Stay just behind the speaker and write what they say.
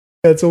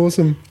That's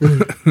awesome.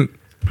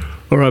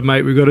 All right,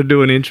 mate, we've got to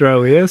do an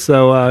intro here.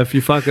 So if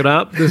you fuck it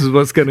up, this is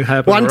what's going to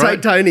happen. One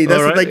take Tony.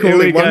 That's what they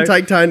call it. One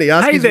take Tony.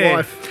 Ask his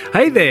wife.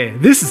 Hey there,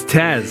 this is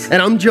Taz.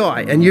 And I'm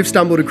Jai, and you've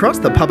stumbled across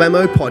the Pub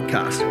Ammo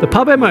Podcast. The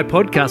Pub Ammo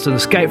Podcast is an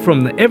escape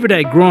from the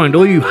everyday grind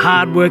all you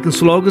hard-working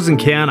sloggers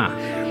encounter.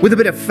 With a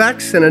bit of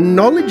facts and a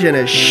knowledge and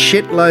a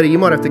shitload of, you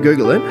might have to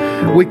Google it,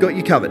 we've got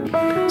you covered.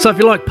 So if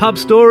you like pub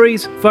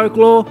stories,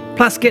 folklore,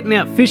 plus getting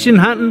out fishing,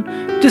 hunting,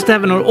 just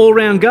having an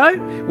all-round go,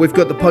 we've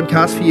got the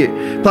podcast for you.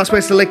 Plus,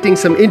 we're selecting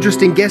some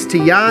interesting guests to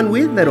yarn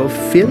with that'll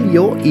fill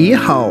your ear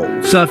hole.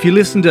 So if you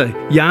listen to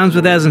Yarns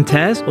with Az and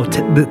Taz, or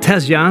the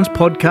Taz Yarns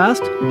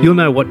podcast, you'll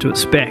know what to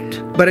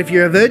expect. But if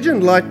you're a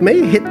virgin like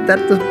me, hit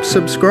the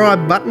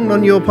subscribe button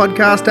on your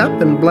podcast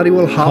app and bloody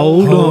well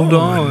hold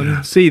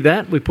on. See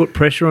that? We put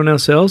pressure on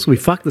ourselves. We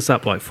fucked this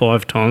up like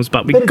 5 times,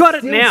 but we got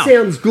it now. It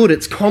sounds good.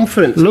 It's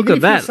confidence. Look Even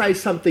at that. If you say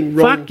something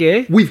wrong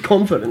with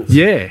confidence,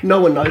 no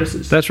one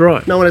notices. That's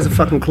right. No one has a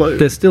fucking clue.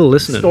 They're still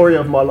listening. Story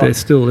of my life. They're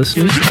still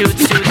listening. Pub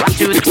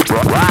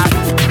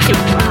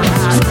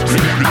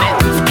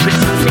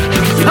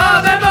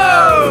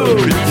Ammo!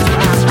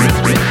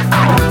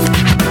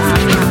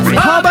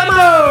 Pub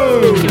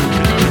Ammo!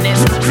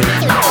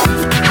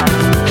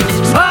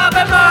 Pub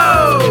Ammo!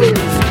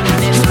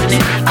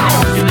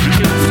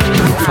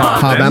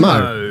 Pub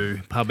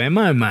Ammo. Pub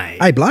Ammo, mate.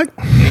 Hey, bloke.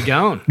 How you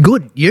going?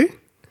 Good. You?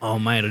 Oh,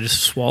 mate, I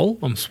just swole.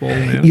 I'm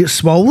swollen now. You're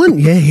swollen?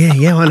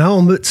 Yeah. I know.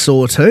 I'm a bit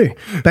sore too.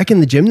 Back in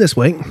the gym this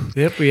week.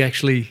 Yep, we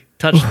actually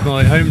touched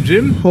my home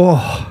gym.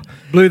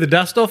 Blew the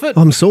dust off it.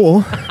 I'm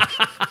sore.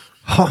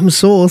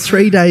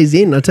 3 days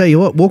in. I tell you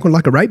what, walking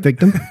like a rape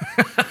victim.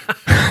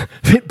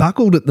 Bit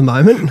buckled at the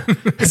moment.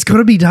 It's got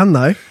to be done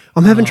though.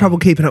 I'm having trouble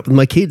keeping up with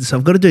my kids, so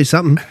I've got to do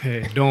something.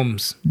 Yeah,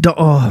 DOMS.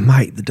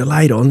 Mate, the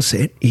delayed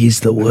onset is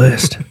the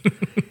worst.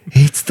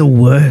 It's the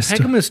worst. How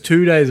come it's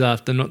 2 days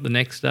after, not the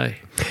next day?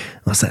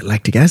 What's that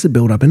lactic acid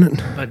build-up, isn't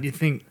it? But you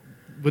think,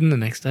 wouldn't the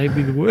next day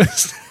be the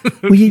worst?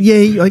 Well,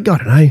 yeah, I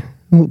don't know.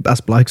 Well,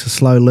 us blokes are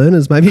slow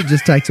learners. Maybe it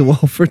just takes a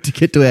while for it to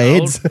get to our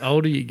heads. The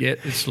older you get,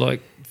 it's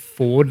like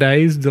 4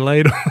 days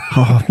delayed.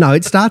 No,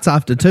 it starts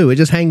after 2. It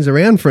just hangs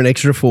around for an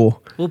extra 4.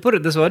 Well, put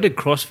it this way. I did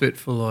CrossFit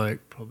for like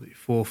probably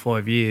 4 or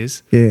 5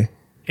 years. Yeah.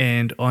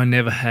 And I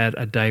never had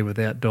a day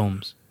without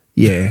DOMS.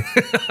 Yeah.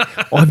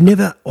 I've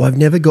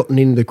never gotten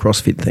into the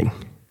CrossFit thing.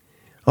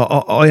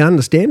 I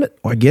understand it.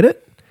 I get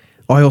it.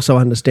 I also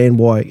understand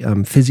why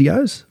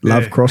physios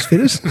love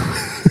CrossFitters.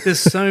 There's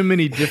so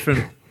many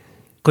different...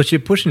 Because you're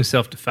pushing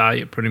yourself to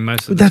failure pretty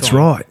most of the time. That's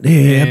right.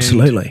 Yeah,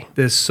 absolutely.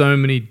 There's so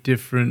many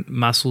different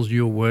muscles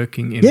you're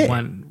working in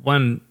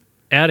one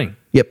outing.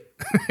 Yep.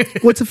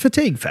 Well, it's a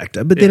fatigue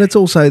factor, but then it's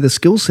also the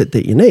skill set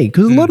that you need,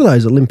 because a lot of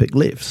those Olympic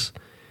lifts,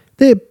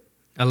 they're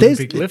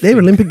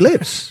Olympic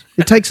lifts.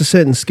 It takes a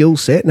certain skill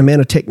set and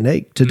amount of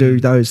technique to do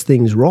those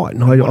things right.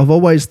 And I've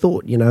always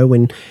thought,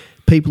 when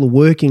people are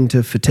working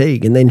to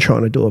fatigue and then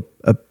trying to do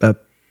a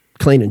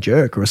clean and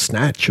jerk or a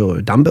snatch or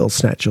a dumbbell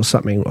snatch or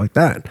something like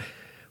that,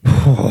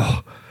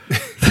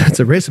 that's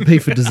a recipe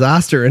for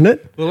disaster, isn't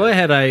it? Well, I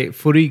had a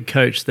footy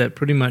coach that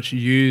pretty much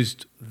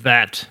used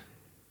that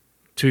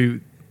to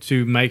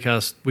make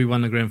us. We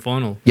won the grand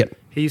final. Yep.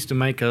 He used to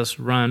make us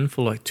run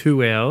for like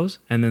 2 hours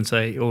and then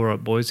say, "All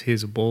right, boys,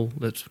 here's a ball.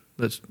 Let's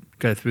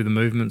go through the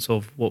movements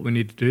of what we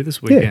need to do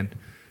this weekend."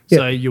 Yeah.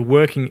 So you're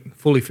working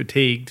fully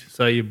fatigued.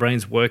 So your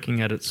brain's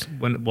working at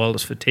while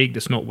it's fatigued.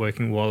 It's not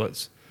working while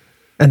it's.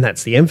 And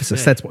that's the emphasis.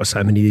 Yeah. That's why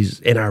so many of these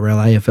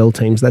NRL, AFL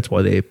teams, that's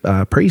why their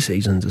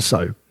pre-seasons are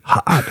so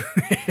hard.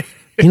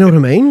 You know what I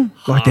mean?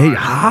 Like they're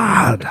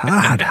hard.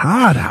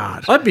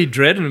 I'd be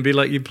dreading and be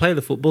like, you play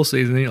the football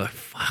season and you're like,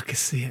 fuck,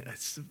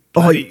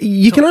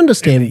 you can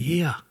understand.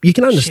 You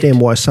can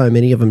understand why so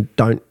many of them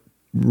don't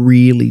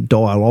really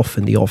dial off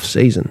in the off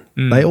season.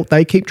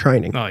 They keep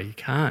training. No, you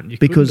can't. You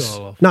because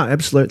dial off. No,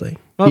 absolutely.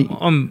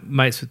 I'm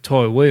mates with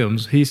Ty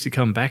Williams. He used to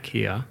come back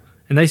here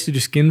and they used to do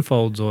skin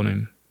folds on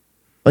him.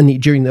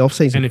 And during the off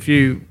season, and if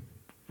you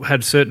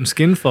had certain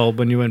skin fold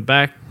when you went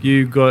back,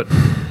 you got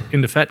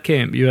into fat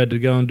camp. You had to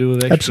go and do all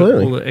the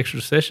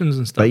extra sessions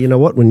and stuff. But you know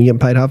what? When you get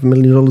paid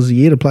 $500,000 a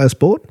year to play a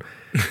sport,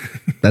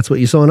 that's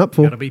what you sign up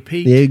for. Got to be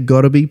peak. Yeah,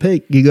 got to be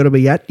peak. You got to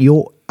be at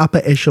your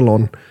upper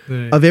echelon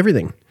of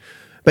everything.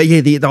 But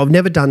yeah, I've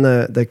never done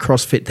the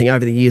CrossFit thing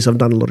over the years. I've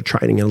done a lot of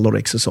training and a lot of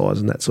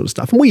exercise and that sort of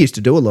stuff. And we used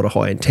to do a lot of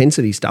high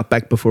intensity stuff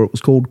back before it was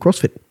called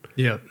CrossFit.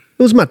 Yeah, it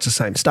was much the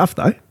same stuff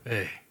though.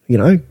 Yeah.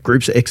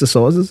 Groups of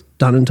exercises,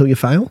 done until you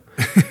fail.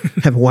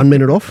 Have 1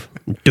 minute off,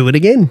 do it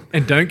again.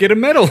 And don't get a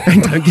medal.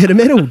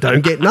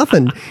 Don't get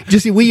nothing.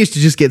 We used to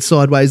just get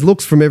sideways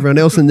looks from everyone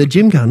else in the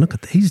gym going, look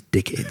at these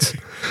dickheads.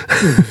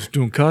 Just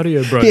doing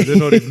cardio, bro. They're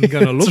not even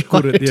going to look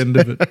good at the end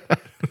of it.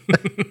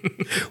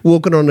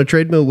 Walking on a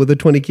treadmill with a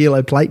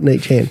 20-kilo plate in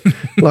each hand,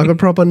 like a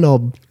proper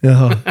knob.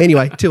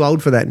 Anyway, too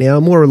old for that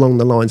now. More along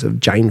the lines of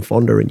Jane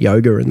Fonda and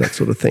yoga and that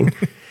sort of thing.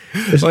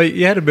 Well,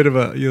 you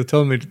were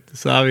telling me,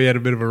 Savi had a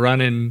bit of a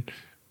run in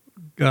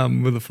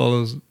with the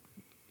followers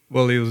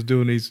while he was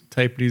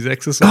taping his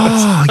exercise.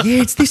 Oh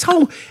yeah, it's this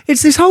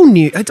whole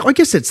new. I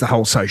guess it's the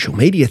whole social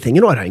media thing,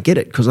 and I don't get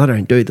it because I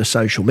don't do the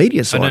social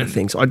media side of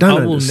things. I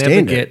don't understand it. I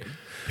will never get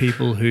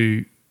people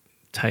who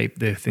tape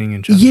their thing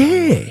and chuck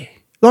it.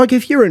 Like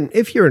if you're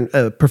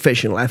a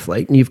professional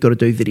athlete and you've got to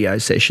do video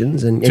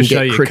sessions and get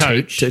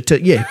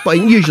critiqued, but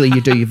usually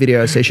you do your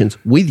video sessions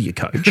with your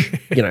coach.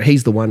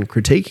 He's the one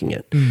critiquing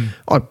it.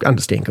 I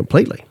understand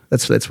completely.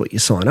 That's what you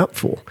sign up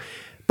for.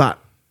 But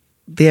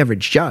the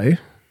average Joe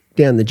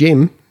down the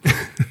gym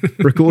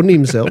recording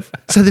himself.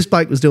 So this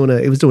bloke was doing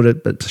a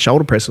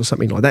shoulder press or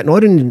something like that, and I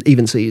didn't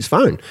even see his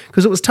phone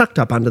because it was tucked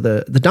up under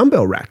the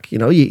dumbbell rack. You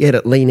had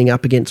it leaning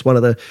up against one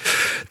of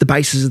the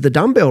bases of the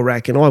dumbbell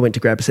rack, and I went to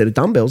grab a set of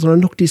dumbbells and I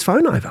knocked his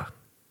phone over.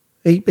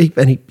 He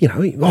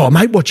oh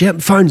mate, watch out,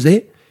 the phone's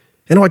there,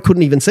 and I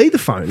couldn't even see the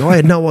phone. I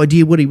had no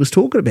idea what he was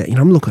talking about.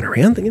 I'm looking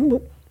around thinking,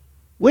 well,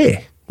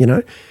 where?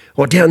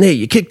 Oh, down there,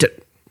 you kicked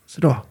it. I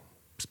said, oh,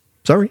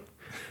 sorry.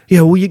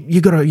 Yeah, well,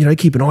 you got to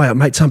keep an eye out,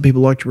 mate. Some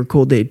people like to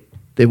record their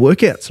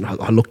workouts. And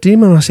I looked at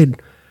him and I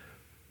said,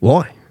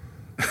 why?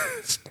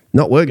 It's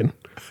not working.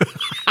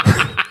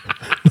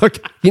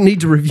 Like, you need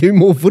to review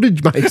more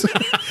footage, mate.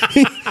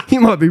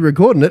 You might be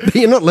recording it, but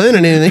you're not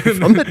learning anything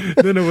from it.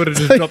 Then I would have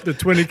just dropped a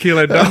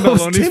 20-kilo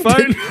dumbbell on his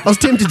phone. I was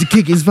tempted to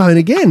kick his phone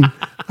again.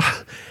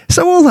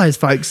 So all those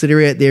folks that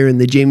are out there in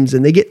the gyms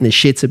and they're getting the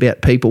shits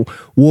about people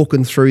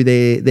walking through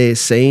their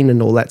scene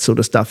and all that sort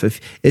of stuff.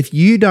 If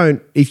you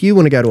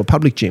want to go to a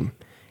public gym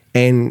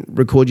and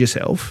record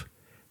yourself,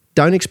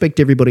 don't expect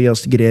everybody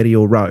else to get out of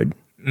your road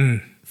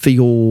for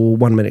your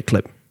 1 minute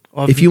clip.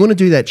 If you want to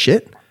do that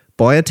shit,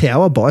 buy a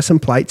tower, buy some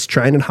plates,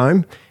 train at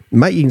home.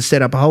 Mate, you can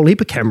set up a whole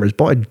heap of cameras,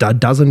 buy a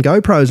dozen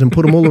GoPros and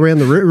put them all around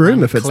the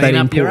room if it's that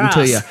important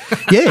to you.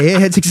 Yeah,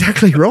 that's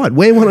exactly right.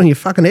 Wear one on your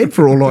fucking head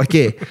for all I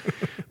care.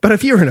 But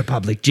if you're in a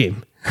public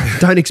gym,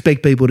 don't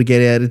expect people to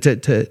get out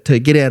to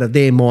get out of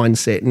their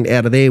mindset and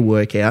out of their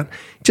workout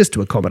just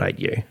to accommodate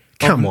you.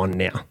 Come on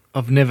now.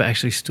 I've never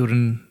actually stood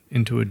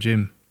into a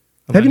gym.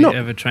 Have you not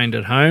ever trained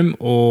at home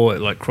or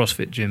like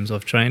CrossFit gyms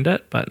I've trained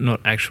at, but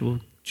not actual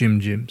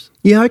gyms.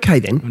 Yeah, okay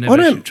then. I've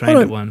never actually trained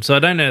at one. So I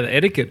don't know the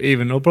etiquette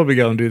even. I'll probably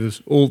go and do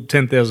this all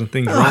 10,000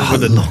 things wrong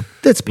with it. Look,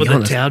 let's be honest.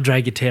 With a towel,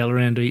 drag your towel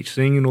around each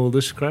thing and all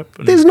this crap.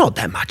 There's not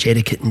that much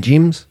etiquette in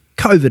gyms.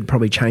 COVID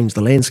probably changed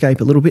the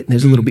landscape a little bit, and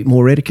there's a little bit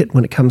more etiquette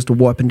when it comes to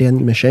wiping down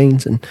your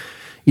machines and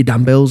your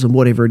dumbbells and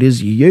whatever it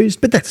is you use.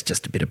 But that's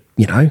just a bit of,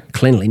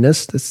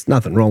 cleanliness. There's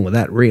nothing wrong with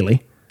that,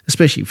 really.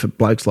 Especially for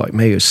blokes like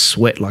me who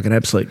sweat like an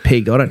absolute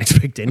pig. I don't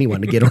expect anyone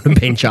to get on a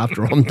bench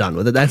after I'm done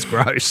with it. That's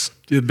gross.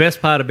 The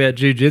best part about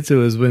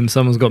jiu-jitsu is when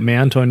someone's got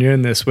mount on you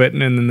and they're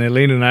sweating and then they're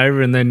leaning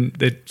over and then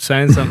they're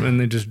saying something and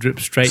they just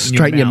drip straight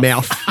in your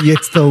mouth. Yeah,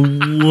 it's the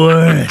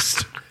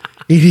worst.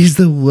 It is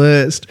the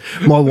worst.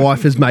 My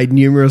wife has made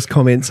numerous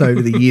comments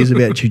over the years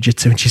about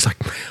jiu-jitsu and she's like,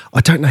 I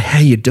don't know how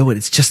you do it.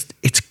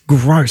 It's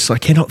gross. I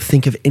cannot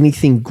think of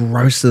anything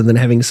grosser than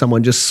having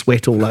someone just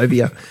sweat all over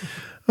you.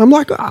 I'm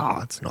like,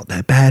 it's not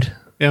that bad.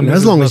 Yeah,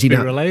 as long as you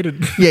don't.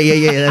 Related.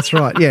 Yeah, that's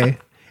right. Yeah.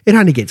 It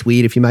only gets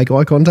weird if you make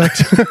eye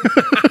contact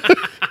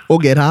or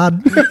get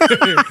hard.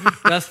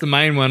 That's the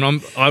main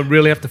one. I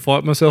really have to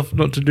fight myself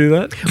not to do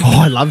that.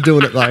 Oh, I love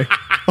doing it though.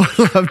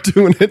 I love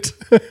doing it.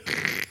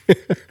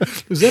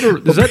 Is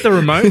that the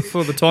remote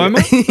for the timer?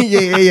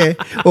 Yeah.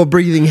 Or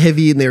breathing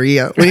heavy in their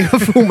ear. When you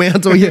got full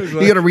mount or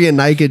you got to rear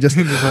naked, just,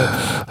 you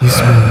smell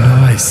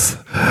nice.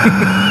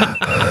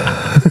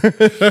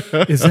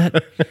 Is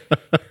that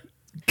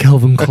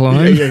Calvin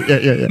Klein?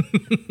 Yeah.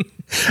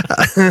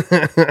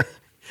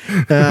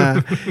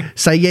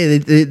 So yeah,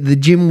 the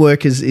gym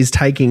work is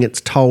taking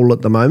its toll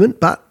at the moment,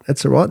 but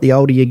that's all right. The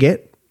older you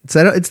get,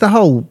 it's the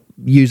whole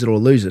use it or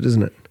lose it,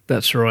 isn't it?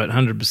 That's right,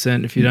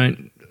 100%. If you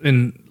don't,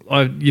 and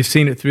you've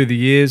seen it through the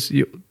years.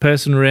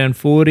 Person around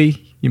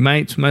 40, your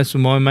mates, most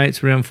of my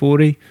mates around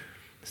 40,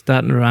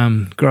 starting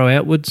to grow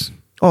outwards.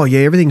 Oh yeah,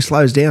 everything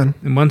slows down.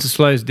 And once it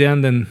slows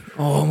down, then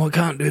I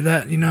can't do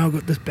that. I've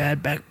got this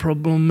bad back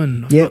problem,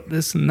 and I've got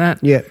this and that.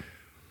 Yeah,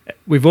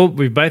 we've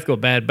both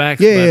got bad backs.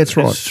 Yeah, that's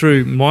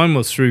right. Mine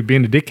was through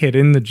being a dickhead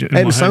in the gym.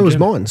 And so was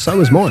mine.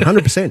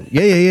 100%.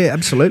 Yeah,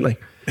 absolutely.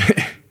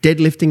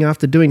 Deadlifting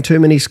after doing too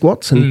many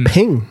squats and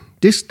ping.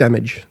 Disc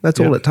damage. That's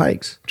all it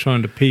takes.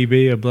 Trying to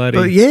PB a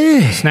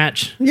bloody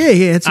snatch.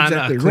 Yeah, that's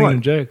exactly right.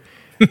 Joke.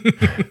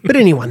 But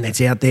anyone that's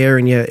out there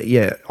and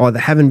you either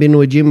haven't been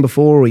to a gym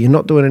before or you're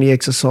not doing any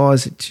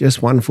exercise, it's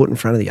just one foot in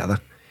front of the other.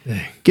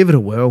 Yeah. Give it a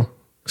whirl,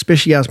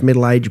 especially us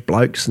middle-aged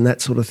blokes and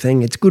that sort of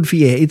thing. It's good for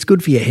your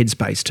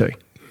headspace too.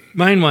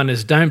 Main one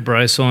is don't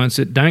bro science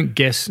it. Don't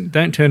guess.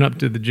 Don't turn up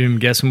to the gym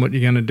guessing what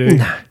you're going to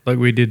do like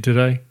we did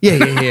today.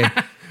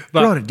 Yeah.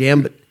 But, write it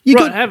down, but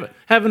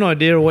have an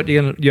idea of what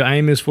your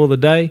aim is for the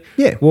day.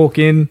 Yeah. Walk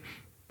in,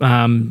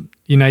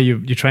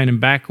 you're training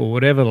back or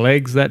whatever,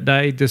 legs that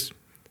day,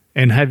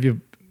 and I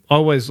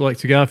always like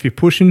to go, if you're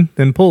pushing,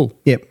 then pull.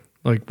 Yep.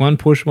 Like one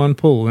push, one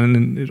pull,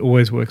 and it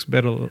always works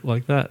better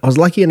like that. I was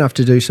lucky enough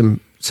to do some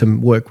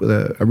some work with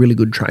a really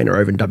good trainer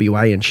over in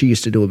WA, and she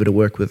used to do a bit of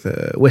work with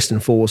Western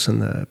Force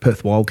and the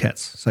Perth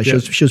Wildcats. So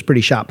she was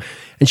pretty sharp.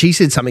 And she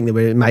said something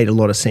that made a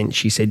lot of sense.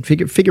 She said,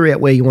 figure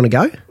out where you want to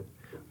go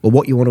or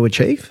what you want to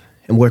achieve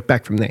and work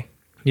back from there.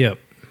 Yep.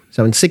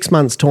 So in 6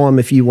 months' time,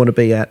 if you want to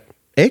be at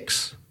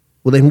X,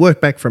 well, then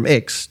work back from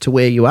X to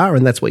where you are,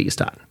 and that's where you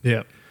start.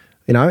 Yeah.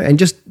 You know, and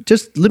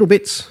just little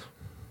bits.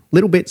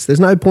 Little bits. There's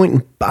no point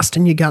in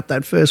busting your gut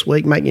that first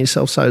week, making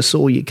yourself so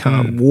sore you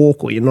can't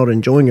walk or you're not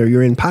enjoying it or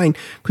you're in pain,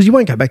 because you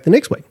won't go back the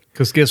next week.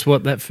 Because guess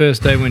what? That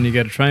first day when you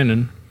go to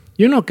training,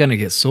 you're not going to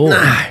get sore.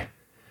 No.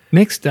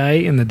 Next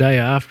day and the day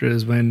after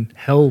is when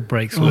hell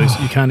breaks loose.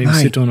 You can't even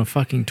sit on a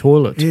fucking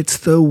toilet. It's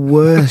the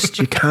worst.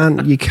 You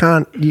can't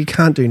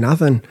do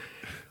nothing.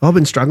 I've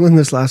been struggling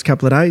this last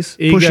couple of days.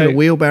 Pushing a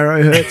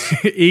wheelbarrow hurts.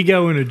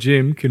 Ego in a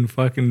gym can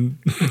fucking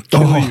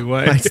kill you,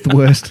 mate. It's the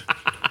worst.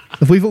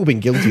 We've all been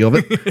guilty of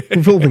it.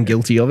 We've all been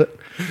guilty of it.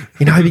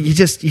 You know, but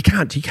you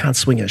can't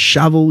swing a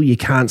shovel. You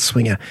can't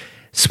swing a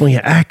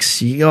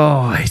axe.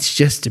 It's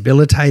just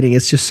debilitating.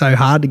 It's just so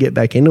hard to get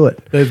back into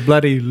it. Those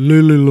bloody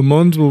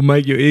Lululemons will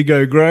make your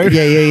ego grow.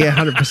 Yeah,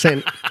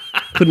 100%.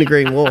 Couldn't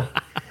agree more.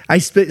 Hey,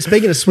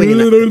 speaking of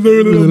swinging,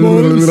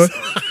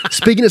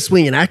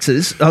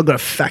 axes, I've got a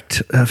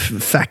fact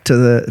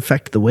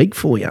of the week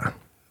for you.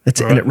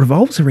 And it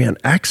revolves around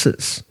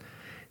axes.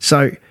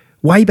 So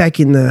way back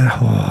in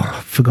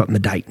I've forgotten the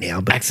date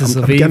now, but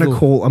I'm going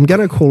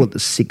to call it the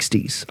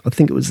 60s. I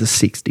think it was the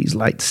 60s,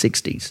 late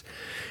 60s.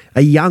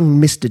 A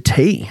young Mr.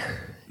 T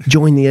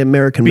joined the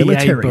American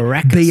military.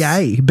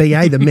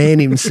 BA, the man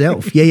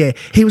himself. Yeah.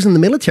 He was in the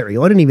military.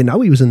 I didn't even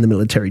know he was in the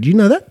military. Do you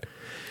know that?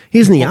 He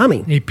was in the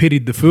army. He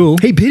pitied the fool.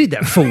 He pitied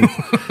that fool.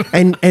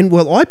 and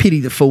I pity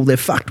the fool. They're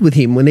fucked with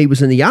him when he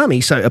was in the army.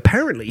 So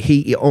apparently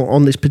he,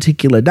 on this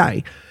particular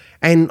day,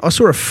 and I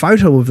saw a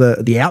photo of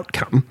the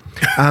outcome.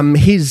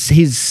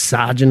 His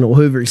sergeant or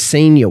whoever his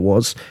senior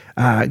was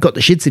got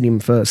the shits at him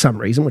for some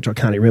reason, which I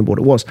can't even remember what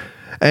it was.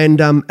 And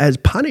as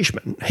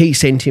punishment, he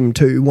sent him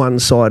to one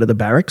side of the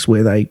barracks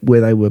where they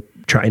were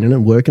training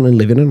and working and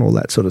living and all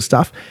that sort of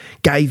stuff.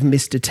 Gave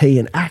Mr. T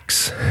an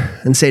axe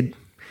and said,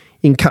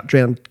 "You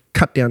can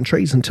cut down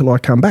trees until I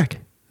come back."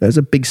 There's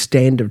a big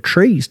stand of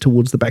trees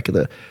towards the back of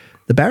the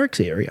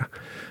barracks area,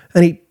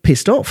 and he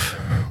pissed off.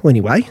 Well,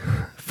 anyway,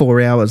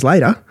 4 hours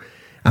later,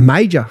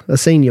 a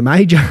senior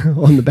major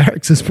on the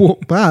barracks has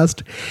walked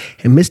past,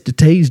 and Mr.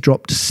 T's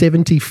dropped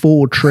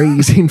 74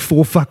 trees in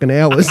 4 fucking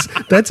hours.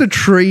 That's a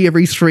tree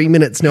every 3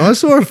 minutes. Now, I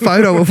saw a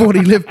photo of what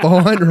he left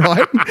behind,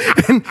 right?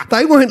 And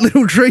they weren't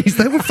little trees.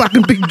 They were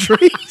fucking big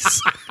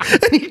trees.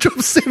 And he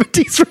dropped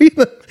 73 of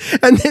them.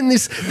 And then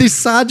this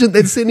sergeant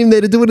that sent him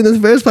there to do it in the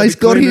first place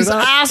got his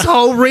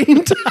asshole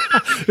reamed.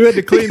 Who had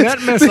to clean that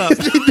mess up?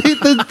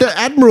 The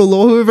admiral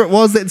or whoever it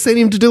was that sent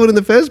him to do it in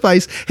the first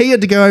place, he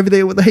had to go over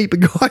there with a heap of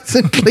guys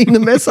and clean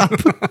the mess up.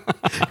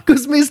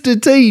 Because Mr.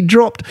 T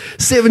dropped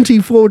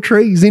 74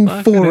 trees in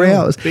 4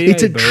 hours.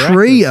 It's a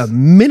tree a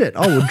minute.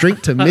 I will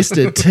drink to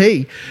Mr.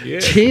 T. Yeah.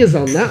 Cheers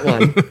on that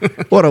one.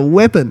 What a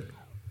weapon.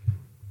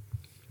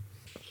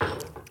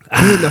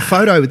 In the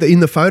photo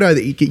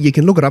that you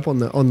can look it up on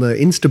the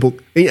Instabook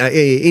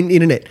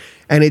internet,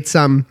 and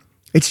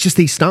it's just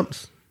these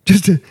stumps,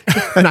 just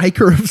an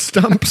acre of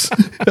stumps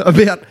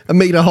about a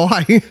metre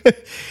high,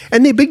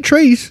 and they're big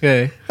trees.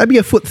 Yeah, they'd be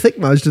a foot thick,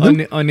 most of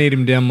them. I need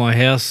him down my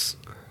house.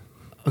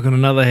 I've got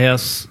another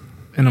house,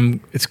 and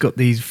it's got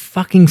these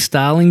fucking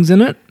starlings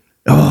in it.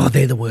 Oh,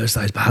 they're the worst,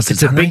 those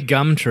bastards. It's a big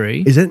gum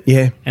tree, is it?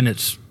 Yeah, and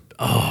it's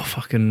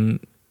fucking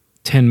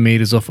 10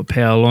 metres off a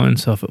power line,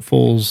 so if it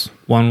falls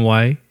one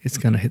way, it's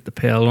going to hit the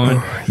power line.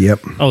 Oh, yep.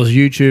 I was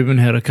YouTubing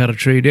how to cut a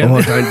tree down.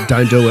 Oh,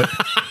 don't do it.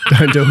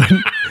 Don't do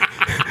it.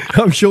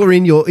 I'm sure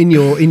in your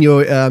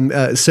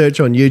search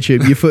on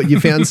YouTube, you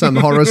found some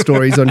horror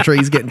stories on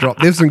trees getting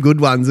dropped. There's some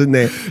good ones in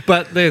there.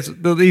 But there's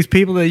these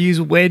people that use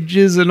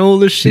wedges and all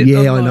this shit.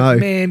 Yeah, I know.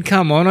 Man,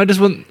 come on. I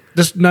just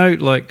know,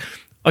 like,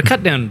 I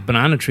cut down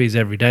banana trees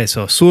every day,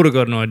 so I sort of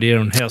got an idea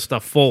on how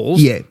stuff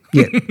falls. Yeah.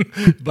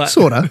 But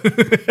sort of.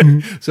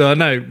 So I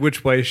know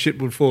which way shit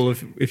would fall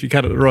if you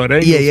cut it the right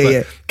angles.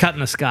 Yeah.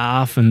 Cutting a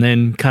scarf and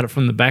then cut it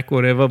from the back,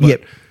 whatever.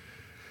 But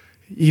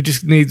you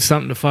just need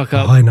something to fuck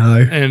up. I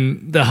know.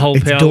 And the whole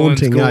power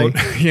daunting, line's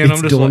gone. Yeah, and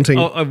it's I'm just daunting.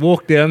 like, I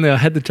walked down there, I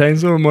had the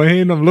chainsaw in my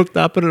hand, I looked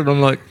up at it, and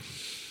I'm like,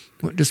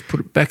 what, just put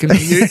it back in the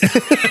ute.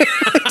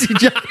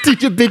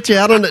 Did you bitch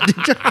out on it?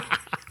 Did you?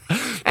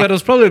 But it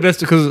was probably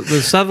best because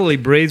the southerly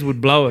breeze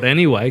would blow it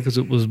anyway because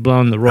it was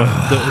blowing the right.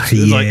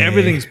 Like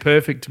everything's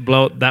perfect to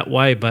blow it that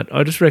way. But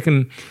I just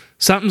reckon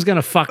something's going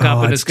to fuck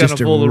up and it's going to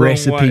fall the wrong way.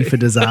 It's just a recipe for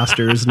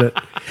disaster, isn't it?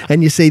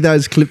 And you see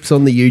those clips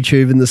on the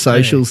YouTube and the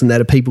socials and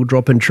that of people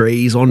dropping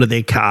trees onto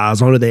their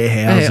cars, onto their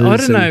houses. Hey, I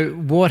don't know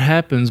what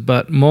happens,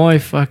 but on my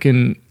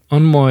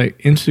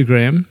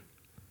Instagram,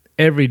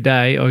 every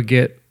day I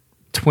get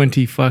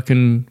 20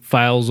 fucking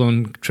fails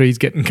on trees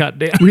getting cut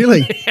down.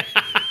 Really?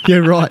 Yeah,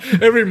 right.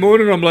 Every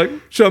morning I'm like,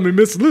 show me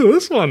this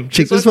one.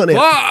 Check this one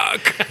out.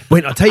 Fuck.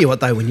 When I tell you what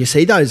though, when you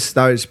see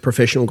those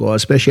professional guys,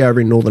 especially over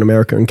in Northern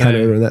America and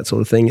Canada and that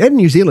sort of thing, and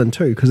New Zealand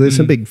too, because there's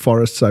some big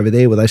forests over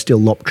there where they still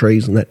lop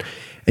trees and that,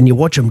 and you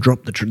watch them drop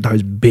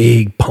those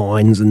big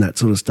pines and that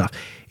sort of stuff.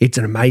 It's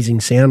an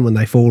amazing sound when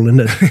they fall in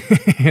it.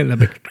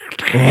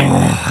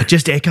 Oh, it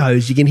just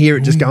echoes. You can hear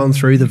it just going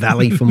through the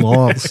valley for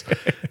miles.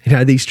 You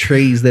know, these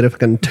trees that are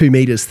fucking 2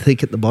 meters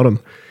thick at the bottom.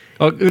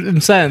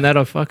 In saying that,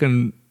 I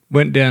fucking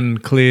went down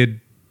and cleared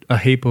a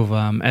heap of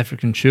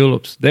African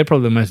tulips. They're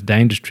probably the most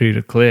dangerous tree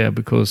to clear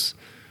because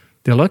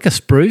they're like a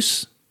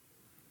spruce.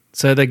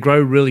 So they grow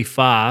really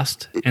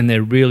fast and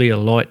they're really a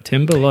light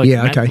timber, like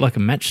a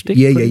matchstick.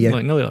 Yeah.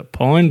 Like nearly like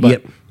pine,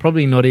 but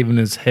probably not even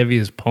as heavy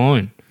as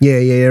pine.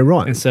 Yeah,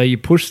 right. And so you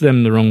push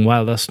them the wrong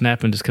way, they'll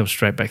snap and just come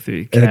straight back through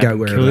your cap. And they go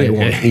wherever they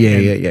want.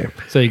 Yeah.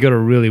 So you got to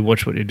really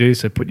watch what you do.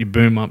 So put your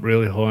boom up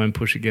really high and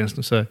push against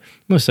them. So you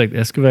must take the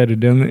excavator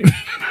down there.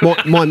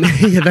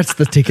 That's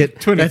the ticket.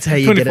 That's how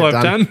you get it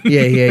done. Ton.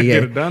 Yeah.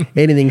 Get it done.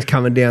 Anything's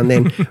coming down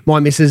then. My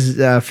missus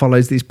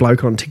follows this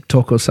bloke on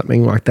TikTok or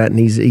something like that, and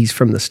he's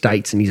from the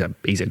States, and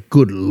he's a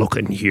good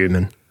looking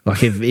human.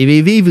 Like if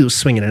he was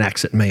swinging an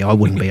axe at me, I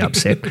wouldn't be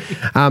upset.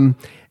 And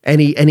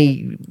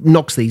he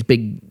knocks these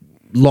big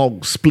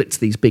logs, splits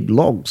these big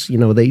logs, you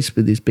know, with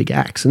this big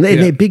axe, and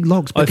they're big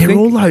logs, but they're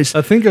all those.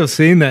 I think I've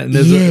seen that. And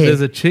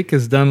there's a chick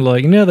has done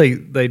like, you know,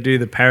 they do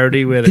the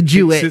parody where the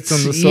chick sits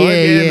on the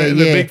side, and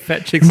the big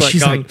fat chick's like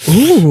going,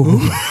 ooh.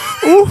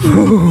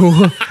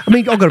 I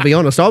mean, I've got to be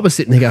honest, I was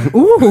sitting there going,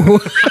 ooh.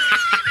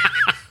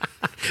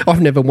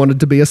 I've never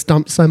wanted to be a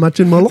stump so much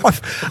in my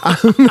life.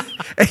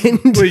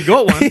 Well, you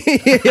got one.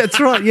 Yeah, that's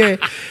right, yeah.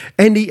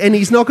 And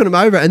he's knocking him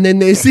over, and then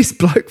there's this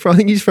bloke, I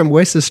think he's from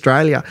West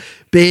Australia,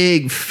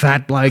 big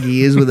fat bloke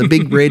he is with a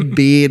big red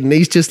beard, and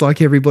he's just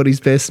like everybody's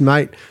best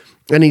mate.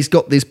 And he's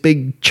got this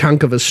big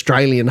chunk of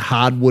Australian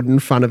hardwood in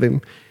front of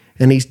him,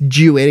 and he's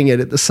duetting it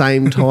at the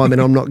same time,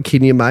 and I'm not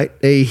kidding you, mate.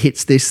 He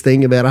hits this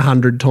thing about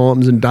 100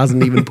 times and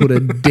doesn't even put a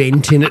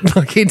dent in it.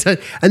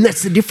 And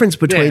that's the difference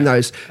between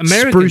those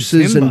American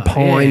spruces timber, and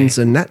pines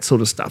and that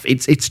sort of stuff.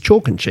 It's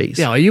chalk and cheese.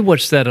 Yeah, you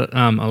watch that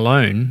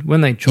alone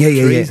when they chop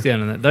trees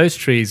down, and those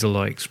trees are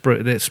like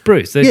they're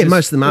spruce. They're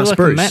most of them are like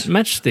spruce. A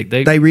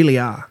matchstick. They really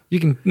are. You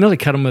can nearly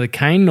cut them with a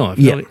cane knife.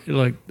 Yeah.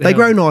 They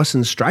grow nice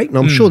and straight, and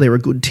I'm sure they're a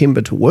good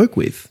timber to work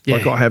with. Yeah.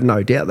 Like, I have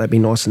no doubt they'd be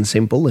nice and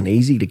simple and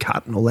easy to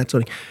cut and all that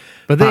sort of thing.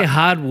 But they're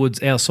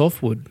hardwoods, our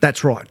softwood.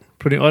 That's right.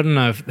 I don't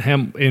know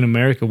how in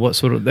America what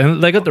sort of...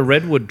 They got the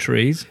redwood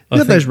trees. They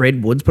got those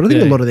redwoods, but I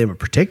think a lot of them are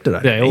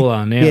protected. They all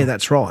are now. Yeah,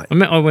 that's right.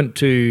 I went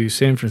to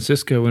San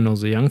Francisco when I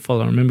was a young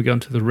fella. I remember going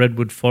to the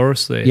redwood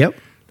forest there. Yep.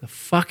 The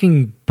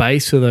fucking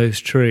base of those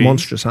trees...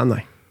 Monstrous, aren't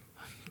they?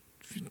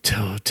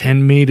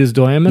 10 metres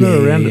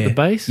diameter around at the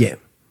base. Yeah.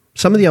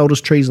 Some of the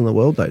oldest trees in the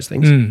world, those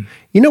things.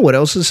 You know what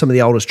else is some of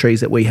the oldest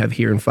trees that we have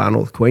here in far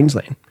north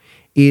Queensland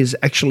is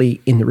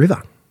actually in the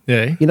river.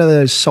 Yeah. You know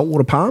those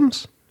saltwater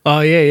palms?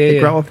 Oh, yeah. They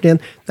grow up and down.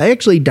 They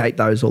actually date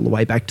those all the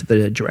way back to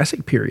the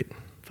Jurassic period.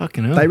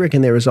 Fucking hell. They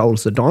reckon they're as old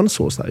as the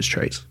dinosaurs, those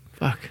trees.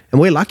 Fuck. And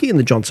we're lucky in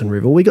the Johnson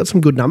River. We got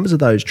some good numbers of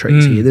those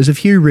trees here. There's a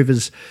few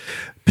rivers,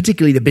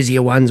 particularly the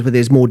busier ones where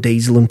there's more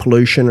diesel and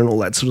pollution and all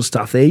that sort of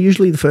stuff. They're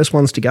usually the first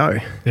ones to go.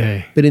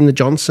 Yeah. But in the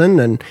Johnson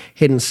and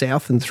heading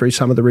south and through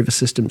some of the river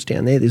systems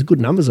down there's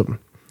good numbers of them.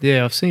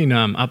 Yeah, I've seen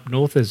up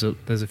north there's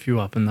a few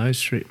up in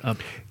those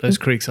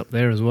creeks up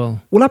there as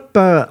well. Well, up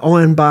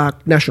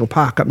Ironbark National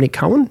Park up near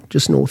Cowan,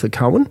 just north of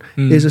Cowan,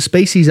 there's a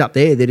species up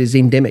there that is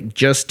endemic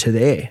just to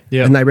there.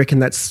 Yep. And they reckon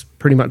that's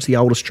pretty much the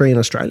oldest tree in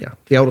Australia,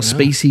 the oldest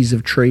species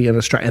of tree in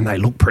Australia, and they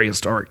look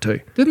prehistoric too.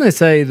 Didn't they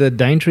say the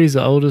Daintree is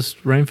the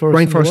oldest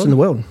rainforest in the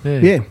world?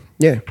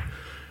 Yeah.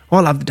 I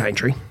love the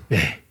Daintree.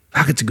 Yeah.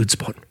 Fuck, it's a good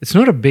spot. It's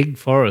not a big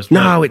forest.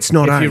 No, it's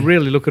not. If you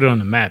really look at it on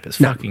the map, it's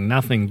fucking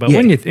nothing. But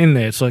when you're in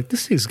there, it's like,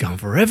 this thing's gone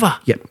forever.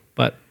 Yep.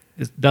 But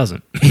it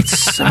doesn't. It's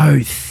so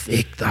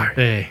thick, though.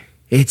 Yeah.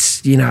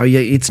 It's,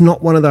 it's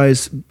not one of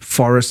those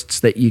forests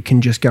that you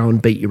can just go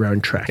and beat your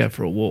own track. Go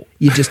for a walk.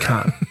 You just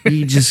can't.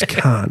 You just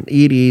can't.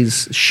 It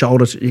is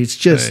it's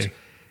just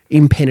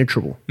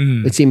impenetrable.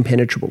 It's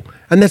impenetrable.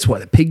 And that's why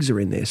the pigs are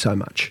in there so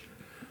much.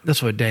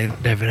 That's why David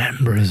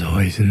Attenborough is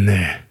always in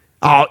there.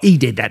 Oh, he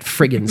did that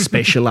friggin'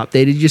 special up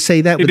there. Did you see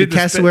that with the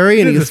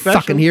cassowary? And he was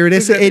fucking here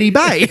at Eddie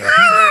Bay.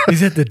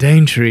 He's at the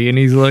Daintree and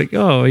he's like,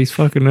 he's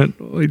fucking it.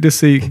 He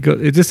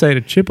just ate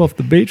a chip off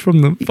the beach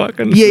from the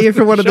fucking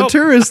from one of the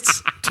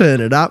tourists.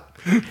 Turn it up.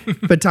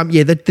 But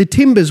the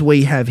timbers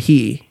we have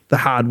here, the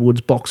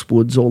hardwoods,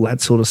 boxwoods, all that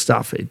sort of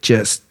stuff,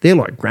 they're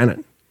like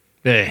granite.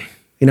 Yeah.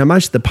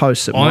 Most of the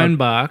posts at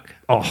Ironbark.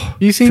 Oh,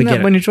 you seen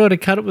that when you try to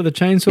cut it with a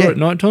chainsaw at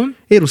night time?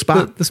 It'll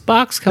spark. The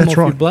sparks come off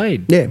your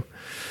blade. Yeah.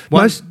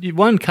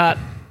 One cut.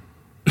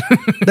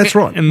 That's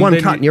right.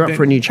 One cut and you're up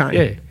for a new chain.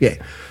 Yeah. Yeah.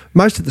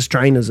 Most of the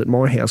strainers at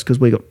my house, because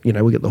we got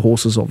the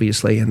horses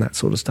obviously and that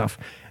sort of stuff,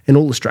 and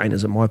all the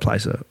strainers at my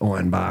place are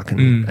ironbark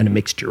and a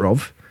mixture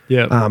of.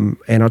 Yeah.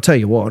 And I'll tell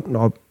you what,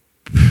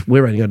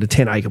 we're only got a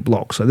 10-acre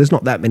block, so there's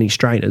not that many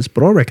strainers,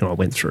 but I reckon I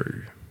went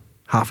through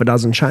half a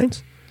dozen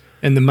chains.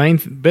 And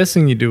the best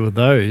thing you do with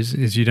those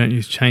is you don't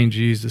use change,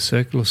 you use the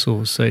circular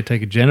saws. So you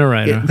take a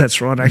generator. Yeah,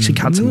 that's right. It actually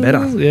cuts them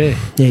better. Yeah.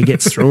 Yeah, it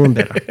gets through them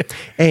better.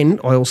 And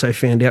I also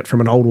found out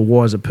from an older,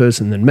 wiser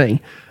person than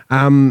me,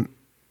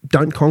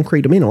 don't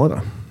concrete them in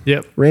either.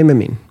 Yep. Ram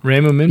them in.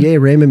 Ram them in? Yeah,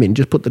 ram them in.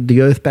 Just put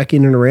the earth back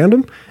in and around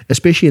them,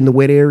 especially in the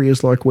wet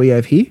areas like we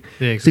have here.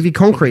 Yeah, so if you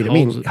concrete them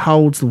in, it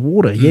holds the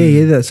water.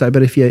 Yeah. So,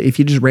 but if you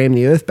just ram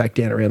the earth back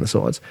down around the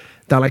sides,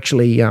 they'll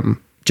actually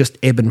just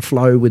ebb and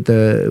flow with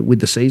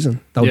the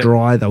season. They'll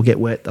dry, they'll get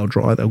wet, they'll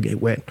dry, they'll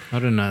get wet. I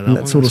didn't know that. And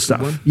that sort of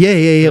stuff. Yeah.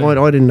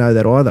 I didn't know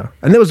that either.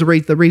 And that was the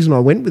reason I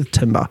went with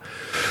timber,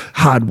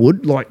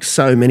 hardwood, like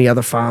so many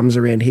other farms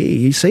around here.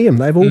 You see them,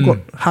 they've all got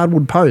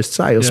hardwood posts,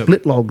 or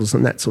split logs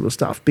and that sort of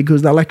stuff,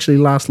 because they'll actually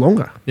last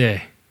longer.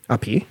 Yeah.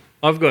 Up here.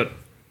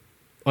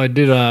 I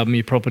did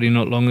my property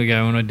not long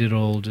ago, and I did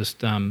all just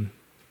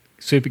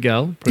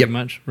Supergal pretty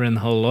much, around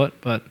the whole lot.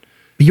 But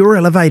you're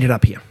elevated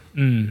up here.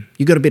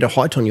 You got a bit of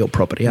height on your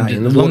property,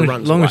 and the water runs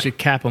away. As long as you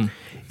cap them.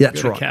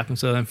 That's right. Cap them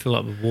so they don't fill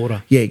up with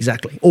water. Yeah,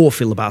 exactly. Or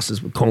fill the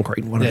buses with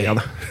concrete, one or the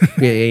other.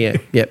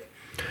 Yep.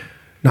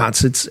 No,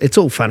 it's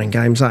all fun and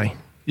games, eh?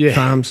 Yeah.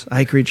 Farms,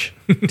 acreage,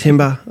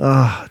 timber.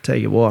 Oh, I tell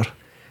you what.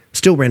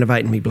 Still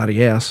renovating me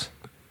bloody house.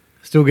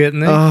 Still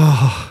getting there?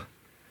 Oh,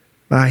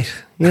 mate.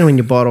 You know when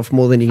you bite off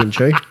more than you can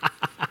chew?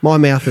 My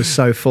mouth is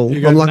so full.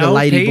 I'm like a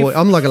lady boy.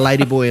 I'm like a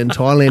lady boy in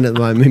Thailand at the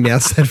moment. My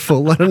mouth's that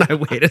full. I don't know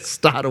where to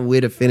start or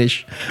where to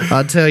finish.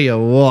 I tell you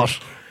what.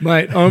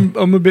 Mate,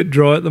 I'm a bit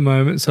dry at the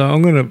moment, so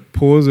I'm going to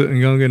pause it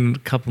and go and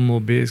get a couple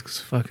more beers because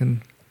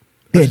fucking...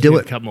 Yeah, do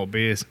it. A couple more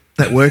beers.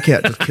 That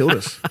workout just killed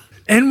us.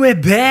 And we're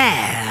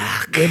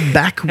back. We're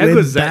back. How we're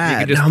good's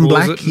bad. That? I'm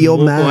black. You're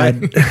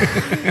mad.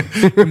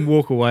 You can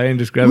walk away and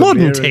just grab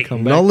modern a beer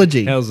technology.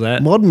 And come back. How's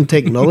that? Modern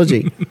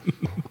technology.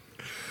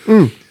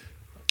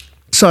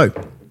 So,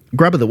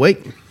 grub of the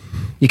week.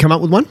 You come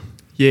up with one?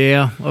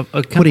 Yeah.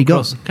 I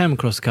came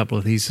across a couple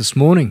of these this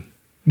morning.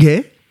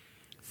 Yeah.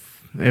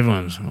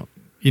 Everyone's...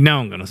 You know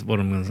I'm going to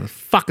say.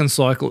 Fucking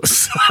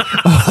cyclists.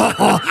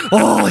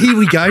 oh, here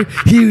we go.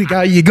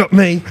 You got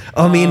me.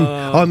 I'm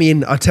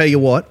in. I tell you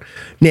what.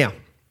 Now,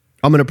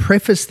 I'm going to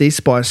preface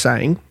this by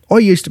saying I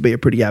used to be a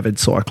pretty avid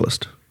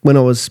cyclist when I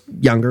was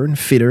younger and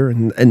fitter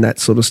and that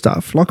sort of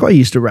stuff. Like I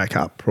used to rack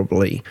up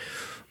probably,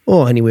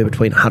 anywhere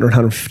between 100 and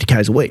 150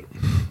 Ks a week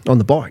on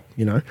the bike,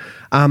 you know.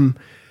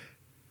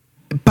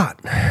 But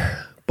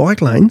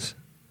bike lanes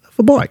are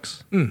for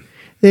bikes.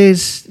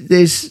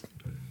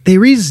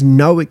 There is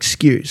no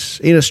excuse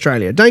in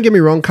Australia. Don't get me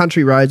wrong,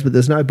 country roads, but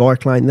there's no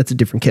bike lane. That's a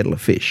different kettle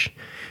of fish.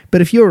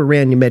 But if you're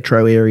around your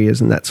metro areas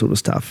and that sort of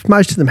stuff,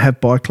 most of them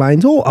have bike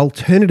lanes. Or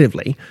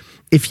alternatively,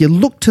 if you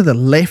look to the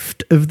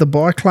left of the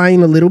bike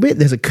lane a little bit,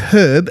 there's a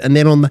curb, and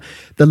then on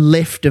the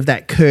left of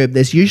that curb,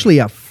 there's usually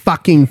a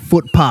fucking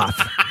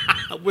footpath.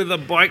 With a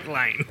bike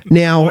lane.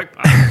 Now,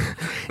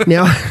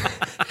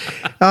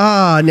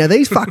 now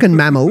these fucking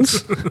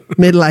mammals,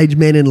 middle-aged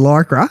men in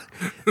Lycra,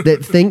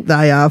 that think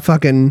they are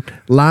fucking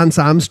Lance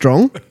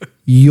Armstrong,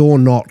 you're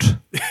not.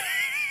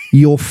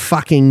 You're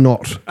fucking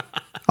not.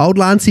 Old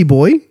Lancey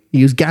boy,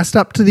 he was gassed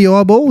up to the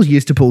eyeballs,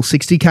 used to pull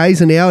 60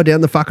 Ks an hour down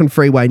the fucking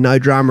freeway, no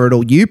drama at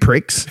all. You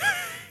pricks,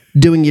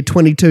 doing your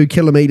 22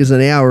 kilometres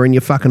an hour in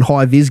your fucking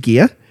high-vis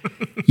gear,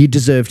 you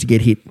deserve to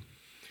get hit.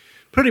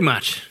 Pretty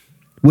much.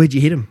 Where'd you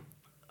hit him?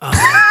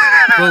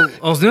 Well,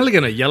 I was nearly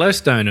going to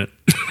Yellowstone it.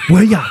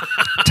 Were you?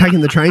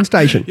 Taking the train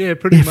station? Yeah,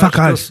 pretty much. Fuck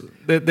off.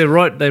 They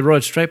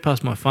ride straight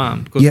past my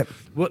farm. Because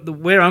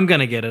where I'm going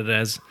to get it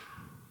as,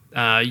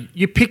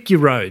 you pick your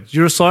roads.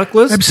 You're a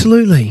cyclist.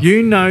 Absolutely.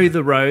 You know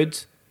the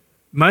roads.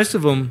 Most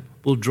of them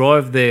will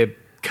drive their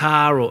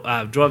car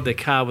or drive their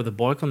car with a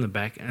bike on the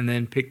back and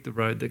then pick the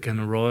road they're going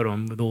to ride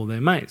on with all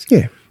their mates.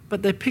 Yeah.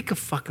 But they pick a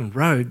fucking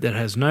road that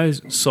has no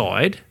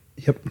side.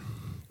 Yep.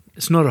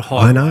 It's not a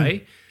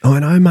highway. I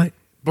know, mate.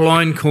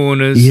 Blind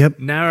corners,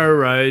 narrow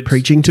roads.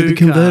 Preaching to the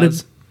converted.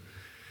 Cars.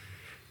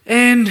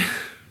 And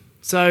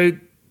so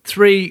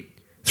three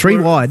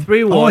wide.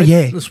 Oh,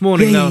 yeah. This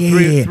morning,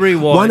 three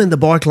wide. One in the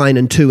bike lane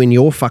and two in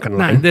your fucking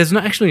lane. No, there's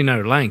actually no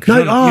lane.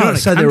 No,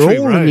 so they're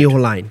all in your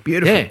lane.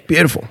 Beautiful. Yeah.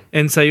 Beautiful.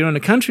 And so you're on a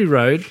country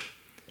road,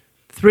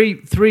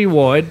 three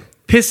wide,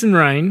 piss and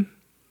rain,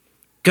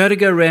 go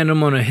round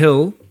them on a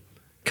hill,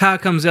 car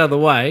comes the other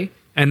way,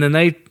 and then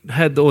they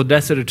had the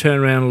audacity to turn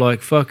around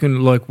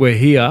like we're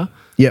here.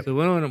 Yep. So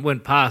when I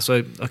went past,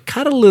 I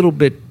cut a little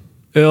bit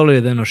earlier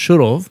than I should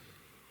have.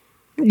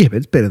 Yeah, but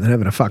it's better than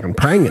having a fucking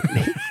prang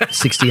at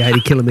 60,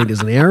 80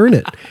 kilometres an hour, isn't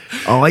it?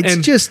 Oh,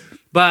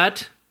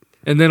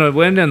 And then I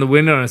went down the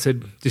window and I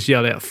said, just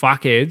yelled out,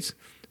 fuckheads.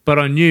 But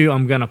I knew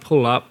I'm going to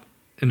pull up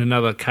in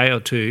another K or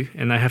two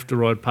and they have to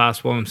ride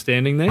past while I'm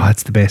standing there. Oh,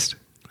 it's the best.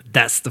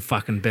 That's the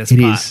fucking best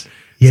part. It is.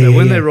 Yeah, so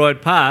when they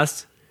ride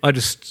past, I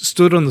just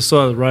stood on the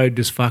side of the road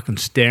just fucking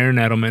staring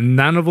at them, and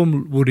none of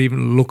them would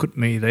even look at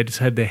me. They just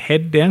had their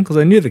head down because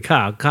they knew the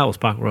car was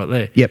parked right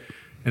there. Yep.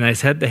 And they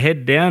just had the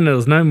head down. There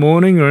was no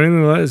morning or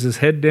anything like that. It was just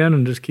head down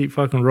and just keep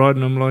fucking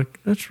riding. I'm like,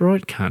 that's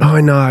right, cunt.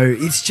 I know.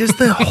 It's just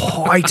the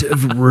height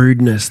of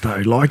rudeness,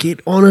 though. Like, it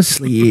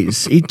honestly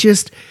is. It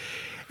just...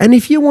 And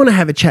if you want to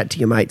have a chat to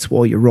your mates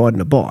while you're riding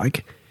a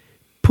bike,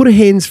 put a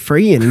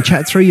hands-free in and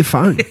chat through your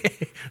phone.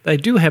 They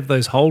do have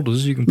those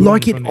holders you can put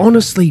like, it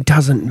honestly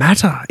doesn't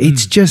matter.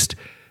 It's just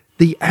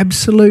the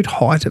absolute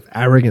height of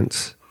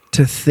arrogance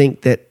to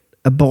think that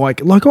a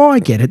bike, like, I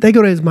get it, they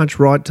got as much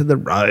right to the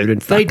road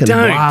and fucking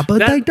blah, but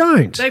they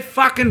don't. They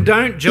fucking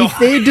don't, John. If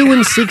they're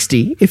doing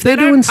 60,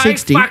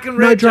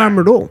 no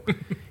drama at all.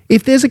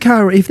 If there's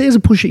a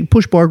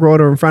push bike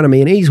rider in front of me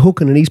and he's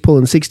hooking and he's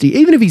pulling 60,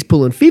 even if he's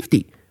pulling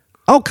 50,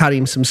 I'll cut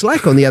him some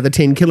slack on the other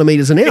 10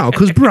 kilometres an hour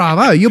because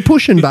bravo, you're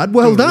pushing, bud.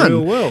 Well done.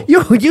 Real well.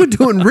 You're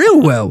doing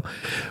real well.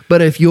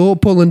 But if you're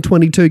pulling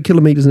 22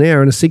 kilometres an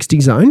hour in a 60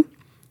 zone,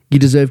 you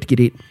deserve to get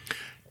hit.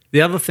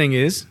 The other thing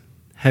is,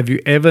 have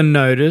you ever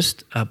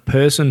noticed a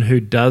person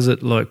who does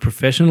it like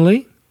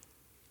professionally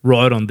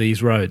ride on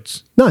these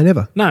roads? No,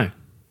 never. No,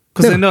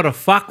 because they're not a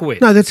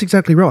fuckwit. No, that's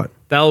exactly right.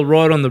 They'll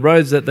ride on the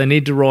roads that they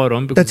need to ride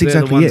on because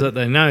they're the ones that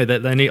they know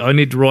that they need. I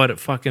need to ride at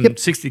fucking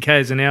 60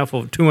 k's an hour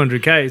for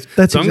 200 k's.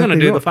 So I'm going to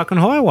do the fucking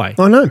highway.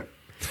 I know.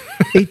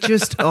 It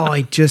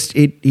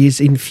is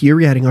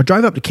infuriating. I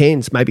drove up to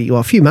Cairns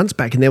a few months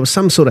back, and there was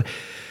some sort of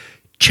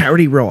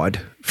charity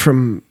ride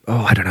from,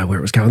 I don't know where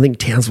it was going. I think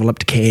Townsville up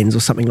to Cairns or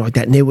something like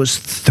that. And there was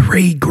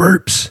 3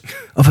 groups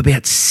of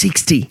about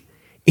 60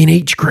 in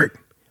each group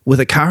with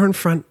a car in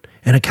front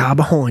and a car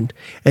behind.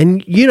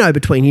 And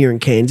between here and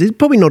Cairns, there's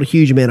probably not a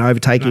huge amount of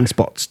overtaking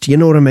spots. Do you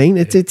know what I mean?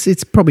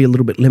 It's probably a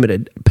little bit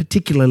limited,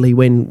 particularly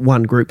when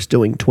one group's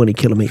doing 20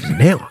 kilometres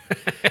an hour.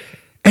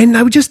 And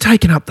they were just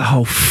taking up the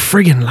whole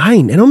friggin'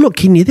 lane. And I'm not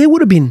kidding you, there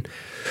would have been,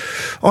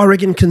 I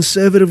reckon,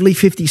 conservatively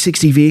 50,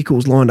 60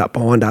 vehicles lined up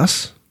behind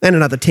us and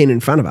another 10 in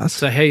front of us.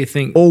 So how you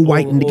think all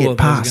waiting to get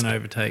past. Going to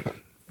overtake?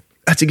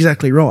 That's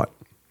exactly right.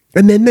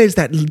 And then there's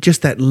that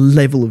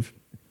level of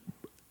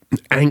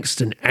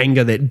angst and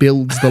anger that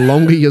builds the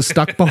longer you're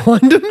stuck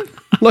behind them.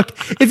 Like,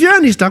 if you're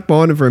only stuck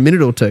behind them for a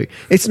minute or two,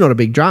 it's not a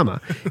big drama.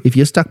 If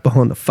you're stuck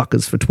behind the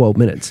fuckers for 12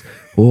 minutes,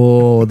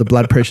 the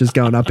blood pressure's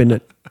going up in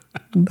it.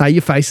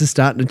 Your face is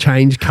starting to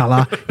change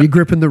colour. You're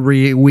gripping the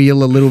rear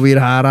wheel a little bit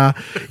harder.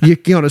 You're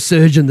kind of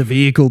surging the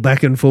vehicle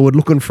back and forward,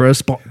 looking for a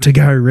spot to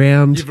go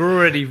round. You've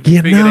already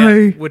figured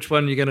out which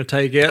one you're going to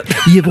take out.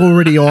 You've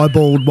already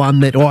eyeballed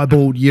one that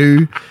eyeballed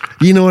you.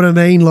 You know what I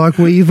mean? Like,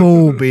 we've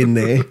all been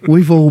there.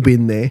 We've all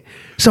been there.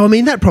 So, I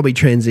mean, that probably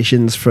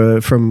transitions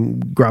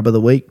from Grub of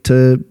the Week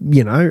to,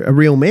 a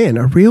real man.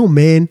 A real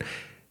man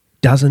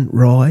doesn't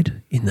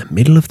ride in the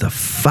middle of the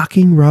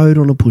fucking road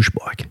on a push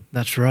bike.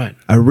 That's right.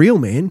 A real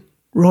man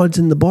rides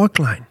in the bike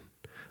lane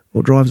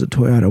or drives a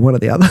Toyota, one or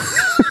the other.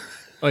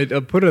 I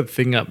put a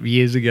thing up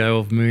years ago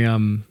of me.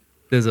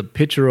 There's a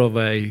picture of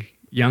a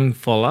young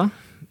fella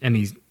and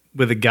he's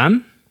with a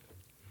gun.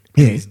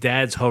 Yeah. And his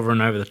dad's hovering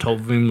over the top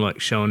of him,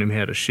 like showing him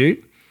how to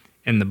shoot.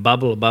 And the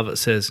bubble above it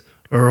says,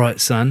 "All right,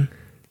 son,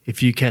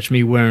 if you catch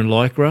me wearing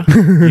Lycra,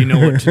 you know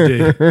what to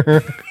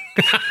do."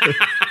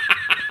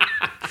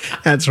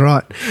 That's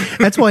right.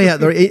 That's why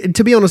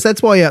to be honest,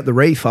 that's why out the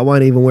reef I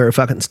won't even wear a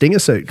fucking Stinger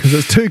suit because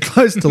it's too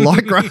close to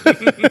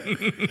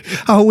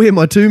Lycra. I'll wear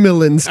my 2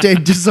 mil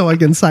instead just so I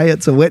can say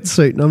it's a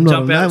wetsuit and I'm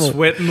not a mammal. Jump out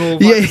sweating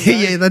all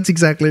Yeah, that's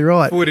exactly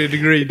right.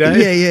 40-degree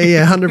day.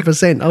 Yeah,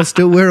 100%. I'll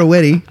still wear a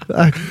wetty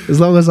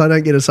as long as I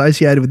don't get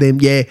associated with them.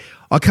 Yeah,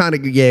 I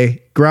can't. Yeah,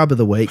 grub of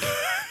the week,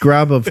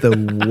 grub of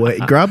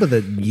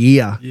the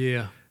year.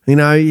 Yeah.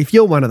 If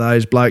you're one of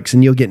those blokes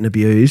and you're getting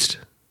abused,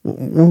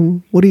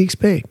 what do you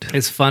expect?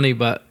 It's funny,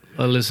 but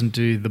I listened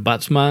to the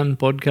Buttsman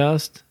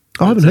podcast.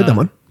 I haven't heard that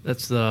one.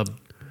 That's the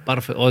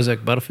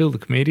Isaac Butterfield, the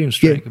comedian,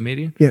 Australian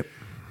comedian. Yeah.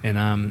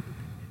 And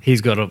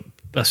he's got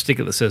a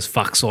sticker that says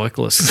 "fuck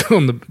cyclists"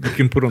 on the. You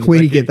can put on the Where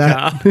back do you get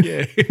that? Car.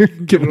 Yeah,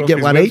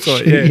 get one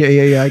website. each.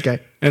 Yeah.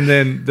 Okay. And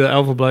then the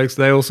Alpha Blokes,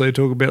 they also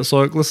talk about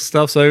cyclists and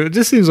stuff. So it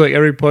just seems like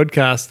every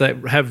podcast that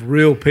have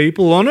real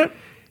people on it.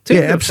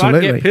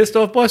 Absolutely. Get pissed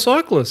off by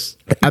cyclists.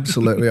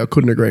 Absolutely, I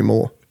couldn't agree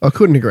more.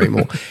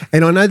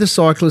 And I know the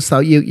cyclists, though,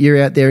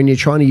 you're out there and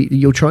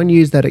you'll try and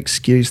use that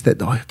excuse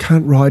that I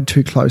can't ride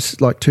too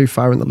close, like too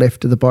far on the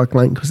left of the bike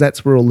lane because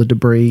that's where all the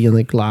debris and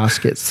the glass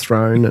gets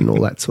thrown and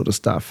all that sort of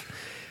stuff.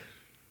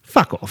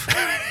 Fuck off.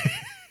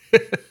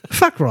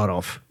 Fuck right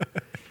off.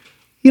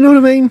 You know what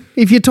I mean?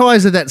 If your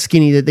tyres are that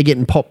skinny that they're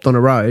getting popped on a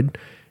road,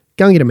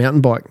 go and get a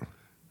mountain bike.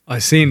 I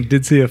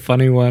did see a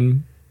funny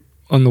one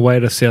on the way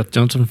to South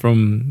Johnson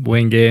from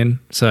Wangan.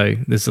 So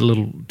there's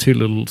two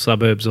little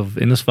suburbs of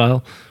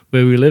Innisfail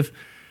where we live,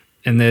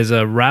 and there's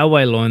a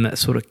railway line that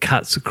sort of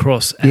cuts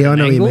across at I know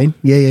angle. what you mean.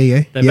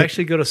 Yeah. They've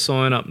actually got a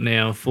sign up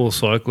now for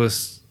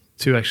cyclists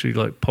to actually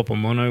like pop a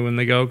mono when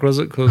they go across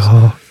it because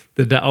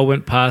I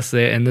went past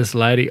there and this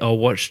lady, I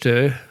watched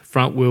her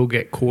front wheel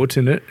get caught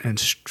in it and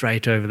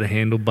straight over the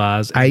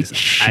handlebars. Ate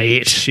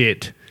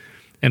shit.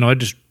 And I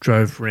just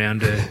drove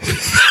round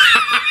her.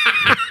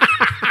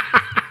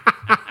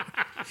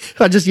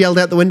 I just yelled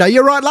out the window,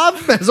 "You're right,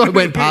 love," as I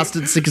went past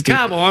at 60.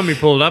 Car behind me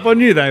pulled up. I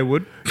knew they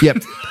would.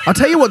 Yep. I'll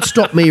tell you what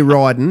stopped me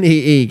riding.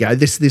 Here you go.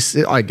 This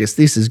I guess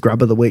this is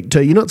grub of the week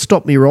too. You know what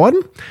stopped me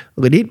riding?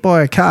 I got hit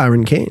by a car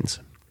in Cairns.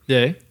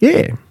 Yeah.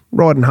 Yeah.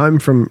 riding home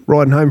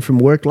from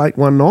work late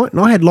one night, and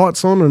I had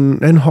lights on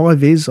and high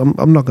vis.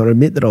 I'm not going to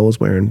admit that I was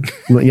wearing,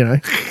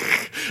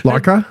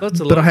 lycra,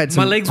 but I had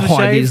some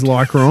high vis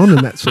lycra on and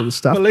that sort of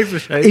stuff. My legs were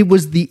shaved. It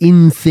was the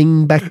in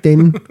thing back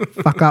then.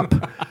 Fuck up.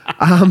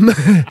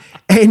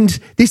 And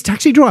this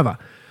taxi driver,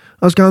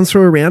 I was going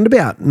through a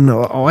roundabout, and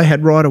I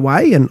had right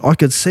away, and I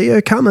could see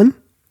her coming.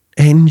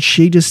 And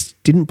she just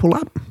didn't pull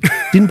up.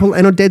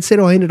 And I dead set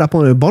I ended up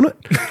on her bonnet.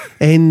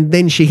 And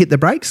then she hit the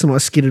brakes and I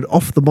skidded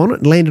off the bonnet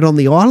and landed on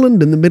the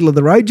island in the middle of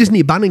the road, just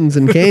near Bunnings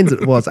and Cairns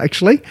it was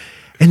actually.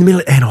 And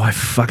I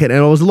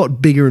was a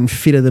lot bigger and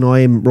fitter than I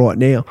am right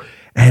now.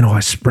 And I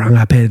sprung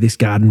up out of this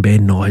garden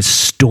bed and I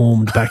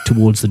stormed back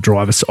towards the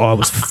driver. So I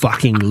was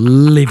fucking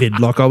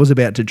livid, like I was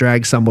about to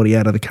drag somebody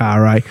out of the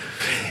car, eh?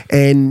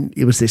 And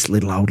it was this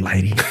little old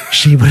lady.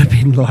 She would have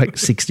been like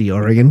 60, I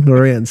reckon, or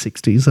around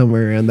 60,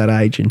 somewhere around that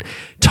age, and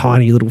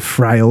tiny little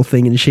frail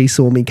thing. And she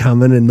saw me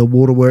coming and the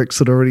waterworks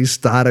had already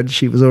started.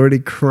 She was already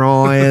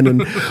crying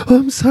and,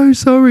 I'm so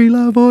sorry,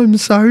 love, I'm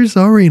so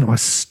sorry. And I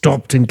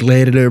stopped and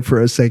glared at her for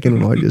a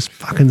second and I just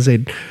fucking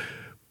said,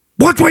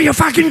 what were you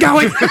fucking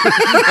going?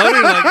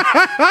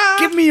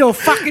 Give me your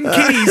fucking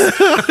keys.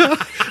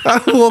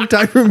 I walked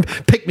over and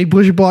picked my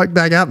push bike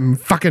back up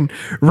and fucking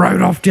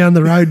rode off down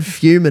the road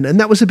fuming. And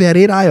that was about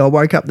it, eh? I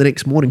woke up the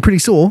next morning pretty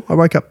sore. I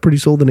woke up pretty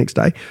sore the next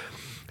day.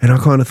 And I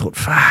kind of thought,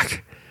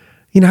 fuck.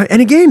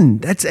 And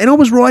again, and I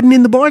was riding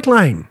in the bike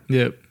lane.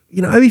 Yep.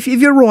 If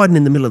you're riding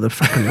in the middle of the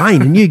fucking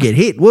lane and you get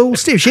hit, well,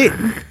 still shit.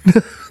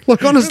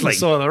 Like, honestly. On the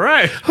side of the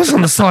road. I was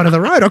on the side of the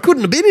road. I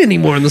couldn't have been any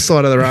more on the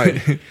side of the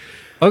road.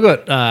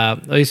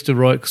 I used to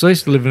ride, because I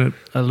used to live in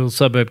a little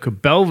suburb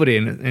called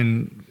Belvedere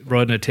and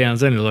riding a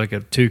town's only like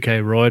a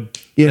 2K ride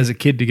as a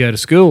kid to go to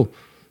school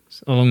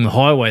along the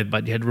highway,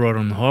 but you had to ride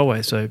on the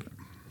highway. So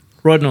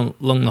riding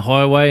along the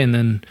highway and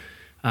then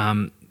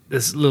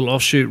this little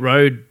offshoot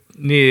road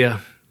near,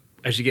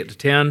 as you get to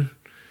town,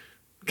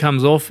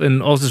 comes off,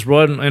 and I was just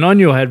riding, and I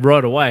knew I had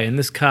right away, and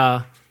this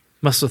car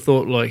must have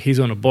thought, like, he's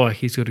on a bike,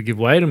 he's got to give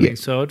way to me.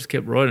 So I just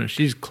kept riding, and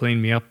she just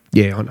cleaned me up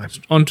I know.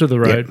 onto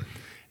the road.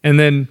 And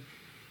then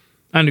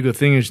only good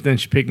thing is then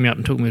she picked me up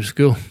and took me to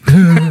school.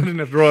 I didn't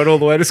have to ride all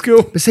the way to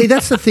school. But see,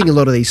 that's the thing a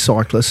lot of these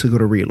cyclists have got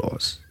to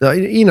realise.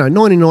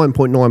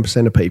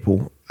 99.9% of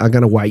people are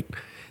going to wait.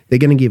 They're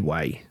going to give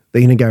way.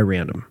 They're going to go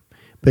around them.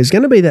 But there's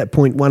going to be that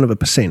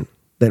 0.1%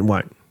 that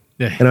won't.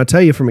 Yeah. And I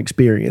tell you from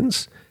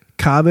experience,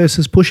 car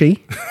versus pushy,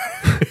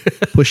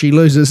 pushy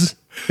loses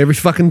every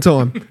fucking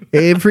time.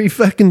 Every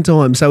fucking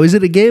time. So is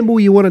it a gamble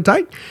you want to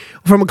take?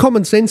 From a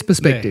common sense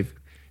perspective,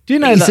 do you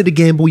know is it a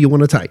gamble you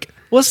want to take?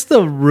 What's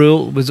the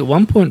rule? Was it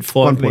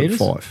 1.5 metres?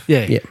 1.5.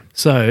 Yeah.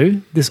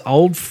 So this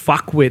old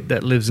fuckwit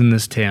that lives in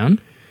this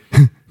town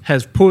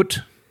has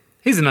put,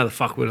 here's another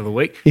fuckwit of the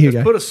week,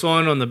 put a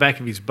sign on the back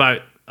of his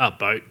bike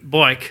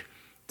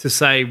to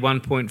say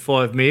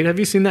 1.5 metre. Have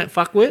you seen that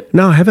fuckwit?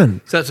 No, I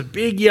haven't. So it's a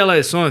big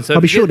yellow sign. So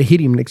I'll be sure to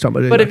hit him next time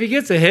I do. But if he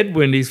gets a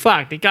headwind, he's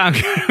fucked. He can't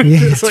go.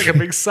 It's like a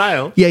big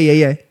sail.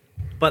 Yeah.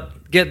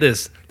 But get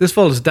this. This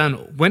fella's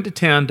went to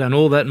town, done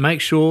all that, make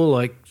sure,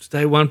 like,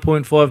 stay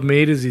 1.5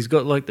 metres. He's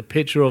got, like, the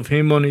picture of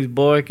him on his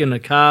bike in a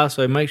car,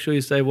 so make sure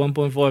you stay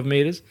 1.5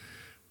 metres.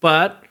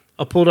 But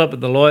I pulled up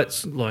at the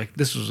lights, like,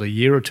 this was a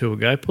year or two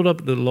ago, pulled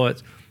up at the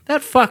lights. That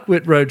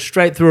fuckwit rode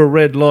straight through a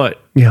red light.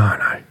 Yeah,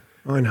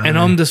 I know. And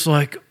I'm just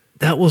like,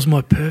 that was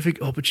my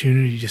perfect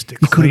opportunity just to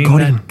clean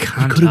that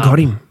cunt up. You could have got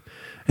him.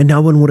 And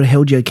no one would have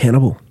held you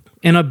accountable.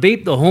 And I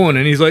beeped the horn,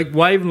 and he's like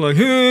waving like,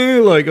 hey,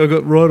 like I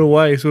got right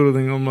away sort of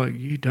thing. I'm like,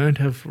 you don't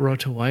have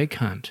right away,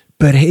 cunt.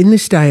 But in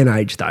this day and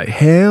age, though,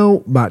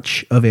 how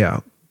much of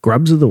our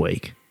grubs of the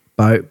week,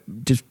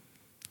 just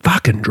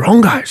fucking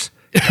drongos,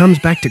 comes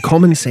back to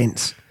common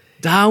sense?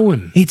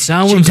 Darwin. It's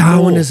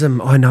Darwinism.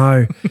 More. I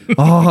know.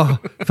 Oh,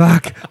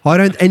 fuck. I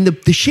don't. And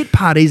the shit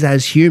part is,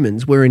 as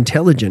humans, we're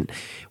intelligent.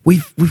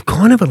 We've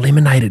kind of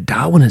eliminated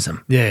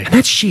Darwinism. Yeah. And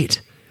that's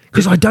shit.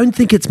 Because I don't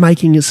think it's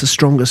making us a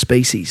stronger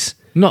species.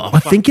 No, I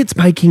think it's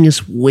making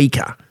us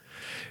weaker.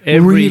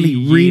 Every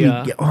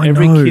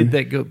kid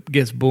that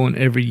gets born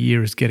every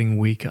year is getting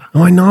weaker.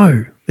 I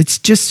know. It's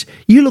just,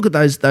 you look at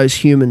those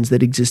humans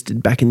that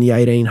existed back in the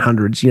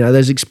 1800s,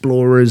 those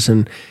explorers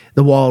and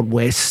the Wild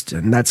West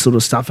and that sort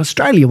of stuff.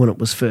 Australia, when it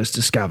was first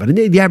discovered, and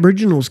the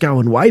Aboriginals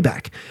going way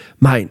back,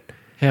 mate.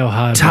 How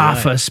hard?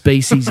 Tougher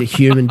species of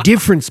human,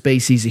 different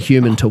species of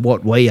human to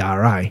what we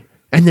are, eh?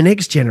 And the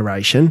next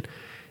generation,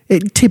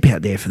 tip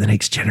out there for the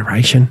next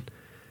generation.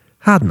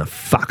 Harden the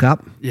fuck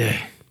up. Yeah.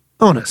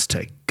 Honest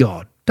to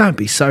God. Don't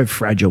be so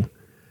fragile.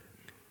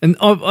 And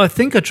I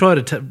think I try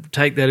to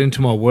take that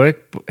into my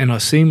work, and I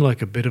seem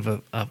like a bit of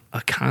a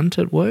cunt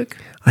at work.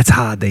 It's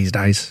hard these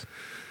days.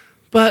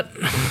 But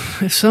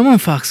if someone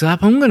fucks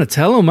up, I'm going to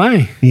tell them,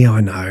 eh? Yeah, I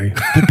know.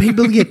 But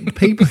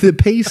the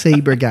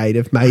PC brigade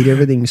have made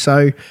everything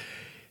so...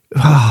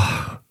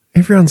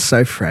 everyone's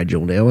so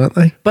fragile now, aren't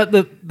they? But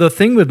the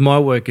thing with my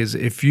work is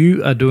if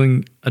you are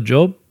doing a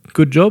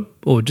good job,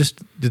 or just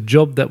the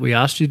job that we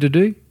asked you to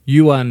do,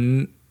 you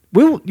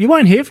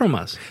won't hear from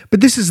us.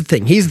 But this is the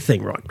thing. Here's the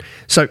thing, right?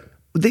 So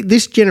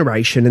this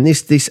generation and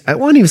this I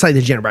won't even say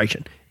the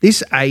generation,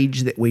 this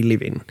age that we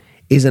live in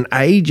is an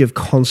age of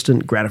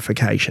constant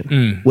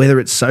gratification. Whether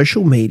it's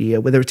social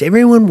media, whether it's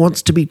everyone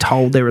wants to be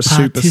told they're a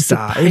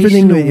superstar.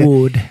 Everything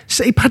award.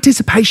 See,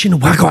 participation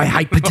award. I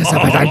hate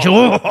participation.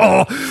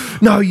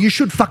 No, you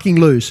should fucking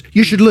lose.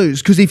 You should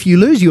lose, because if you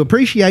lose, you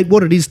appreciate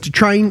what it is to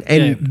train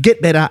and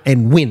get better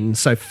and win.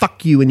 So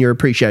fuck you and your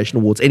appreciation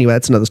awards. Anyway,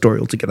 that's another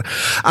story altogether.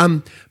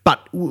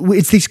 But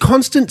it's this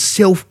constant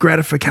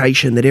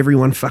self-gratification that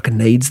everyone fucking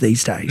needs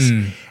these days.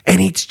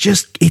 And it's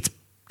just,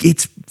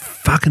 it's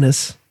fucking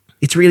us.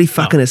 It's really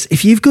fucking us.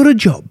 If you've got a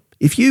job,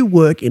 if you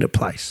work in a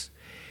place,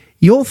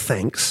 your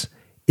thanks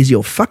is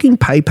your fucking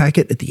pay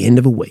packet at the end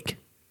of a week.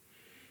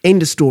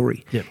 End of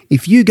story. Yep.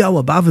 If you go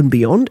above and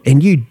beyond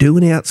and you do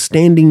an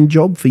outstanding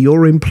job for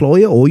your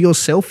employer or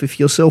yourself, if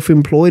you're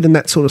self-employed and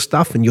that sort of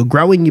stuff, and you're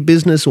growing your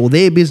business or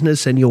their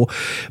business and you're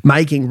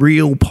making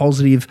real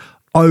positive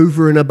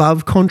over and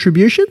above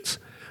contributions,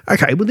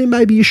 okay, well then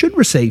maybe you should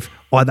receive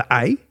either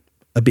A,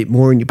 a bit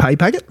more in your pay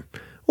packet,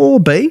 or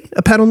B,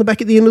 a pat on the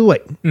back at the end of the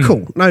week.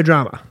 Cool, no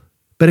drama.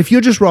 But if you're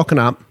just rocking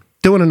up,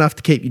 doing enough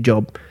to keep your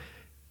job,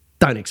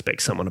 don't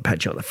expect someone to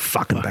pat you on the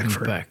fucking back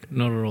for it.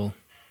 Not at all.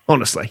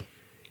 Honestly.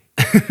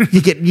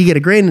 you get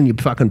 $1,000 in your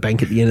fucking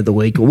bank at the end of the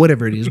week, or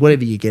whatever it is,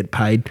 whatever you get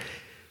paid.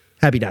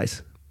 Happy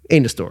days.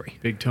 End of story.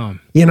 Big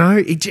time. You know,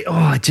 it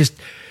just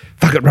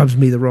fuck, it rubs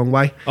me the wrong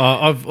way.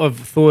 I've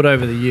thought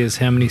over the years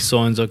how many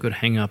signs I could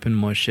hang up in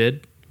my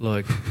shed,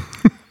 like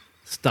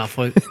stuff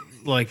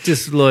like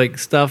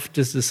stuff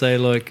just to say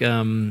like,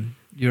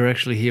 you're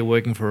actually here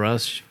working for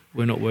us,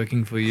 we're not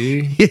working for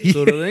you,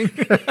 sort of thing.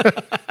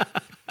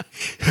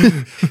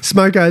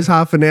 Smoko's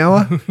half an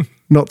hour,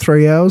 not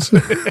 3 hours.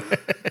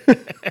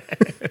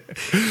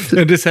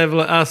 And just have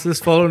like us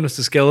this following us,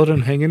 a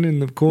skeleton hanging in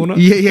the corner.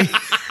 Yeah.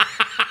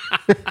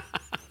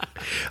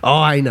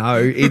 I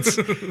know.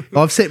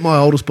 I've set my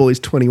oldest boy is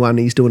 21.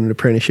 He's doing an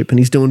apprenticeship and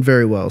he's doing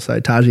very well. So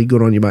Taji,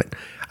 good on you, mate.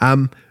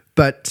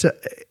 But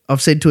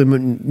I've said to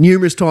him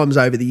numerous times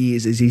over the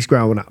years as he's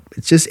growing up,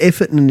 it's just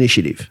effort and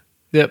initiative.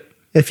 Yep.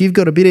 If you've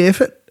got a bit of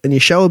effort and you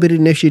show a bit of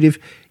initiative,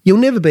 you'll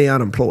never be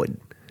unemployed.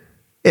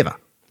 Ever.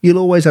 You'll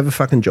always have a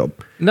fucking job.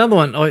 Another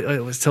one, I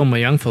was telling my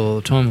young fellow all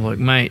the time, like,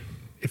 mate,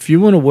 if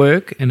you want to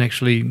work and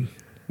actually,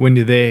 when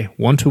you're there,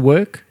 want to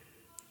work,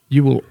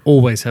 you will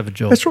always have a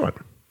job. That's right.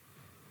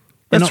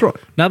 That's right.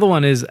 Another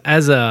one is,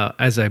 as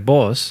a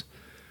boss,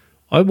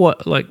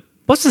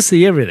 bosses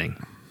see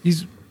everything.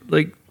 He's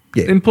like,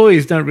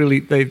 employees don't really,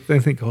 they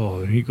think,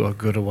 oh, you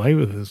got away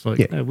with this.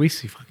 Like, no, we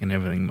see fucking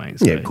everything, mate.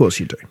 So. Yeah, of course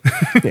you do.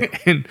 Yeah.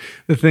 And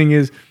the thing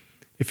is,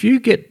 if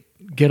you get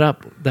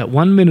up that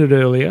 1 minute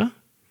earlier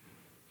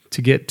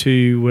to get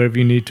to wherever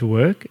you need to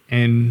work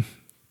and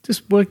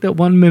just work that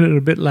 1 minute a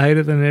bit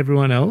later than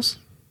everyone else,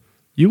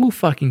 you will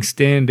fucking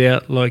stand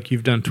out like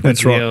you've done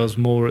 20 hours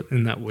more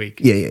in that week.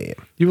 Yeah.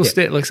 You will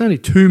stand, like it's only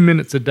 2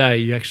 minutes a day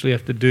you actually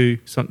have to do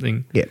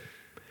something. Yeah.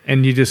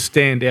 And you just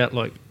stand out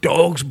like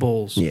dog's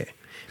balls. Yeah.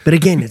 But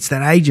again, it's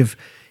that age of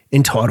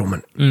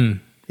entitlement,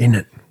 isn't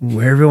it?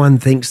 Where everyone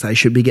thinks they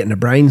should be getting a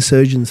brain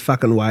surgeon's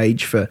fucking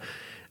wage for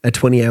a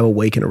 20-hour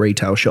week in a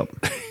retail shop.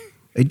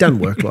 It doesn't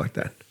work like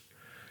that.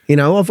 You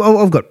know,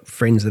 I've got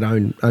friends that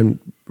own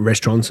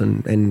restaurants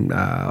and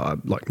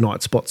like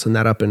night spots and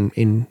that up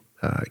in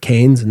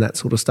Cairns and that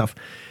sort of stuff.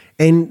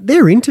 And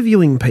they're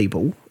interviewing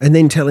people and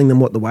then telling them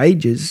what the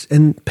wage is,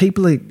 and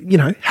people are,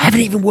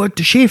 haven't even worked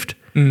a shift.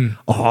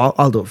 Oh,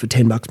 I'll do it for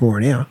 $10 more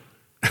an hour.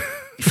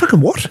 You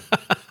fucking what?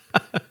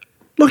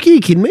 Like, are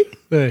you kidding me?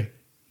 Yeah.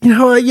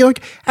 You're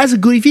like,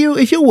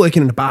 if you're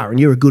working in a bar and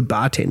you're a good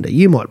bartender,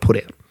 you might put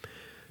out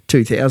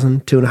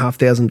 $2,000,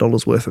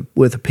 $2,500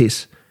 worth of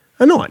piss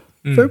a night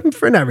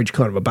for an average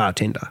kind of a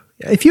bartender.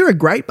 If you're a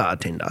great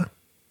bartender,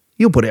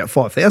 you'll put out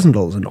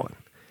 $5,000 a night.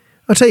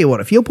 I'll tell you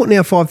what, if you're putting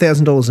out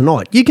 $5,000 a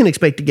night, you can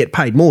expect to get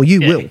paid more.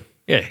 You will.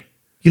 Yeah.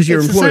 Because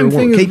your employer will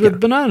want to keep you. With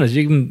bananas.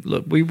 You can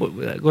look. We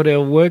got our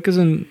workers,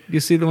 and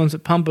you see the ones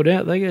that pump it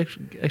out. They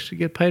actually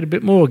get paid a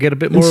bit more, or get a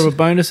bit more of a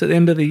bonus at the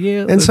end of the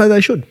year. And so they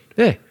should.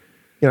 Yeah.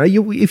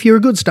 If you're a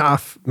good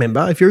staff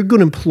member, if you're a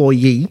good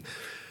employee,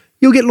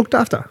 you'll get looked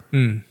after.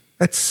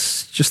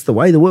 That's just the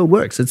way the world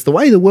works. It's the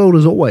way the world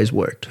has always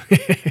worked.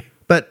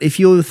 But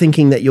if you're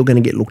thinking that you're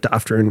going to get looked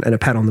after and a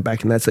pat on the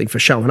back and that's like for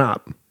showing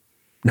up,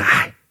 no,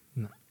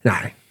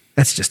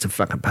 that's just a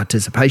fucking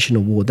participation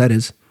award. That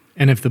is.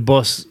 And if the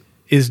boss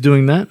is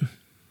doing that,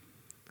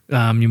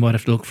 you might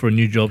have to look for a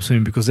new job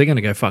soon because they're going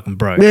to go fucking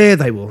broke. Yeah,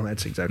 they will.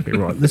 That's exactly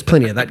right. There's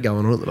plenty of that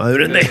going on at the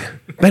moment, isn't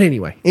there? But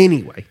anyway.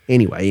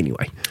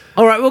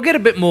 All right, we'll get a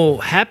bit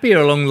more happier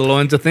along the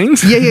lines of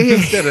things. Yeah.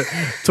 Instead of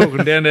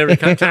talking down to every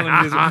cunt,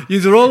 telling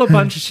you're all a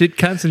bunch of shit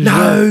cunts.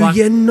 And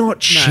you're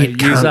not shit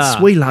cunts.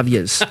 We love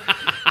yous.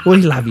 We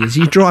love yous.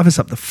 You drive us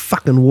up the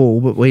fucking wall,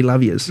 but we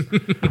love yous.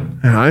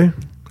 I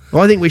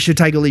think we should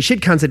take all these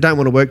shit cunts that don't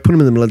want to work, put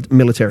them in the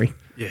military.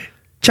 Yeah.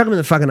 Chuck them in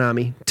the fucking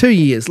army. 2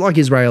 years, like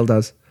Israel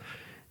does.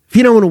 If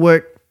you don't want to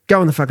work,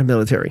 go in the fucking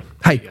military.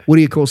 Hey, what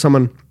do you call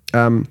someone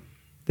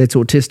that's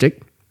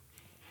autistic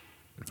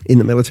in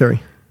the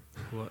military?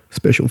 What?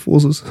 Special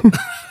forces.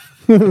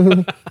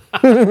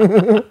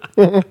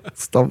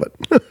 Stop it.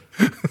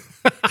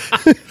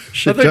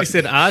 I thought you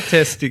said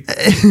artistic.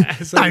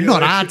 No,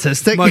 not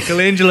artistic.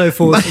 Michelangelo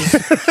forces.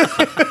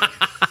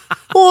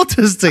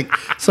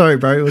 Autistic. Sorry,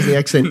 bro. It was the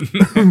accent.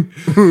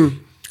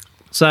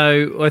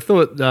 So I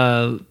thought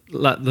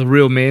like the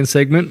real man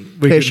segment,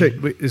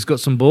 it's got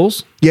some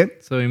balls.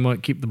 Yep. So we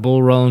might keep the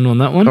ball rolling on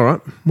that one. All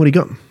right. What do you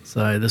got?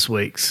 So this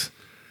week's.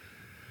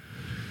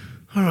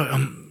 All right,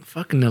 I'm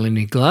fucking nearly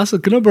need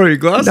glasses. Can I borrow your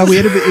glasses? No, we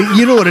had a bit.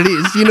 You know what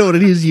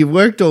it is. You've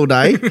worked all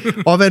day.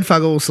 I've had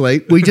fuck all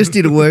sleep. We just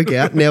did a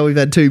workout. Now we've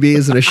had 2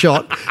 beers and a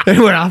shot, and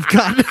we're half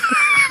cut.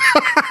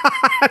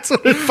 That's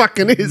what it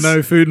fucking is.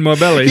 No food in my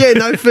belly. Yeah,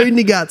 no food in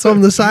your guts.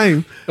 I'm the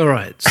same. All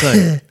right.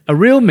 So a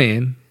real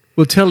man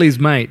will tell his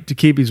mate to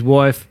keep his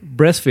wife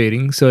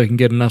breastfeeding so he can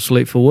get enough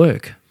sleep for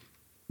work.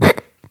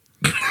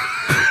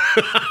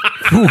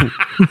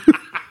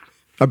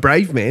 A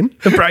brave man,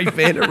 a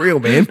real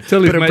man,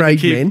 tell his but a mate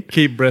brave to man.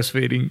 Keep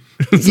breastfeeding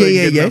so he can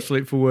get enough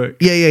sleep for work.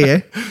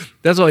 Yeah.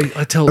 That's why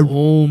I tell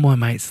all my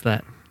mates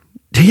that.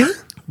 Do you?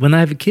 When they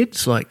have a kid,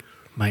 it's like,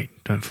 mate,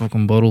 don't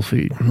fucking bottle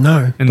feed.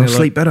 No, and they'll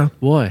sleep better.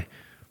 Why?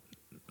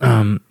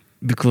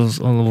 Because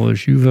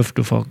otherwise you have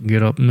to fucking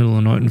get up in the middle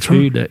of the night and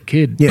feed that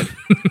kid. Yeah.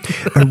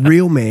 a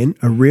real man,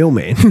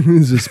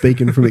 this is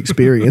speaking from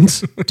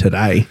experience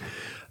today,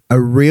 a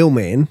real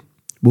man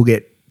will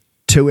get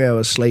 2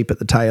 hours sleep at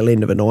the tail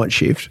end of a night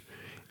shift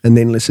and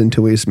then listen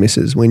to his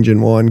missus whinge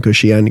and whine because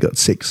she only got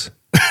 6.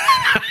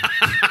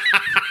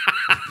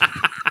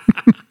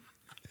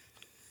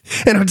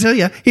 And I'll tell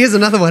you, here's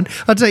another one.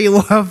 I'll tell you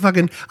why I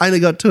fucking only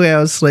got 2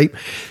 hours sleep.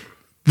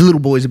 The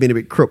little boys have been a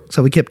bit crook,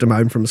 so we kept them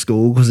home from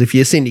school because if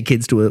you send your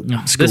kids to a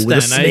school with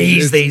a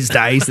sneeze these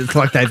days, it's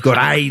like they've got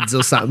AIDS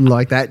or something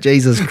like that.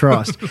 Jesus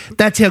Christ.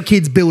 That's how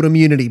kids build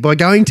immunity, by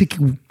going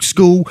to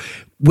school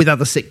with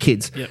other sick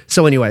kids. Yep.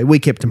 So anyway, we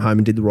kept them home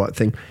and did the right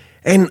thing.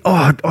 And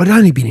I'd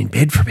only been in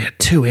bed for about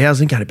 2 hours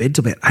and go to bed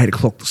till about 8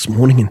 o'clock this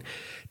morning, and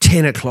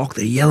 10 o'clock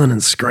they're yelling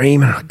and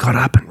screaming, and I got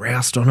up and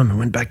roused on them and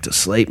went back to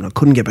sleep, and I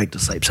couldn't get back to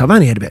sleep. So I've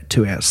only had about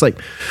 2 hours sleep.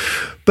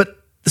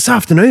 But this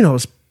afternoon I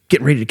was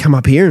getting ready to come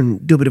up here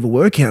and do a bit of a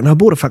workout, and I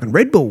bought a fucking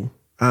Red Bull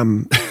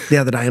the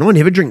other day, and I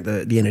never drink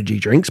the energy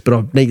drinks, but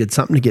I needed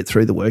something to get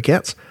through the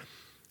workouts.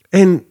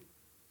 And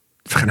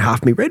fucking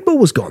half my Red Bull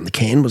was gone. The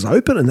can was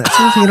open and that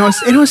sort of thing.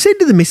 And I said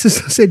to the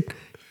missus, I said,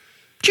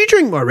 do you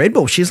drink my Red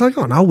Bull? She's like,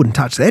 oh, no, I wouldn't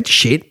touch that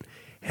shit.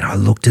 And I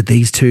looked at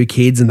these 2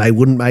 kids and they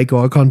wouldn't make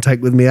eye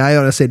contact with me.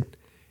 And I said,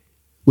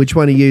 which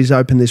one of yous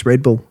opened this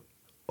Red Bull?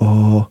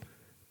 I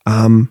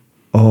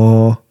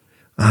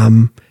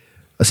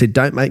said,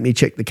 don't make me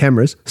check the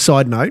cameras.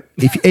 Side note,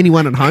 if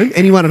anyone at home,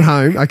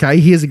 okay,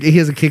 here's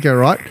a kicker,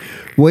 right?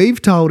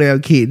 We've told our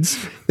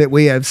kids that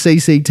we have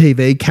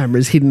CCTV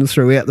cameras hidden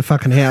throughout the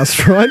fucking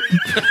house, right?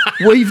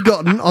 We've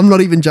gotten, I'm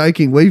not even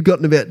joking, we've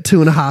gotten about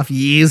 2.5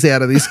 years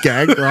out of this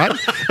gag, right?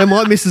 And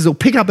my missus will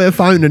pick up her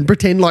phone and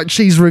pretend like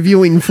she's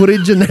reviewing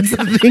footage, and that's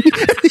the thing.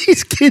 And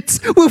these kids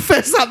will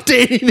fess up to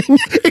anything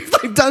if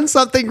they've done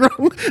something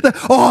wrong.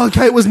 Oh,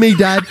 okay, it was me,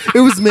 Dad. It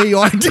was me.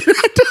 I did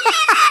it.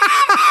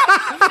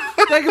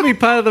 That could be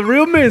part of the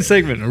real man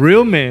segment. A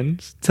real man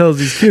tells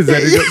his kids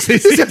that he's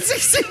got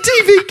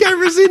CCTV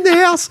cameras in the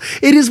house.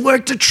 It has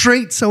worked a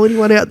treat. So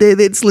anyone out there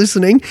that's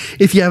listening,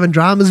 if you're having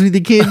dramas with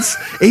your kids,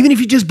 even if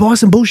you just buy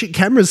some bullshit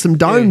cameras, some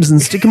domes, and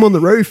stick them on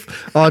the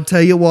roof, I'll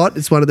tell you what,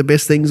 it's one of the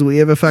best things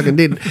we ever fucking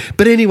did.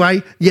 But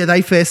anyway, yeah,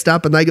 they fessed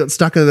up and they got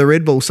stuck into the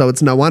Red Bull, so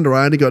it's no wonder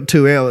I only got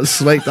 2 hours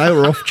sleep. They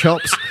were off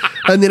chops.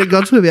 And then it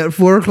got to about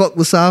 4 o'clock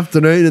this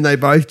afternoon and they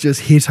both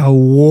just hit a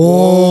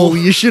wall.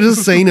 You should have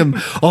seen them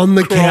on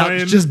the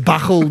couch, just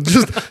buckled,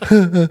 just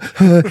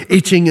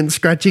itching and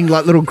scratching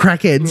like little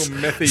crackheads.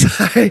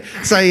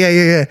 So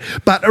yeah.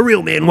 But a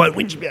real man won't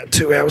whinge about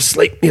 2 hours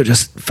sleep. He'll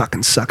just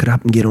fucking suck it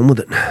up and get on with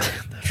it.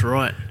 That's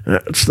right.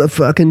 That's the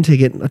fucking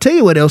ticket. I'll tell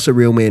you what else a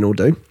real man will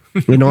do.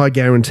 And I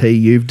guarantee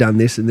you've done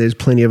this, and there's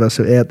plenty of us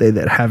out there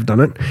that have done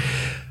it.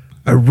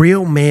 A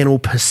real man will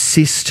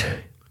persist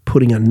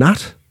putting a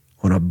nut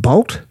on a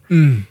bolt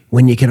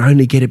when you can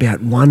only get about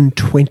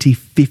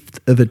 1/25th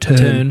of a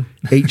turn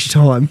each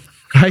time.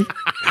 Hey?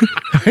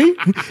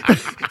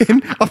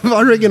 And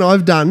I reckon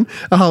I've done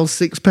a whole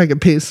 6-pack of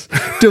piss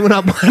doing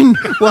up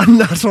one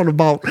nut on a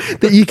bolt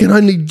that you can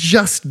only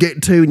just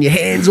get to, and your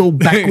hands all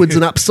backwards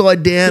and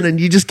upside down, and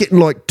you're just getting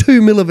like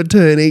 2 mil of a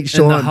turn each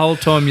time. And the whole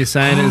time you're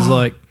saying it is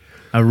like,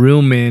 a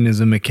real man is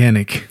a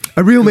mechanic.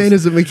 A real man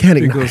is a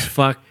mechanic. Because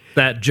fuck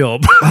that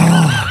job.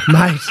 Oh,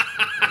 mate.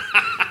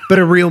 But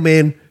a real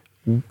man,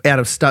 out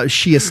of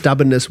sheer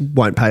stubbornness,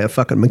 won't pay a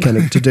fucking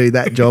mechanic to do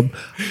that job.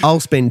 I'll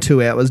spend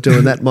 2 hours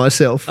doing that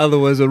myself.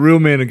 Otherwise, a real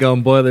man would go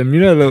and buy them.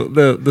 You know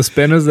the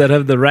spanners that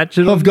have the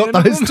ratchet on I've got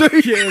those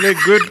too. Yeah, they're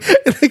good.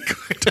 They're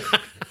good.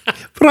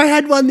 But I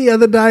had one the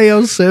other day. I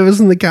was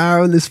servicing the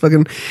car and this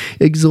fucking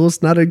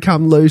exhaust nut had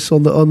come loose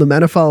on the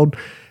manifold.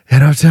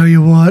 And I'll tell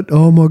you what,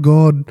 oh my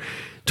God,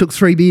 took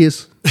 3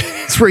 beers.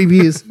 3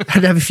 beers.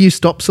 Had to have a few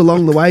stops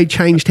along the way,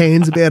 changed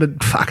hands about a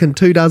fucking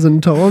 24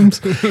 times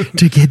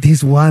to get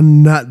this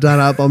one nut done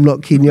up. I'm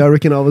not kidding you. I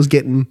reckon I was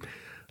getting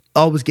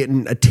I was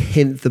getting a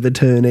tenth of a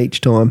turn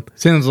each time.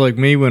 Sounds like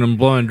me when I'm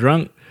blind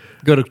drunk.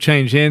 Got to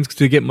change hands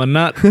to get my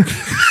nut.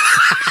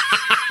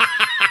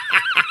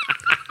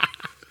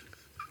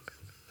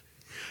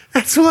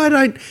 That's why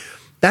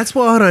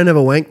I don't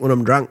ever wank when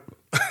I'm drunk.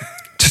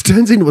 Just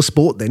turns into a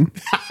sport then.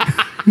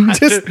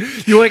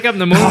 You wake up in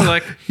the morning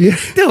like,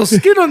 there was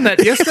skin on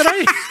that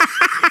yesterday.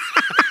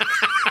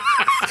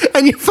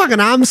 And your fucking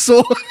arm's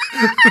sore.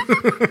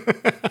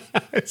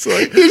 It's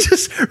like you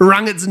just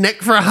wrung its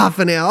neck for a half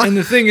an hour. And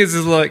the thing is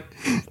like,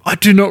 I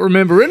do not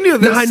remember any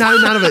of this. No,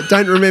 none of it.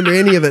 Don't remember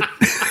any of it.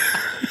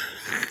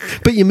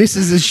 But your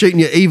missus is shooting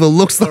you evil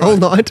looks the whole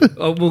night.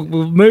 We'll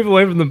move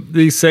away from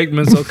these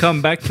segments. I'll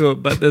come back to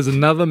it. But there's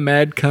another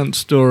mad cunt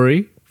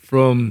story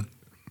from,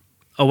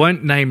 I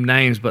won't name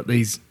names, but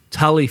these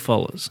Tully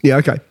followers. Yeah,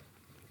 okay.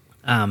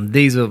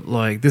 These are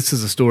like, this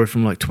is a story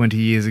from like 20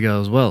 years ago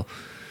as well.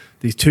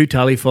 These two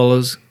Tully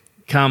followers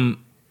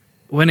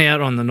went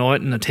out on the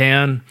night in the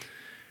town,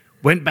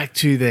 went back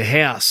to their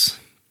house,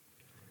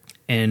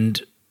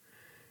 and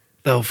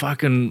they were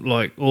fucking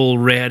like all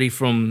rowdy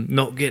from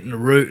not getting a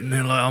route, and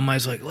they're like, oh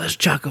mate's like, let's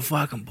chuck a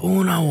fucking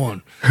porno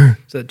on.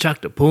 So they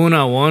chucked a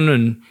porno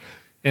on,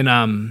 and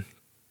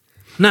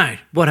no,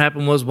 what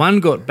happened was one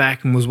got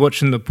back and was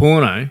watching the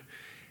porno,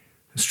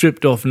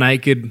 stripped off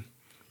naked,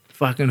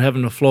 fucking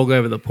having a flog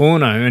over the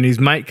porno, and his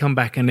mate come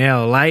back an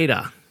hour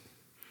later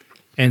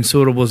and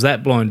sort of was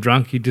that blind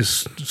drunk, he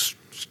just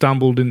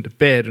stumbled into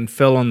bed and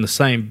fell on the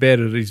same bed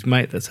as his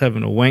mate that's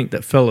having a wank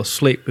that fell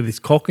asleep with his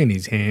cock in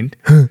his hand.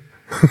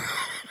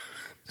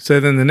 So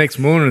then the next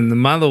morning, the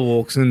mother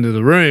walks into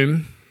the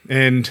room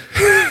and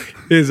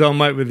his old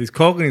mate with his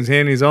cock in his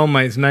hand, his old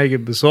mate's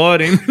naked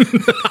beside him.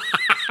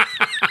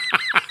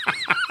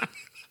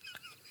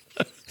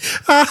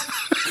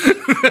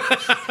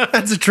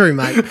 That's a true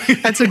mate.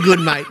 That's a good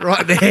mate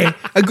right there.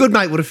 A good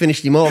mate would have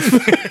finished him off.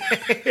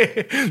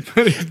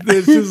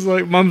 It's just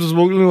like mum's just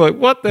walking in like,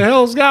 what the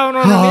hell's going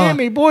on in here?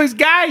 Me boy's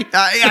gay.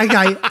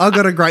 Okay, I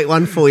got a great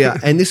one for you.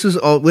 And this was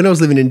when I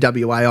was living in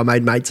WA. I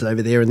made mates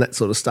over there and that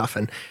sort of stuff.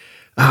 And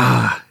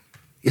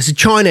it's a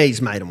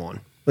Chinese mate of mine.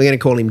 We're going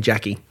to call him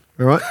Jackie.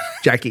 All right,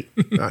 Jackie.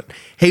 Right,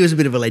 he was a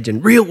bit of a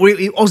legend, real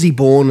Aussie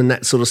born and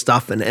that sort of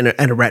stuff, and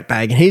a rat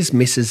bag. And his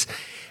missus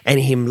and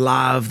him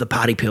love the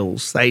party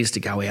pills. They used to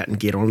go out and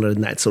get on it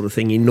and that sort of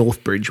thing in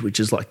Northbridge, which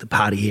is like the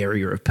party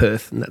area of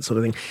Perth and that sort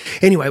of thing.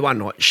 Anyway, one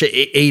night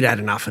he'd had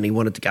enough and he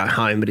wanted to go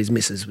home, but his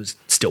missus was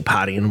still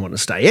partying and wanted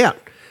to stay out.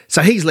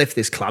 So he's left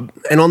this club,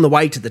 and on the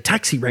way to the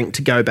taxi rank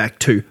to go back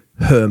to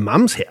her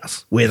mum's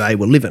house where they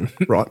were living,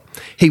 right,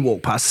 he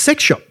walked past a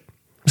sex shop.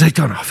 So he's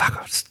going, oh, fuck,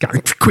 I'll just go,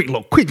 quick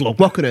look,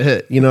 what could it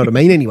hurt? You know what I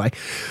mean? Anyway,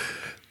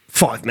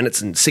 5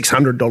 minutes and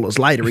 $600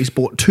 later, he's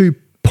bought 2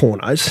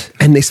 pornos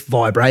and this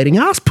vibrating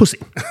ass pussy,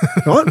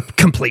 right?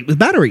 Complete with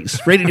batteries,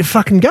 ready to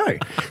fucking go.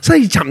 So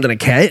he jumped in a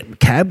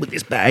cab with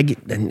this bag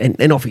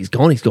and off he's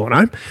gone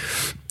home.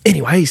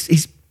 Anyway,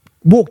 he's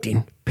walked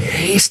in,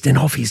 pissed and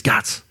off his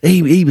guts.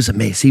 He was a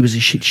mess. He was a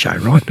shit show,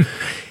 right?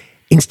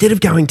 Instead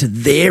of going to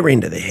their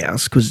end of the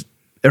house, because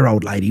her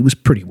old lady was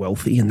pretty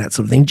wealthy and that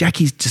sort of thing,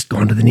 Jackie's just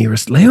gone to the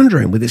nearest lounge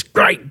room with this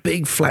great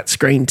big flat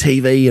screen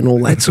TV and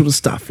all that sort of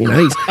stuff. You know,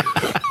 he's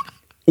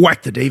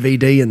whacked the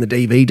DVD and the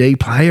DVD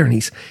player and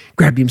he's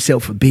grabbed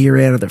himself a beer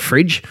out of the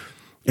fridge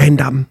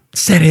and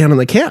sat down on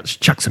the couch,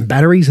 chucked some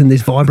batteries in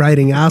this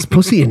vibrating ass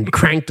pussy and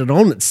cranked it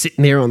on. It's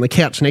sitting there on the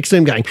couch next to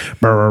him going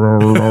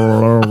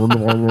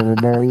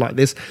like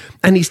this,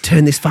 and he's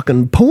turned this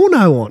fucking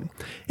porno on.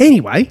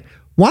 Anyway,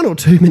 1 or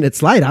 2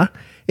 minutes later,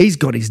 he's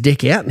got his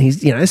dick out and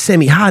he's,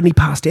 semi-hard and he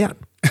passed out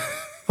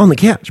on the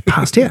couch,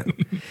 passed out.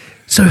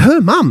 So her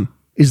mum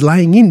is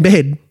laying in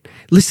bed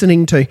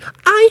listening to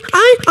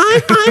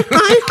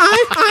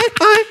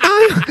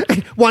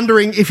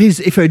wondering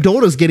if her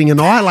daughter's getting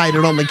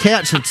annihilated on the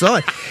couch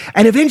outside.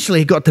 And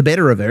eventually it got the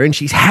better of her and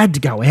she's had to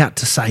go out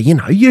to say,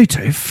 you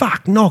two,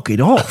 fuck, knock it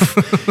off.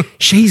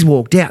 She's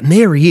walked out and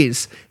there he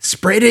is,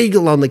 spread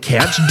eagle on the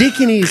couch, dick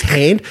in his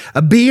hand,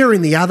 a beer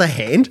in the other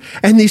hand,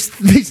 and this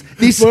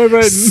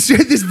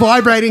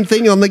vibrating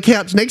thing on the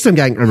couch next to him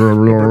going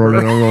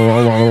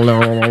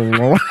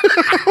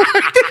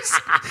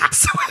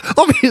So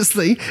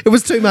obviously it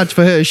was too much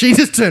for her. She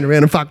just turned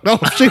around and fucked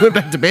off. She went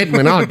back to bed and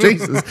went, oh,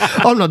 Jesus,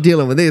 I'm not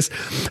dealing with this.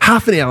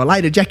 Half an hour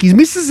later, Jackie's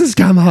missus has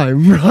come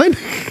home, right?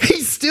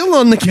 He's still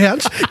on the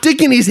couch,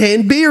 dick in his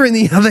hand, beer in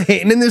the other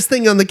hand, and this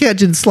thing on the couch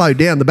had slowed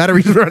down. The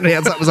batteries were running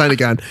out, so it was only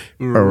going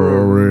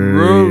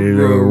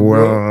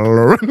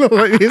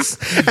like this,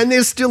 and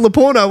there's still the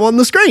porno on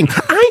the screen.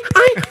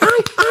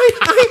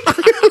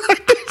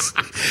 Like this.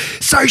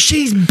 So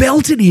she's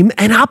belted him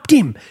and upped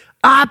him,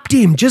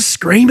 just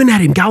screaming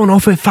at him, going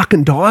off her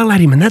fucking dial at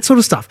him and that sort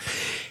of stuff.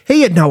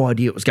 He had no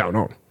idea what was going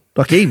on.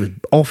 Like, he was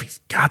off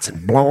his guts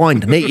and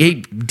blind, and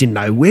he didn't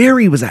know where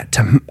he was at.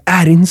 To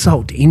add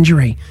insult to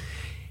injury,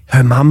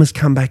 her mum has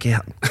come back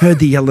out, heard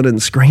the yelling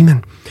and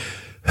screaming.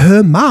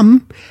 Her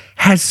mum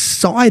has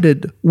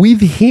sided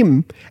with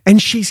him,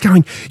 and she's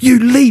going, you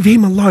leave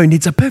him alone.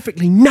 It's a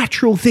perfectly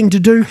natural thing to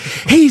do.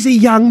 He's a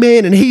young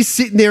man, and he's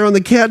sitting there on the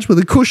couch with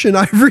a cushion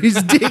over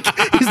his dick,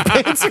 his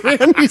pants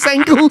around his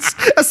ankles,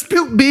 a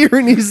spilt beer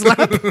in his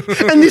lap,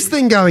 and this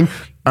thing going...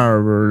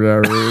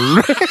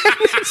 While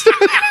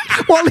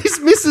his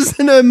missus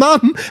and her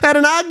mum had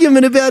an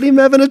argument about him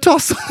having a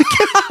toss on the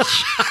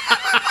couch.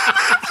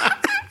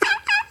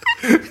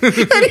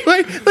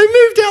 Anyway, they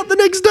moved out the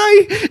next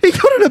day. He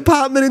got an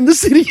apartment in the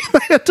city. They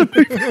had to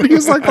move out. He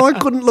was like, I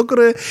couldn't look at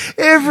her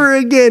ever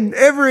again.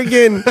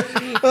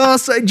 Oh,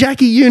 so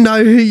Jackie, you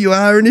know who you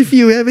are, and if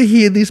you ever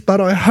hear this, but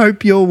I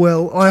hope you're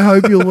well.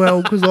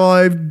 Because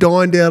I've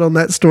dined out on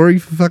that story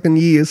for fucking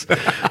years.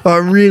 I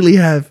really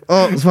have.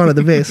 Oh, it was one of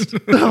the best.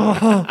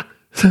 Oh.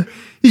 So,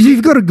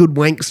 you've got a good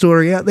wank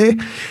story out there.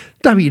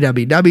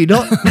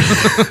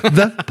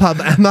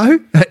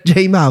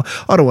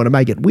 www.thepubammo@gmail. I don't want to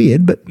make it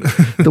weird, but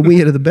the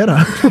weirder the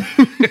better.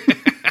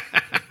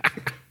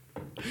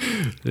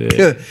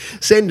 Yeah.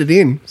 Send it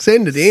in.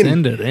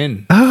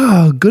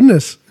 Oh,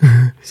 goodness.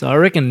 So I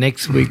reckon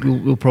next week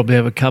we'll probably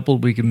have a couple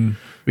we can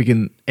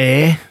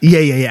air.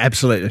 Yeah,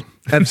 absolutely.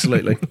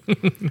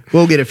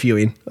 We'll get a few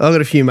in. I've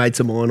got a few mates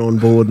of mine on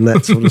board and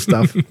that sort of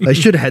stuff. They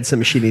should have had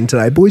some shit in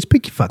today. Boys,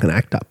 pick your fucking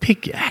act up.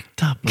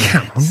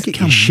 Come on, get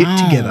your shit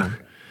together.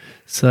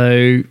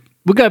 So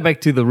we'll go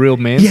back to the real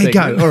man segment.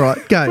 Go. All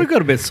right, go. We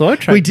got a bit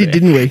sidetracked. We did,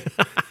 didn't we?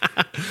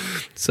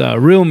 So a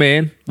real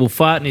man will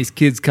fart in his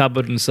kid's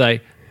cupboard and say,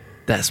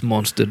 that's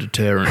monster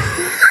deterrent.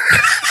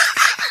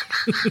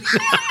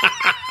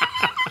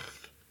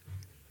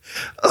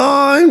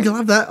 I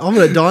love that. I'm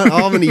going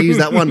to use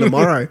that one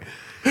tomorrow.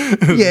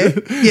 Yeah.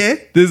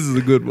 This is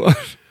a good one.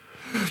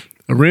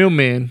 A real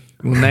man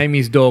will name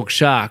his dog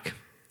Shark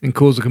and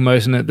cause a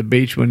commotion at the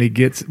beach when it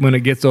gets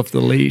off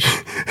the leash.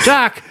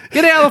 Shark,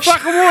 get out of the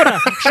fucking water!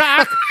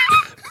 Shark,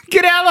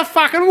 get out of the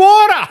fucking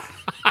water!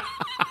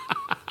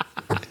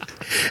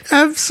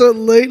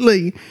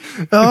 Absolutely.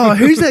 Oh,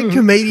 who's that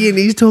comedian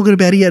he's talking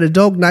about? He had a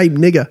dog named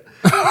Nigger.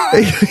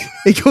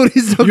 He called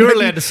his dog. You're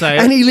allowed to say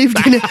it. And he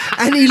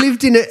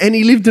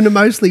lived in a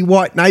mostly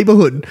white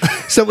neighbourhood.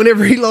 So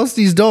whenever he lost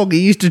his dog, he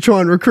used to try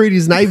and recruit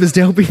his neighbours to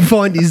help him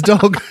find his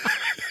dog.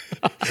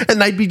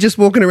 And they'd be just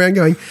walking around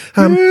going,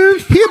 here,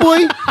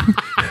 boy,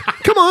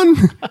 come on.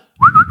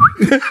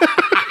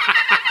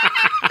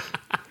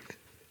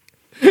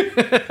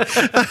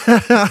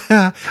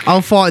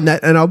 I'll find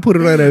that and I'll put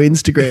it on our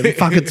Instagram.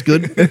 Fuck, it's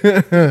good.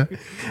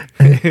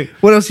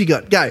 What else you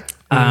got? Go.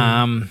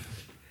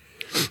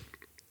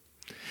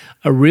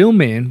 A real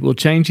man will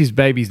change his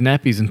baby's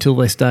nappies until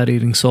they start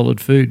eating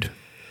solid food.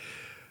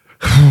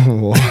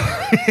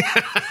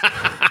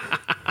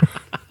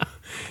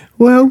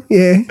 Well,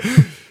 yeah.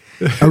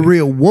 A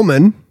real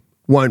woman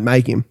won't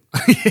make him.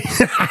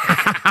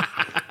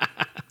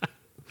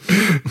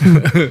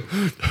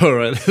 All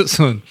right, this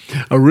one.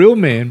 A real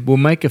man will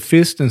make a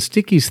fist and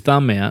stick his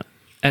thumb out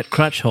at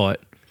crutch height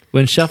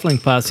when shuffling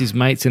past his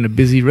mates in a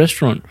busy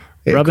restaurant,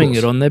 rubbing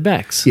it on their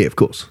backs. Yeah, of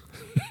course.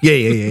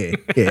 Yeah,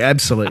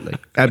 absolutely.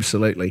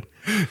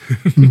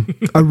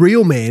 A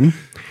real man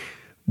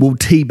will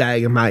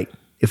teabag a mate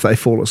if they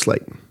fall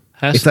asleep,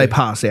 they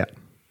pass out.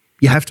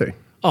 You have to.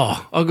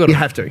 Oh,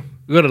 have to.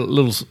 I've got a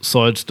little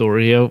side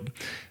story here.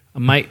 A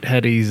mate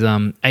had his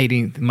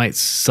 18th, mate's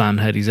son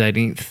had his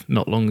 18th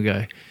not long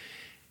ago.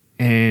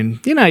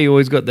 And, you know, you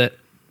always got that,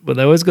 but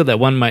they always got that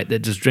one mate that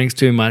just drinks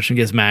too much and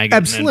gets maggot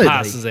and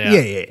passes out.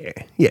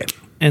 Yeah.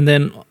 And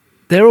then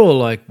they're all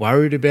like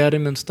worried about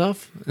him and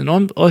stuff. And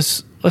I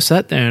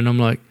sat there and I'm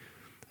like,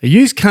 are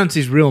you cunts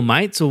his real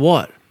mates or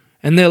what?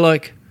 And they're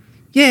like,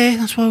 yeah,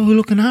 that's why we're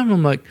looking at him.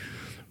 I'm like,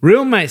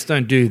 real mates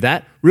don't do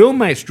that. Real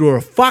mates draw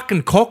a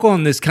fucking cock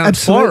on this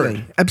cunt's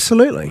forehead.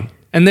 Absolutely.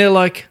 And they're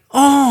like,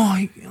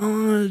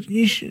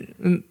 you should.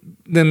 And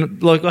then,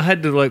 like, I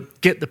had to,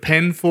 like, get the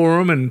pen for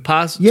him and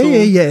pass it to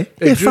him. Yeah,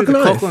 fucking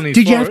oath.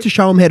 Did you have to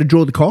show him how to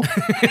draw the cock?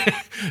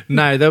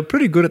 No, they were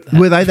pretty good at that.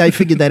 Were they? They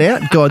figured that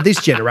out? God,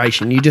 this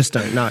generation, you just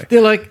don't know.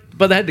 They're like,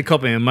 but they had to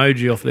copy an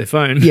emoji off their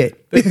phone. Yeah.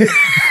 They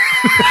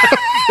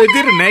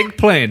did an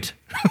eggplant.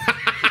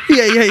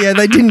 Yeah,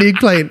 they did an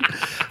eggplant.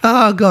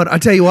 Oh, God, I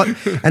tell you what.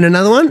 And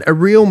another one, a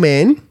real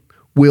man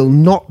will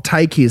not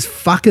take his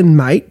fucking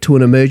mate to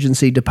an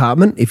emergency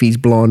department if he's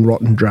blind,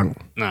 rotten, drunk.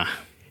 Nah.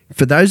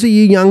 For those of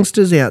you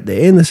youngsters out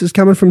there, and this is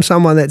coming from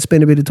someone that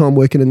spent a bit of time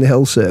working in the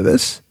health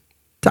service,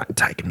 don't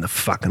take him to the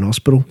fucking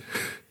hospital.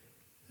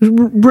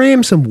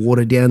 Ram some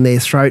water down their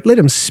throat, let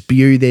them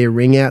spew their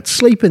ring out,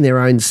 sleep in their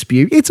own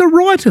spew. It's a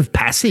rite of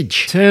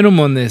passage. Turn them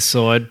on their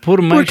side, put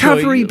them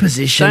recovery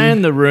position. Stay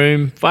in the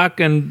room,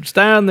 fucking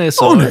stay on their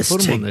side. Honest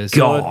put them to on their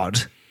God.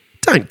 Side.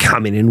 Don't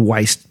come in and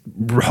waste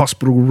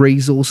hospital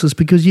resources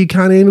because you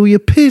can't handle your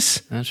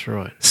piss. That's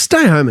right.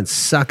 Stay home and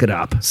suck it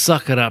up.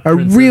 Suck it up, A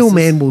real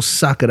man will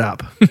suck it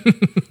up.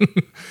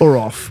 Or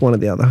off, one or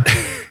the other.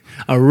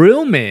 A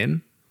real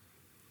man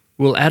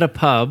will, at a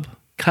pub,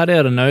 cut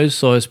out a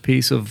nose-sized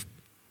piece of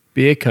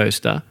beer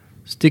coaster,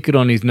 stick it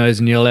on his nose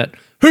and yell out,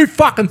 "Who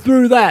fucking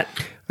threw that?"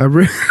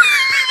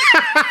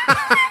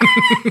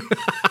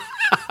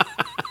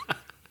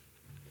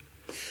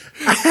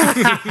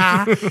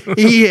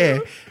 Yeah,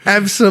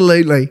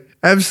 absolutely.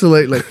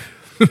 Absolutely.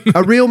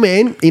 A real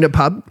man in a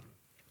pub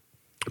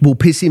will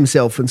piss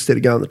himself instead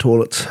of going to the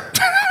toilets.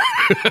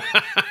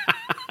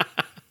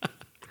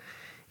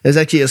 There's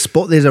actually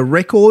there's a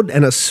record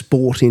and a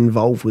sport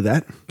involved with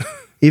that.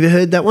 You ever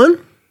heard that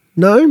one?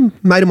 No?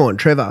 Mate of mine,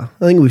 Trevor.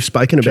 I think we've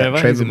spoken about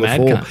Trevor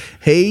before.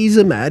 He's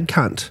a mad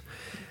cunt.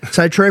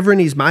 So Trevor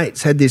and his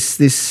mates had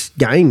this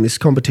game, this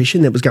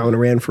competition that was going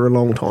around for a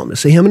long time to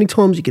see how many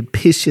times you could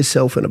piss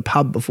yourself in a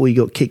pub before you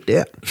got kicked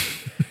out.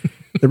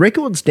 The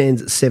record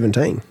stands at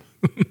 17.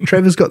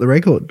 Trevor's got the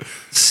record.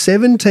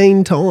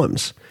 17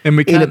 times. And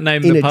we can't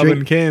name the pub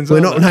in Cairns. We're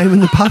not naming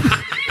the pub.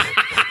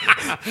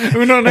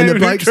 We're not naming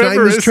and the bloke's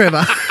name is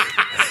Trevor.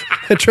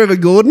 Trevor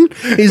Gordon.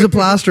 He's a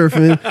plasterer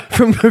from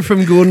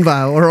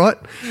Gordonvale, all right?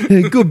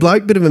 Good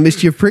bloke, bit of a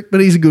mischief prick,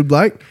 but he's a good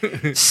bloke.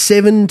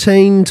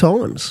 17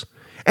 times.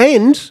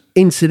 And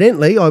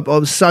incidentally,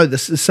 so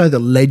the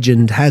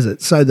legend has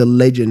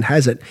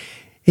it,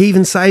 he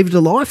even saved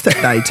a life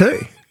that day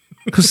too.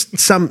 Because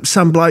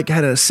some bloke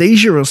had a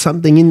seizure or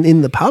something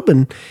in the pub,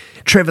 and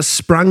Trevor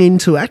sprung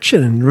into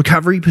action and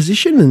recovery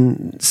position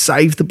and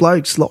saved the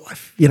bloke's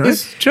life. You know,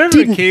 is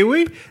Trevor a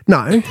Kiwi?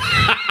 No.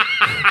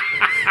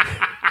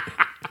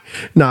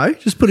 No,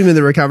 just put him in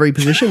the recovery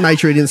position, made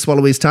sure he didn't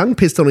swallow his tongue,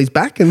 pissed on his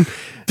back, and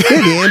the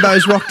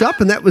ambos rocked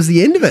up, and that was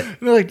the end of it.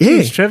 They're like,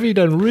 geez, Trevor, you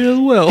done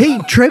real well.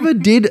 Trevor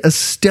did a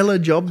stellar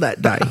job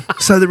that day.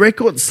 So the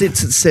record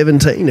sits at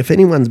 17. If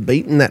anyone's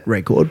beaten that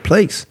record,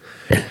 please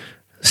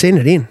send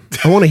it in.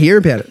 I want to hear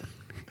about it.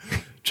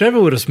 Trevor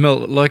would have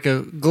smelled like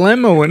a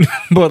glamour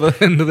by the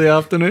end of the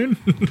afternoon.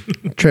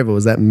 Trevor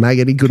was that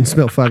maggot, he couldn't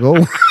smell fuck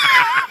all.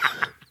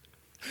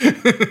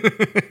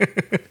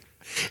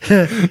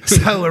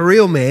 So a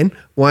real man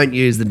won't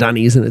use the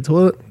dunnies in the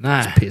toilet.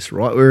 Nah. Just piss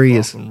right where he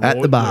is,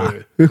 at the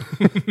bar.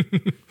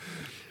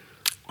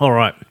 All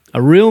right.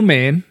 A real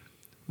man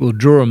will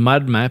draw a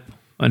mud map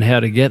on how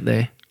to get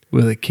there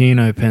with a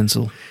Keno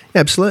pencil.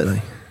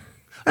 Absolutely.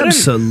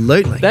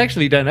 Absolutely. They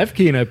actually don't have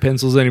Keno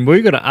pencils anymore.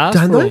 You've got to ask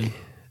for them.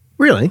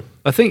 Really?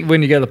 I think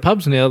when you go to the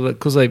pubs now,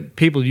 because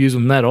people use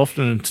them that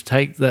often and to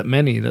take that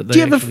many. That they Do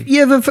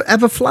you ever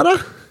have a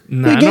flutter?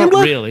 No,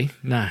 not really.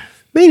 No.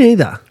 Me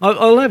neither.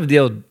 I'll have the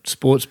old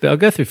sports bet. I'll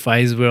go through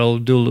phases where I'll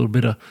do a little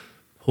bit of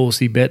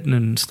horsey betting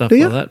and stuff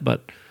like that,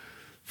 but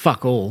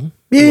fuck all.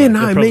 Yeah,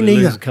 no, me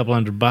neither. Lose a couple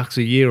 $100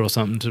 a year or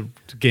something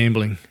to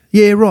gambling.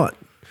 Yeah, right.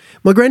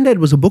 My granddad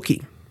was a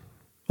bookie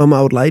on my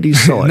old lady's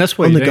side that's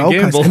why on you the don't Gold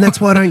gamble. Coast, and that's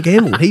why I don't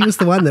gamble. He was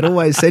the one that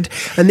always said,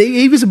 and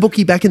he was a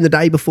bookie back in the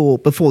day before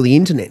the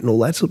internet and all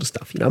that sort of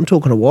stuff. You know, I'm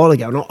talking a while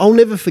ago, and I'll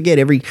never forget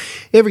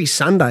every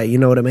Sunday. You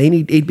know what I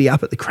mean? He'd be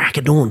up at the crack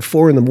of dawn,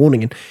 4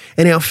 a.m,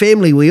 and our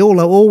family, we all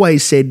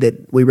always said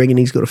that we reckon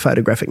he's got a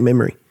photographic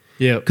memory.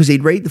 Yeah, because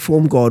he'd read the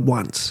form guide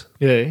once.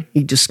 Yeah,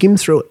 he'd just skim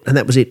through it, and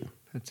that was it.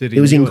 That's it.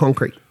 It was in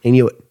concrete. He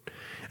knew it.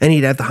 And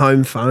he'd have the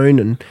home phone,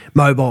 and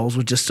mobiles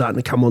were just starting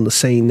to come on the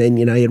scene then.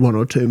 You know, he had 1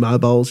 or 2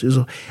 mobiles.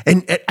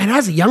 And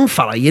as a young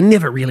fella, you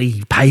never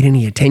really paid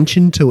any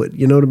attention to it,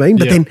 you know what I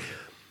mean?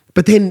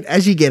 But then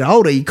as you get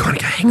older, you kind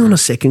of go, hang on a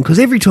second, because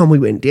every time we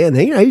went down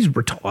there, you know, he's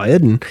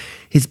retired, and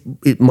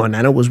my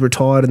nana was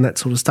retired and that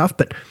sort of stuff.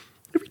 But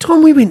every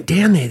time we went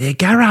down there, their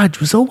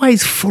garage was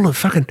always full of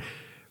fucking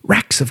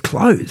racks of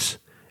clothes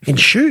and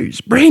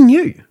shoes, brand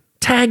new.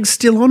 Tags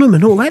still on them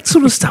and all that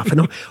sort of stuff.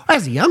 And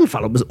as a young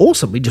fella, it was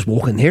awesome. We'd just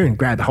walk in there and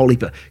grab a whole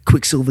heap of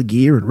Quicksilver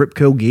gear and Rip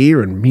Curl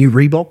gear and new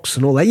Reeboks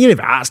and all that. You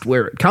never asked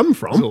where it come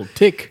from. It's all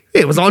tick.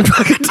 Yeah, it was on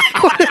fucking tick.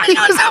 He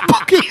was a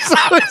bookie, so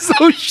it was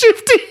so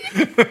shifty.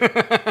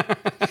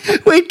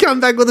 We'd come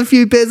back with a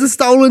few pairs of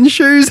stolen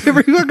shoes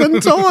every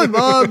fucking time.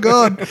 Oh,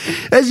 God.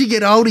 As you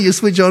get older, you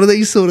switch on to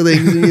these sort of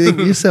things and you think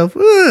to yourself,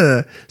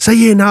 ugh. So,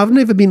 yeah, no, I've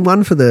never been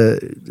one for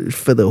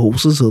the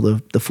horses or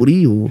the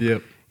footy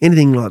or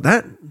anything like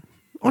that.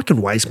 I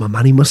can waste my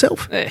money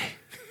myself.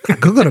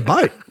 I've got a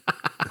boat.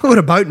 I've got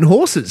a boat and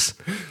horses.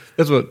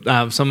 That's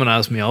what someone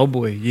asked me, old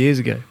boy, years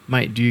ago.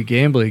 Mate, do you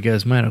gamble? He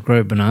goes, mate, I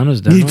grow bananas,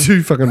 don't I? You're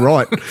too fucking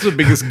right. That's the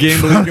biggest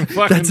gamble you can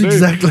fucking That's do. That's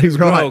exactly it's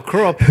right. Grow a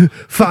crop.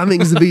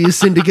 Farming's the biggest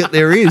syndicate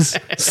there is.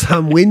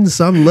 Some win,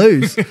 some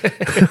lose.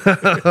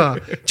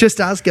 Just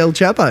ask El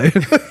Chapo.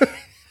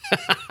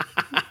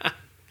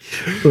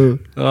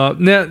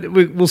 Now,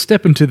 we'll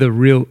step into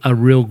a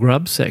real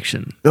grub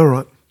section. All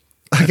right.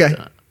 Okay.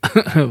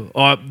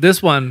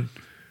 This one,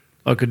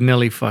 I could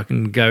nearly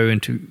fucking go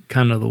into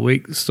kind of the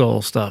week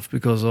style stuff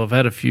because I've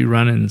had a few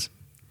run-ins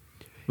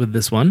with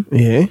this one.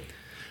 Yeah.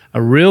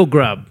 A real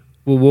grub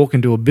will walk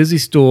into a busy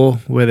store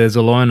where there's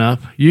a line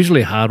up,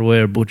 usually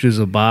hardware,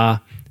 butchers, or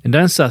bar, and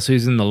don't suss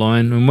who's in the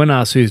line, and when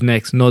asked who's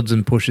next, nods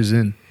and pushes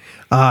in.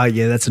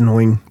 Yeah, that's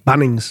annoying.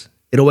 Bunnings.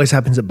 It always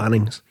happens at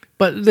Bunnings.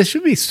 But there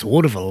should be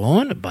sort of a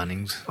line at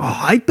Bunnings.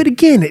 But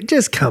again, it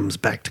just comes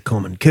back to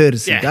common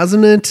courtesy,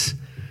 doesn't it?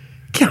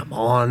 Come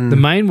on. The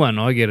main one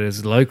I get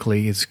is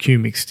locally is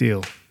Cumic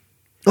Steel.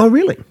 Oh,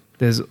 really?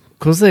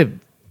 Because they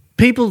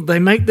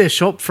make their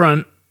shop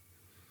front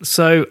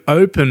so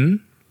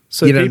open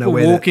So people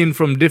walk in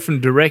from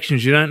different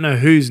directions. You don't know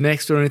who's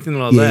next or anything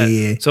like that.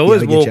 Yeah. So I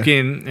always walk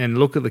in and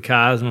look at the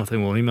cars, and I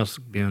think, well, he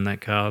must be in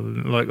that car.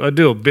 Like I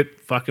do a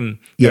bit fucking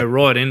go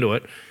right into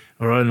it.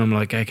 All right, and I'm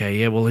like, okay,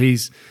 yeah, well, he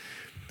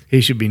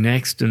should be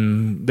next,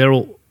 and they're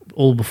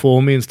all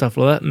before me and stuff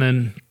like that.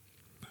 And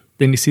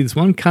then you see this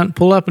one cunt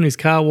pull up in his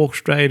car, walk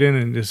straight in,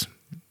 and just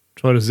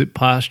try to zip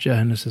past you,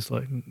 and it's just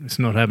like, it's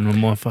not happening on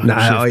my fucking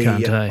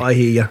shift, I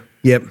hear you.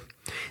 Yep.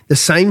 The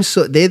same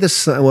sort. They're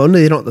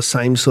not the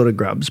same sort of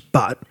grubs,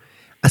 but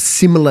a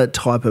similar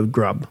type of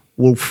grub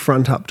will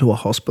front up to a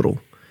hospital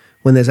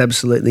when there's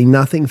absolutely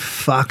nothing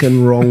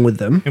fucking wrong with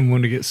them, and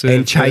want to get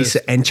served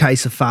and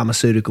chase a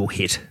pharmaceutical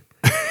hit.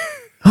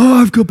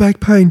 Oh, I've got back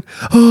pain.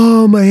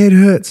 Oh, my head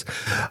hurts.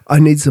 I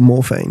need some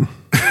morphine.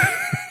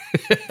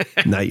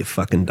 No, you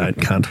fucking don't,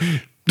 cunt.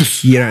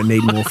 You don't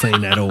need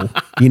morphine at all.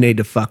 You need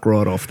to fuck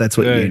right off. That's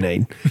what you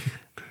need.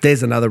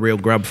 There's another real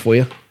grub for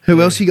you. Who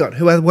else you got?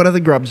 What other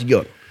grubs you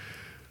got?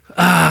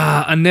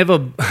 A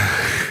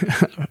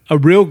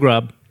real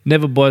grub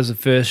never buys the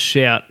first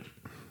shout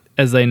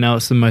as they know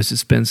it's the most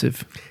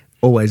expensive.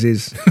 Always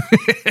is.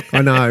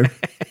 I know.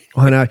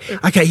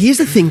 Okay, here's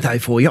the thing though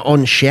for you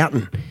on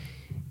shouting.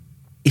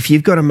 If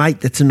you've got a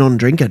mate that's a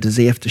non-drinker, does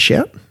he have to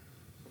shout?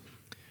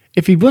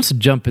 If he wants to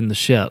jump in the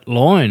shout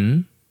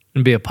line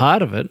and be a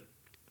part of it,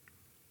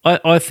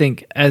 I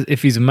think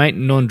if he's a mate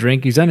and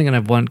non-drink, he's only going to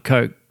have one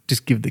Coke.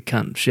 Just shout the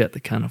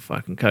cunt a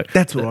fucking Coke.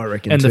 That's what I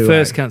reckon. And the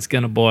first cunt's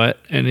going to buy it,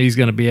 and he's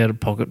going to be out of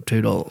pocket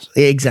 $2.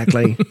 Yeah,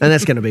 exactly, and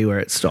that's going to be where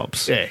it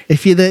stops. Yeah.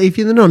 If you're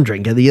the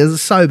non-drinker, you're the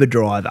sober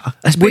driver,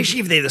 especially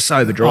if they're the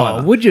sober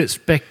driver. Would you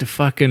expect a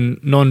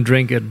fucking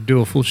non-drinker to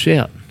do a full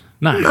shout?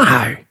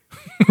 No.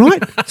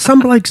 Right? Some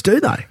blokes do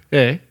though.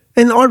 Yeah.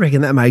 And I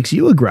reckon that makes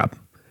you a grub.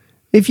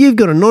 If you've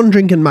got a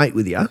non-drinking mate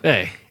with you,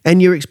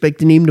 and you're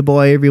expecting him to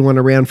buy everyone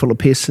a round full of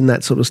piss and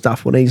that sort of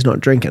stuff when he's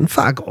not drinking,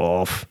 fuck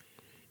off.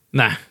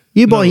 Nah.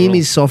 You buy him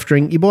his soft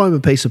drink, you buy him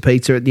a piece of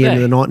pizza at the end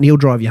of the night, and he'll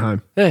drive you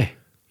home. Yeah.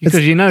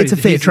 Because it's a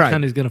fair trade.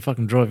 Cunt is going to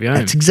fucking drive you home.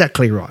 That's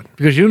exactly right.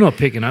 Because you're not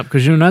picking up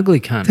because you're an ugly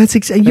cunt. That's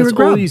exactly. You're a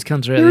grub. All these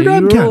cunts are out there.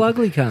 You're all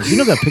ugly cunts. You're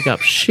not going to pick up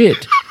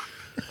shit.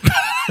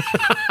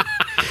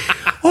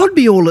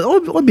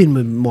 I've been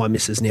with my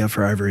missus now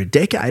for over a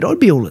decade. I'd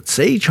be all at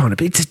sea trying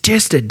to. It's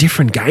just a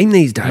different game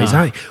these days,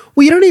 eh?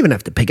 Well, you don't even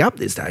have to pick up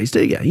these days,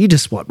 do you? You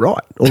just swipe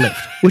right or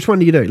left. Which one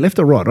do you do? Left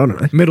or right? I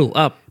don't know. Middle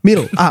up.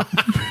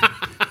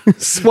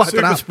 Swipe Super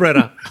it up.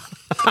 Spreader.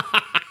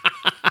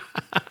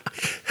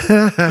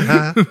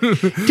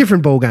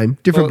 Different ball game.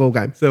 Ball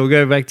game. So we'll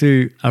go back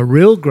to a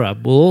real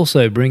grub will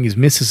also bring his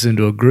missus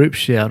into a group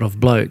shout of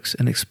blokes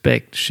and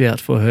expect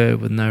shout for her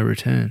with no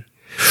return.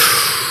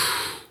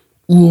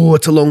 Oh,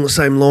 it's along the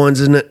same lines,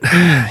 isn't it?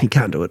 You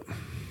can't do it.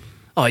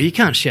 Oh, you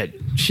can't shout.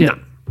 No.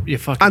 You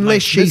fucking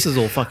unless she's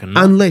all fucking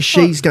unless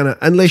she's gonna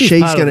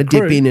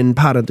dip in and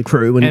part of the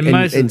crew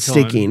and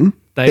stick in.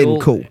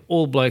 Then cool.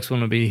 All blokes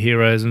want to be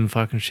heroes and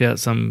fucking shout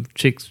some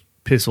chick's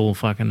piss all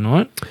fucking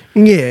night.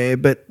 Yeah,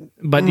 but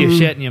you're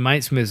shouting your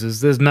mate's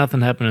missus. There's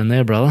nothing happening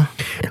there, brother.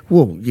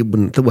 Well, you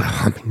wouldn't. Well,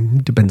 I mean,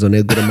 it depends on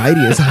how good a mate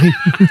he is.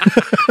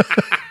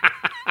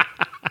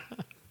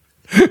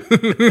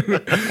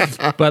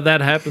 But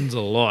that happens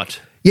a lot.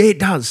 Yeah, it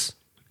does.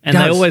 And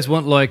they always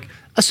want like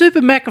a super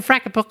macca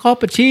fracca for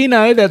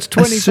cappuccino that's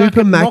 20 a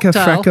super macca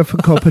fracca for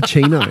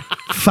cappuccino.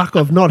 Fuck,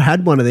 I've not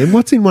had one of them.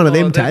 What's in one of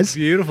them, that's Taz?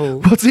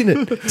 Beautiful. What's in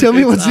it? Tell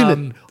me what's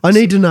in it. I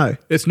need to know.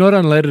 It's not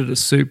unleaded,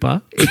 it's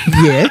super.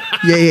 Yeah,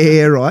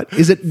 right.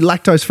 Is it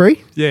lactose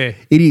free? Yeah.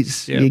 It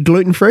is. Yep. Yeah,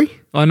 gluten free?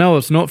 I know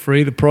it's not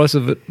free, the price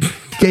of it.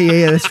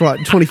 Yeah, that's right.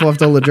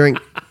 $25 drink.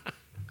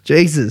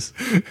 Jesus.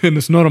 And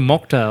it's not a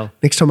mocktail.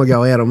 Next time I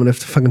go out, I'm going to have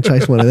to fucking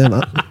chase one of them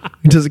up.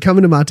 Does it come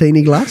in a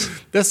martini glass?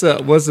 Was a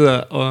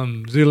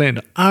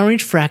Zoolander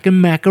orange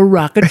frackin'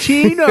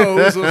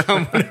 macaraccinos or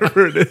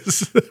whatever it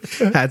is.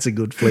 That's a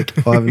good flick.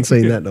 I haven't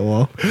seen that in a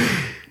while.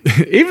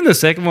 Even the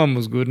second one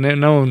was good.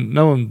 No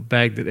one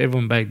bagged it.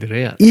 Everyone bagged it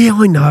out. Yeah,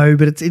 I know,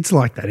 but it's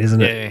like that,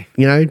 isn't it? Yeah.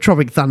 You know,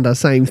 Tropic Thunder,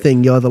 same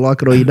thing. You either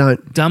like it or you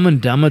don't. Dumb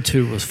and Dumber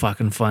 2 was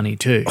fucking funny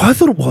too. I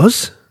thought it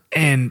was.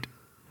 And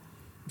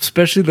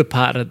especially the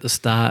part at the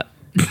start.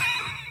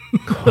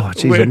 Oh,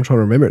 jeez, I'm trying to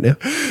remember it now.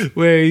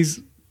 Where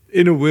he's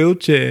in a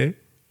wheelchair.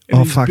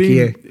 Oh, fuck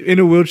yeah. In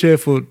a wheelchair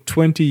for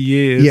 20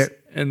 years. Yeah.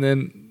 And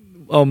then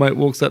old mate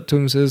walks up to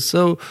him and says,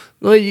 so,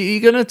 you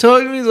going to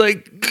talk to me? He's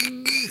like,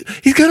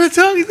 he's going to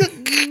talk. He's like,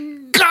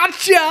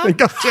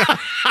 gotcha.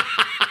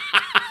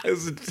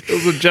 It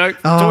was a joke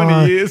for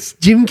 20 years.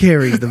 Jim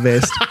Carrey's the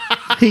best.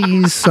 He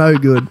is so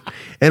good.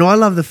 And I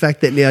love the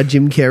fact that now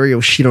Jim Carrey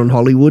will shit on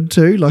Hollywood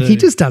too. Like, he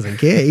just doesn't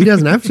care. He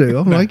doesn't have to.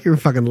 I'm like, you're a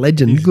fucking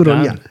legend. He's good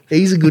done. On you.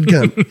 He's a good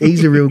cunt.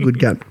 He's a real good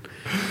cunt.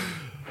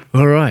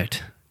 All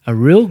right. A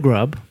real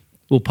grub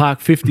will park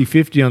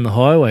 50-50 on the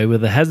highway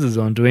with the hazards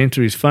on to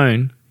enter his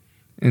phone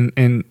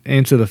and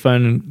answer the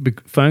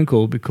phone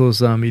call because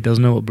he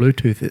doesn't know what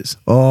Bluetooth is.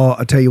 Oh,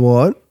 I tell you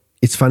what.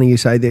 It's funny you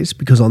say this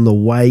because on the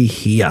way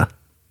here,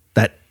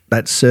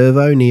 that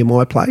servo near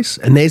my place,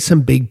 and there's some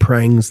big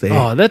prangs there.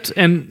 Oh,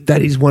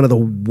 that is one of the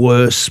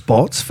worst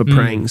spots for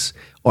prangs.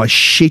 I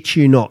shit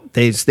you not.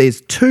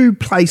 There's two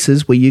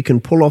places where you can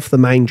pull off the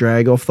main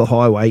drag off the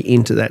highway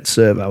into that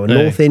servo, a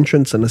north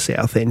entrance and a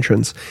south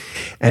entrance.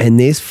 And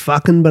this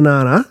fucking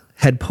banana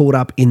had pulled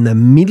up in the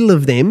middle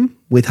of them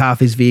with half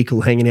his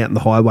vehicle hanging out in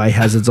the highway,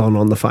 hazards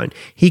on the phone.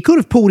 He could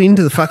have pulled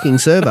into the fucking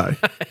servo,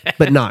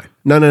 but no.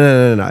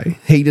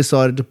 He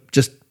decided to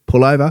just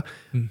pull over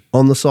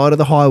on the side of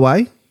the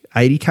highway,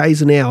 80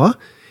 k's an hour.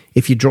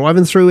 If you're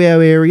driving through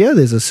our area,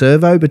 there's a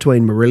servo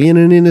between Marillion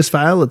and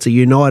Innisfail. It's a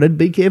United.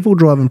 Be careful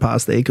driving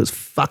past there because,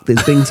 fuck,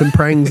 there's been some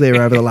prangs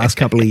there over the last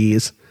couple of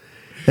years.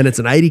 And it's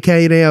an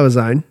 80k an hour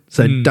zone,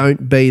 so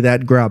don't be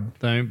that grub.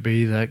 Don't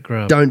be that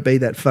grub. Don't be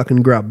that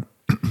fucking grub.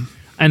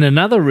 And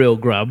another real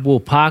grub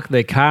will park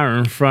their car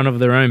in front of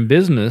their own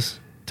business,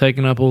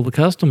 taking up all the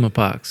customer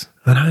parks.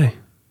 I know.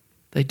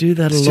 They do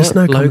that a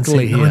lot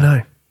locally here.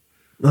 I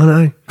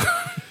know.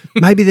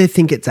 Maybe they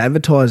think it's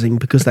advertising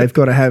because they've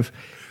got to have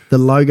the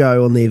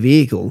logo on their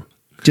vehicle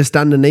just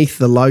underneath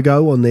the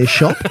logo on their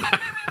shop.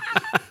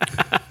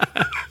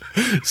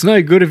 It's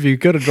no good if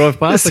you've got to drive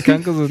past the cunt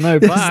because there's no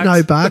parks. There's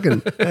no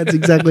parking. That's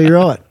exactly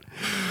right.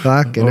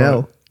 Fucking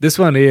hell. This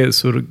one here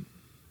sort of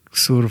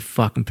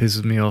fucking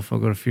pisses me off.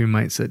 I've got a few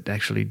mates that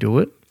actually do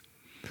it.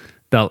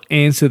 They'll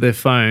answer their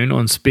phone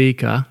on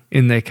speaker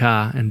in their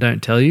car and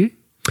don't tell you.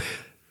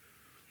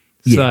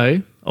 Yeah. So,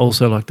 I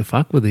also like to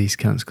fuck with these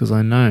cunts because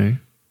I know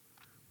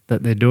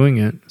that they're doing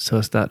it. So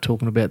I start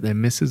talking about their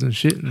missus and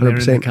shit and 100%. They're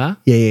in the car.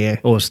 Yeah.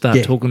 Or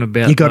start talking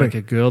about like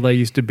a girl they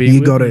used to be with.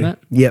 You got to. That.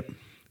 Yep.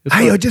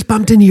 Hey, I just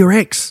bumped into your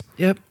ex.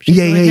 Yep.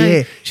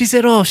 Yeah. She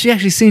said, she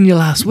actually seen you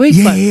last week.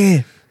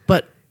 Yeah.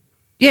 But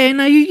yeah,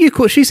 no, you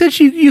caught. She said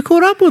you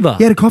caught up with her.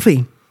 You had a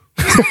coffee.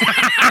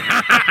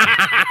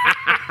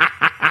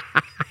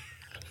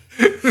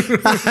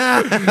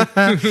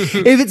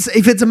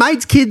 If it's a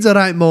mate's kids, I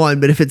don't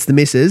mind. But if it's the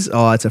missus,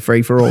 it's a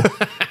free for all.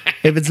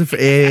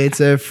 It's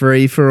a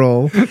free for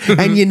all.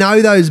 And you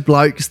know those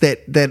blokes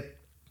that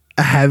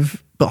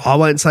have, I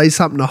won't say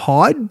something to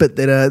hide, but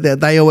that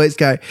they always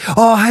go,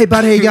 "Oh, hey,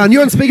 bud, how you going?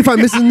 You on speakerphone,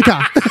 missus in the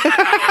car."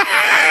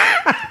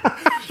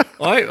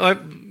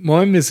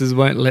 My missus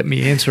won't let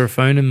me answer a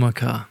phone in my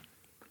car.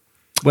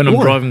 When I'm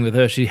driving with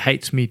her, she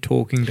hates me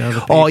talking to other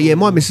people. Oh, yeah,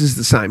 my missus is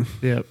the same.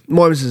 Yeah.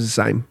 My missus is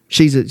the same.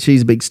 She's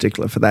a big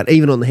stickler for that,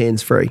 even on the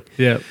hands-free.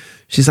 Yeah.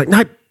 She's like,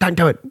 "No, don't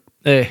do it.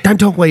 Don't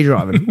talk while you're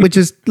driving," which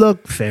is,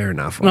 look, fair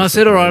enough. And I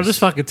said, all right, I'll just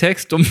fucking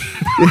text them.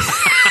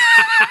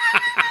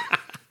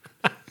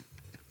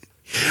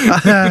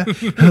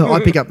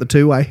 I pick up the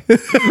two-way.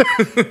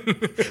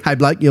 Hey,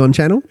 bloke, you on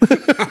channel?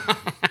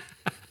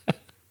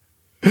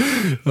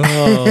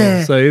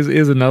 So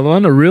here's another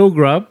one. A real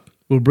grub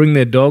will bring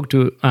their dog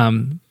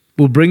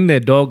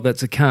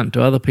that's a cunt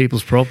to other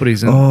people's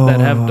properties and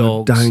that have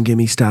dogs. Don't get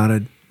me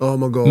started. Oh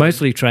my God.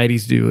 Mostly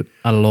tradies do it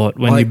a lot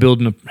when you're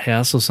building a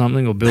house or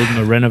something or building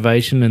a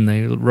renovation and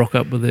they rock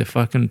up with their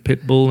fucking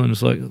pit bull and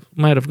it's like,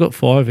 mate, I've got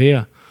 5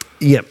 here.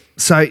 Yep.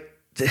 So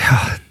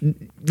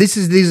this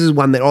is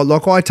one that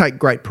I take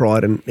great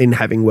pride in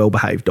having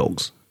well-behaved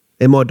dogs.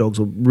 And my dogs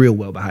are real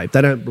well-behaved.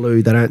 They don't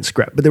blue, they don't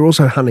scrap, but they're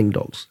also hunting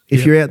dogs.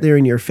 If you're out there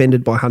and you're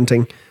offended by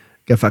hunting,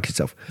 go fuck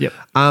yourself. Yep.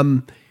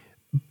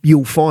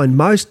 You'll find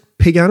most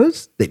pig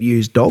owners that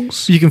use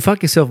dogs. You can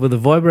fuck yourself with a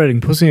vibrating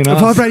pussy and ass.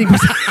 Vibrating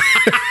pussy.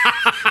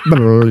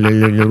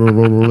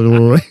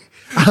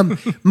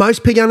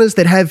 Most pig owners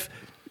that have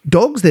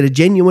dogs that are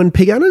genuine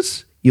pig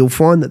owners, you'll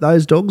find that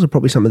those dogs are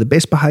probably some of the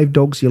best behaved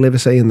dogs you'll ever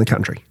see in the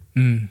country.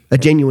 A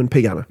genuine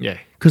pig owner. Yeah.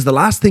 Because the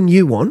last thing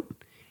you want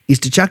is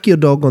to chuck your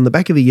dog on the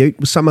back of a ute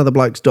with some other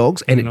bloke's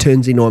dogs and it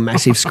turns into a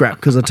massive scrap.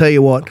 Because I tell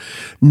you what,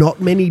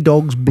 not many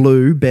dogs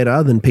blue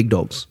better than pig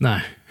dogs. No.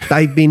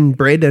 They've been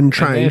bred and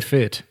trained. And they're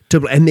fit.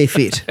 And they're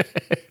fit.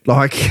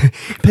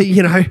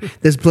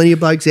 There's plenty of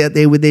blokes out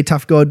there with their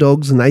tough guy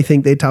dogs and they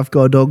think their tough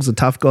guy dogs are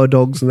tough guy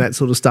dogs and that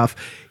sort of stuff.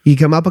 You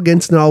come up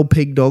against an old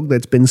pig dog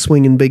that's been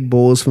swinging big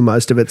bores for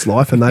most of its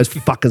life and those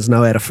fuckers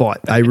know how to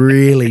fight. They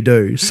really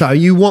do. So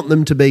you want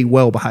them to be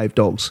well-behaved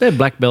dogs. They're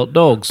black belt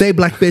dogs. They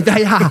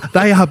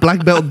are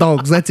black belt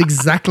dogs. That's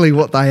exactly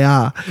what they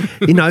are.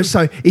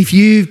 So if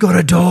you've got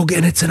a dog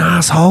and it's an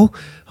asshole,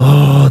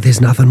 there's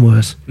nothing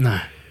worse. No.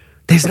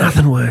 There's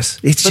nothing worse.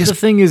 But the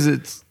thing is,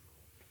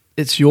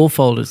 it's your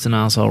fault it's an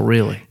asshole,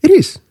 really. It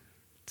is.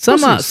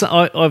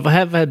 I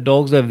have had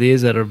dogs over the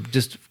years that have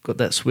just got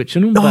that switch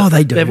in them. Oh,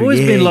 they do. They've always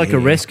been like a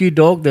rescue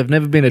dog. They've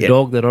never been a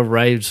dog that I've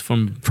raised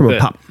from a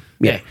pup.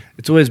 Yeah.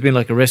 It's always been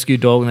like a rescue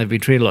dog and they've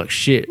been treated like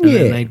shit. And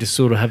then they just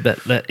sort of have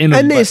that in them.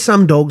 And there's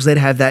some dogs that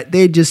have that.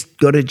 They're just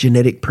got a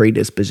genetic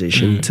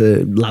predisposition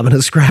to loving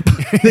a scrap.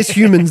 There's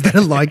humans that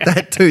are like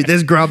that too.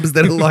 There's grubs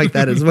that are like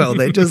that as well.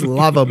 They just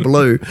love a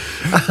blue.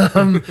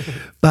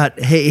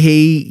 But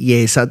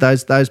so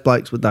those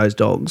blokes with those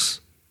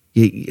dogs,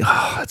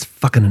 it's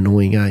fucking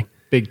annoying, eh?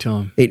 Big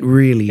time. It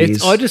really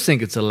is. I just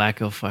think it's a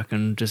lack of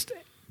fucking just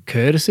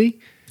courtesy.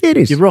 It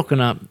is. You're rocking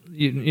up.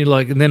 You're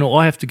like, and then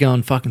I have to go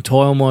and fucking tie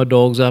all my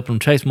dogs up and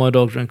chase my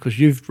dogs around because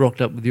you've rocked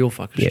up with your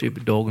fucking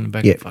stupid dog in the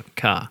back of the fucking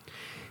car.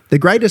 The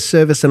greatest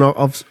service, and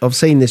I've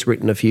seen this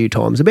written a few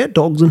times about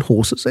dogs and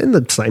horses, and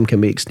the same can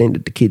be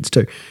extended to kids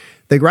too.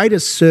 The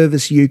greatest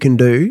service you can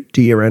do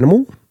to your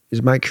animal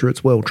is make sure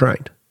it's well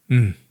trained.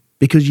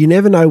 Because you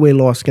never know where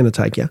life's going to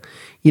take you.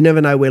 You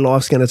never know where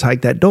life's going to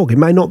take that dog. It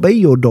may not be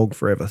your dog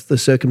forever. The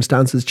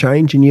circumstances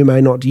change and you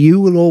may not. You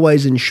will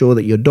always ensure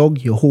that your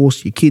dog, your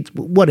horse, your kids,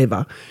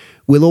 whatever,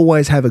 will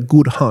always have a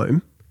good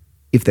home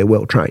if they're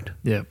well trained.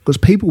 Yeah. Because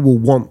people will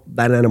want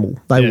that animal.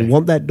 They will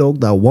want that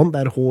dog. They'll want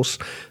that horse.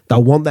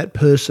 They'll want that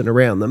person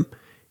around them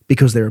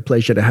because they're a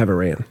pleasure to have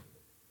around.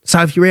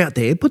 So if you're out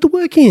there, put the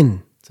work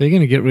in. So you're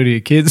going to get rid of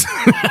your kids?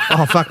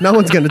 Oh, fuck, no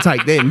one's going to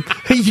take them.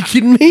 Are you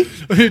kidding me?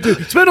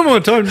 Spend all my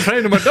time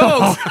training my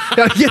dogs.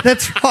 Oh, yeah,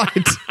 that's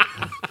right.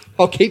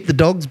 I'll keep the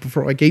dogs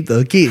before I keep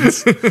the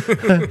kids.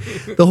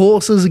 The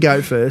horses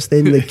go first,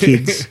 then the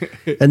kids,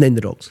 and then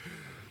the dogs.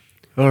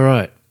 All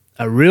right.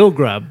 A real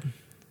grub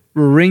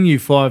will ring you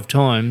 5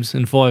 times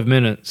in 5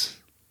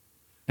 minutes,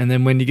 and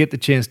then when you get the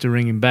chance to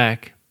ring him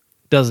back,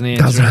 doesn't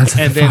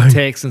answer and then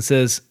texts and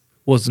says,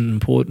 wasn't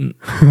important.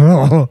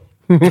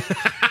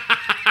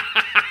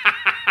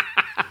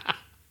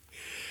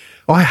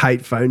 I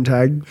hate phone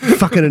tag.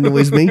 Fucking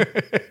annoys me.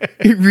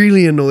 It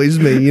really annoys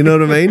me. You know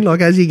what I mean? Like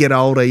as you get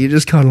older, you're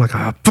just kind of like,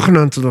 oh, fucking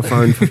answer the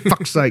phone for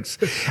fuck's sakes.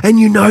 And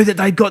you know that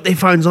they've got their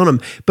phones on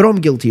them. But I'm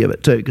guilty of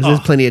it too because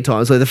there's plenty of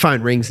times where the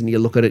phone rings and you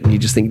look at it and you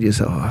just think to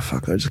yourself, oh,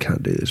 fuck, I just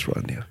can't do this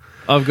right now.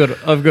 I've got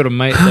a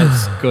mate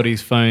that's got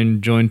his phone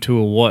joined to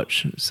a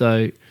watch,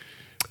 so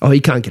he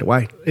can't get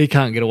away. He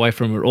can't get away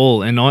from it at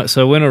all. And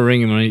so when I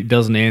ring him and he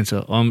doesn't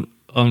answer, I'm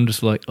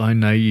just like, I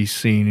know you've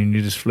seen and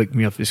you just flick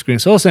me off the screen.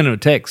 So I'll send him a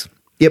text.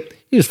 Yep.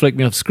 You just flicked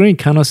me off the screen.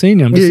 Can't I see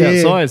you? I'm just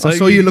outside. So I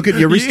saw you look at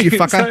your wrist, you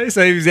fucker.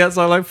 So he was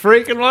outside like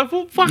freaking like,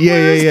 well, fuck.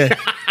 Yeah.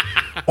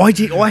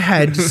 I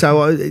had,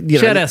 shout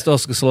out to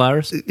Oscar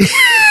Solaris.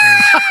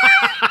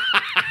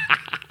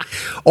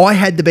 I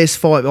had the best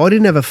 5. I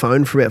didn't have a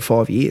phone for about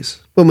 5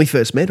 years. When we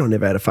first met, I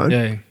never had a phone.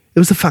 Yeah. It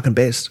was the fucking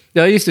best.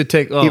 Yeah, I used to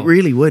text. It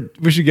really would.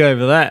 We should go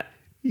over that.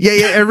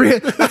 Yeah.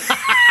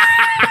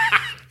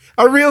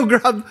 A real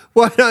grub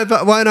won't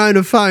own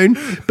a phone,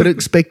 but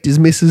expect his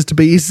missus to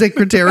be his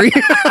secretary.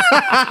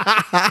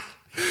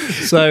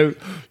 So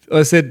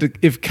I said,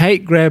 if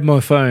Kate grabbed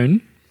my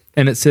phone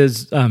and it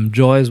says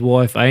Jai's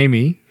wife,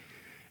 Amy,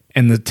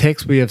 and the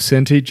text we have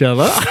sent each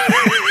other.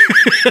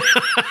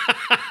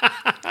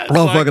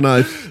 Fucking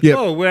oath. Yep.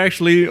 Oh, we're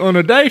actually on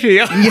a date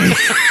here. Yeah.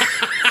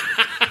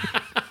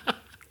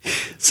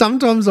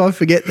 Sometimes I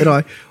forget that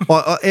I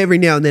every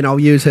now and then I'll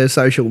use her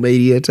social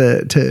media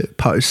to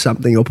post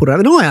something or put it up.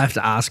 And I have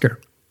to ask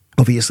her,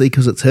 obviously,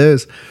 because it's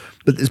hers.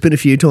 But there's been a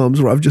few times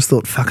where I've just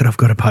thought, fuck it, I've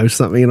got to post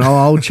something. And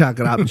I'll chuck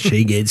it up and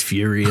she gets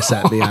furious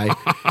at me, eh?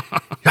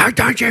 No,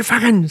 don't you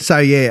fucking... So,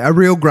 yeah, a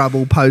real grub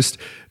will post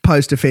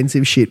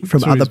offensive shit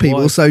from other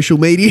people's social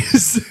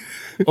medias.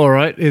 All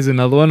right, here's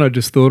another one I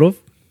just thought of.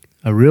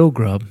 A real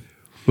grub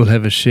will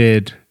have a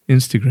shared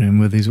Instagram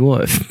with his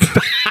wife.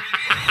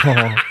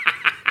 Oh.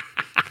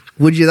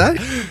 Would you though?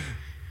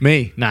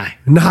 Me? No.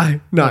 No,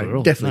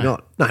 definitely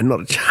not. No,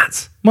 not a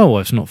chance. My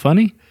wife's not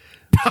funny.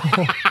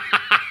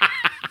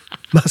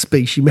 Must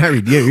be, she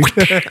married you.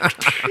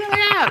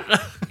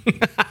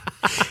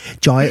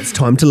 Jai, it's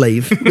time to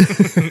leave.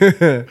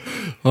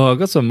 I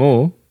got some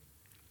more.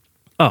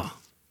 Oh.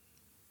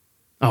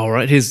 All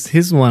right,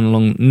 here's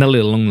one nearly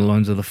along the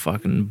lines of the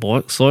fucking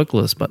bike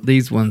cyclist, but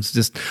these ones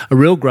just... A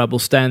real grub will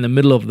stay in the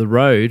middle of the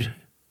road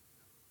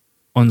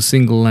on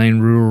single-lane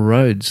rural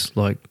roads,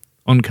 like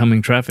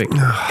oncoming traffic,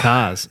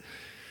 cars.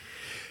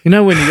 You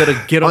know when you got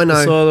to get off the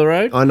side of the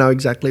road? I know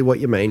exactly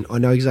what you mean.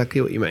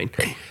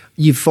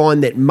 You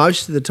find that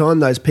most of the time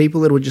those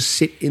people that will just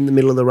sit in the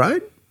middle of the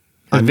road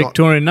are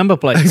Victorian number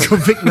plates. Got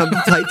Vic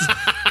number plates.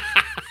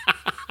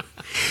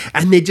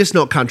 And they're just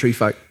not country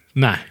folk.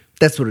 No.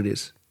 That's what it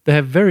is. They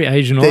have very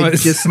Asian they're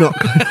eyes. Just not...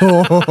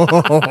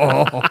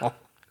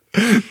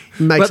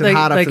 Makes it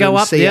harder for them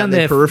to see out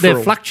their peripheral.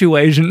 They're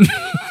fluctuation.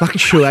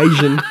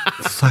 Fluctuation.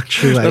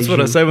 That's what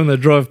I say when they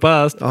drive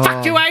past. Oh.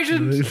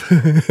 Fluctuations.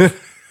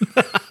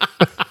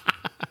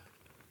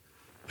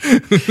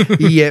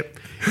 Yep.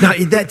 No,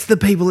 that's the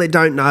people that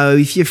don't know.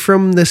 If you're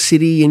from the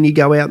city and you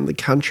go out in the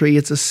country,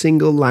 it's a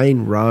single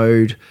lane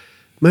road.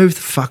 Move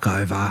the fuck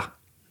over.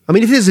 I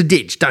mean, if there's a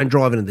ditch, don't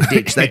drive into the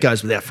ditch. That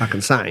goes without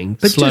fucking saying.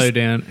 But slow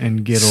down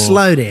and get off.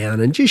 Slow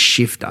down and just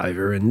shift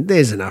over and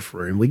there's enough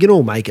room. We can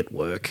all make it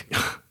work.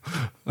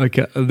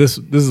 Okay, this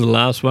is the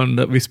last one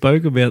that we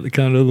spoke about, the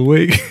cunt of the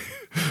week.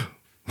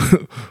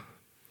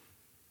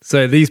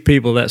 So these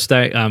people that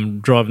stay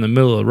drive in the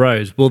middle of the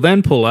roads will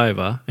then pull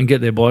over and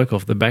get their bike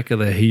off the back of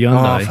their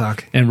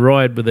Hyundai and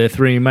ride with their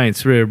 3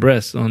 mates 3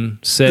 abreast on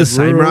said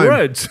rural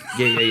roads.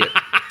 Yeah.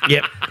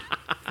 Yep.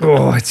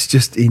 Oh, it's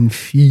just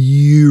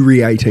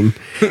infuriating.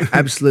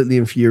 Absolutely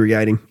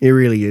infuriating. It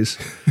really is.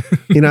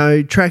 You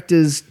know,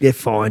 tractors, they're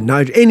fine.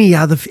 No, any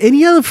other.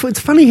 It's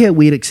funny how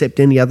we'd accept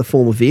any other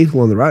form of vehicle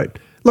on the road.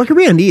 Like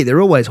around here,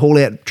 they're always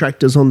haul-out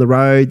tractors on the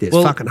road. There's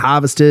fucking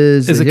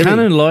harvesters. There's a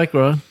cunt in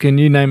Lycra. Can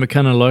you name a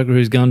cunt in Lycra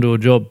who's gone to a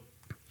job?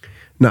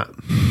 No.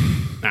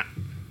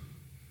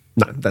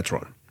 No, that's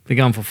right. They're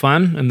going for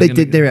fun, and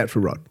they're out for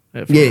rod.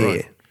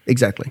 Yeah,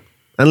 exactly.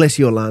 Unless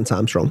you're Lance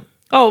Armstrong.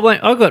 Oh, wait,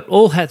 I got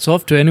all hats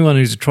off to anyone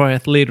who's a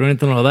triathlete or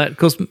anything like that,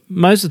 because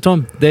most of the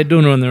time they're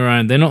doing it on their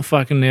own. They're not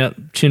fucking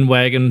out chin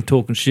wagging,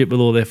 talking shit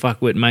with all their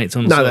fuckwit mates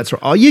on the side. No, that's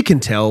right. Oh, you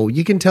can tell.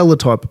 You can tell the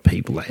type of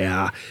people they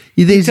are.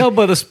 You can tell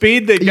by the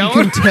speed they're going.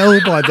 You can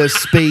tell by the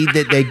speed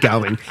that they're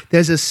going.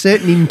 There's a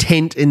certain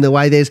intent in the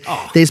way.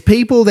 There's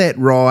people that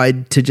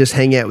ride to just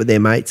hang out with their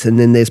mates, and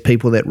then there's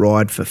people that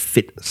ride for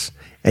fitness.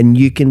 And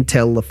you can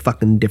tell the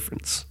fucking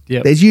difference.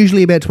 Yep. There's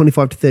usually about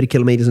 25 to 30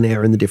 kilometres an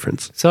hour in the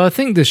difference. So I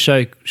think this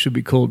show should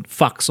be called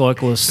Fuck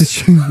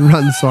Cyclists.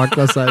 Run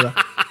cyclists over.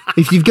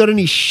 If you've got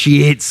any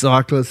shit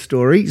cyclist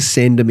stories,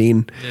 send them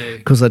in.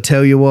 Because I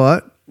tell you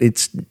what,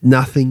 it's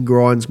nothing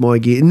grinds my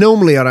gear.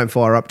 Normally I don't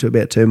fire up to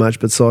about too much,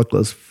 but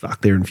cyclists, fuck,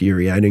 they're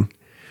infuriating.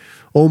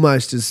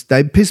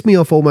 They piss me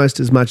off almost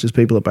as much as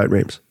people at boat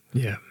ramps.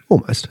 Yeah.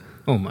 Almost.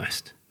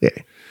 Yeah.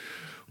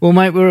 Well,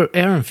 mate, we're an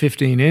hour and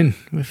 15 in.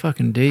 We're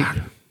fucking deep.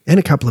 And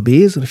a couple of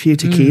beers and a few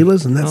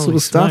tequilas and that sort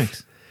of stuff.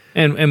 Smokes.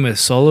 And we're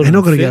solid. And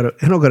I've got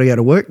to go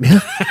to work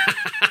now.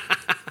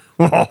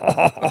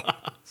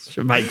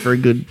 Should make for a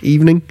good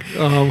evening.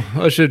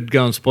 I should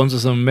go and sponsor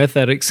some meth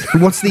addicts.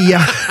 What's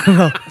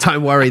the...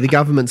 don't worry, the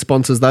government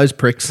sponsors those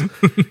pricks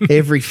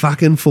every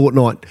fucking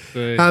fortnight.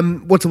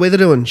 What's the weather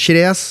doing?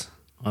 Shit house?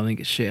 I think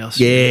it's shit house.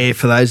 Yeah,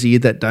 for those of you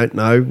that don't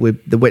know,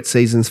 the wet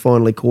season's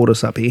finally caught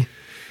us up here.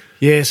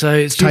 Yeah, so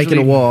it's taken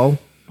a while.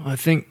 I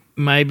think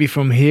maybe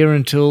from here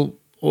until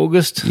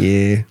August.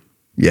 Yeah.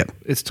 Yep.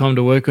 It's time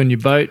to work on your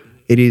boat.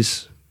 It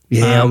is.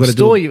 Yeah, I've got to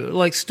do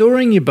it.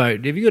 Storing your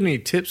boat. Have you got any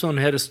tips on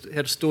how to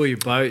store your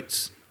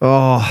boats?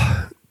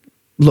 Oh,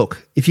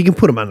 look, if you can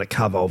put them under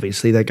cover,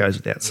 obviously, that goes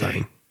without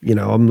saying. You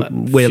know,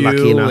 we're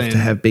lucky enough to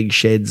have big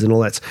sheds and all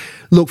that.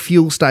 Look,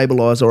 fuel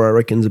stabiliser, I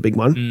reckon, is a big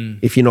one.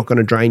 If you're not going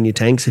to drain your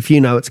tanks, if you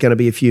know it's going to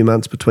be a few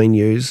months between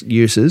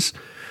uses,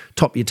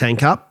 top your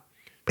tank up.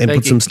 And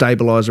put some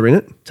stabiliser in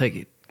it. Take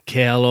your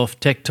cowl off,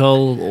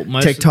 Tectol,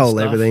 most Tectol, of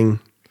the everything,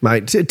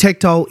 mate.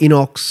 Tectol,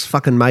 Inox,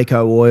 fucking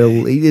Mako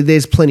oil.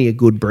 There's plenty of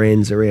good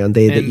brands around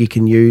there that you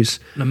can use.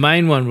 The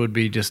main one would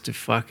be just to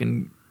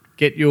fucking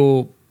get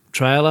your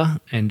trailer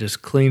and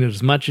just clean it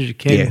as much as you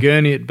can,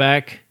 gurney it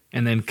back,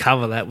 and then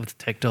cover that with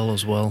Tectol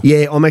as well.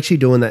 Yeah, I'm actually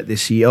doing that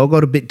this year. I've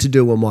got a bit to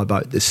do on my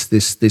boat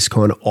this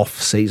kind of off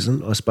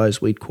season, I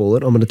suppose we'd call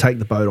it. I'm going to take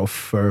the boat off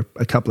for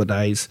a couple of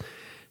days.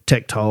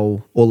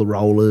 Tectol, all the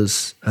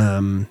rollers.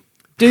 Do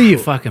your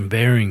fucking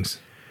bearings.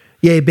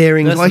 Yeah,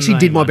 bearings. I actually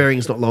did my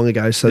bearings not long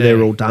ago, so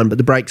they're all done, but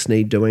the brakes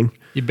need doing.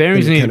 Your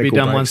bearings need to be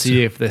done once a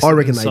year if they're I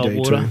reckon they do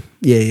water. too.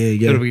 Yeah.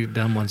 Got to be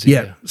done once a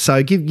year.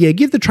 So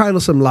give the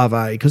trailer some love,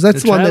 because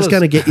that's the one that's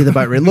going to get you the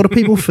boat ramp. A lot of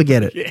people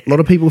forget it. A lot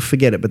of people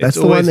forget it, but that's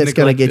the one that's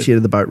going to get you to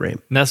the boat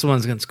ramp. And that's the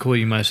one that's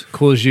going to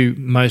cause you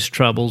most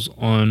troubles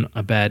on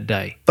a bad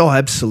day. Oh,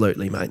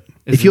 absolutely, mate.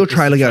 If your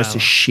trailer goes to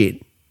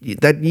shit,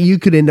 that you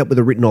could end up with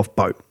a written off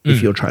boat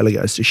if your trailer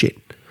goes to shit.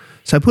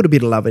 So put a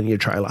bit of love in your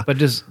trailer. But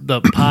just the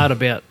part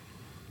about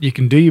you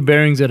can do your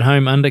bearings at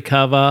home,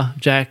 undercover,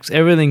 jacks,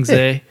 everything's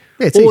there.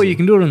 Yeah, or you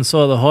can do it on the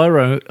side of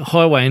the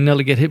highway and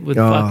nearly get hit with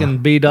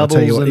fucking B doubles. I'll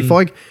tell you what,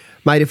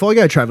 if I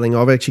go travelling,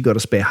 I've actually got a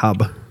spare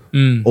hub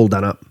all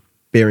done up,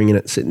 bearing in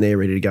it, sitting there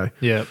ready to go.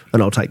 Yeah.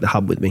 And I'll take the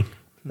hub with me.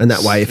 And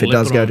that way, if it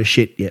does go to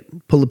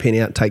shit, pull the pin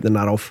out, take the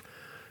nut off.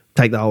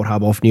 Take the old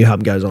hub off, new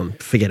hub goes on.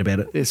 Forget about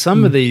it. There's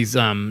some of these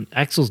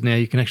axles now,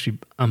 you can actually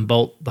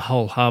unbolt the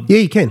whole hub. Yeah,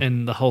 you can.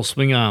 And the whole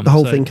swing arm. The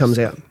whole thing comes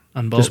out.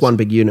 Unbolts. Just one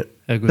big unit.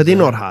 But they're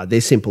not hard. They're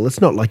simple.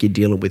 It's not like you're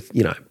dealing with,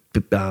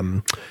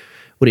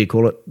 what do you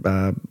call it?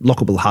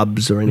 Lockable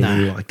hubs or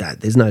anything like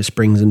that. There's no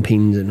springs and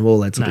pins and all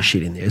that sort of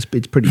shit in there. It's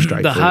pretty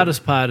straightforward. The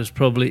hardest part is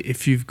probably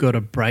if you've got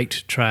a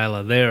braked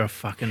trailer. They're a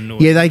fucking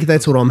noise. Yeah,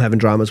 that's what I'm having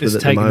dramas with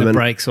at the moment. Taking the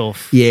brakes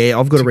off. Yeah,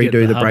 I've got to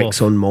redo the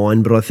brakes on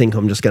mine, but I think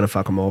I'm just going to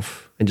fuck them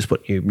off and just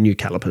put new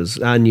calipers.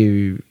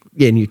 New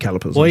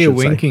calipers. Why are you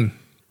winking?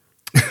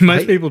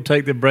 Most people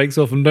take their brakes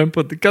off and don't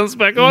put the guns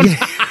back on. Yeah.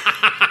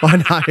 I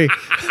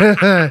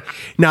know.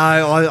 No,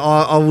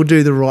 I will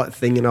do the right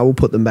thing and I will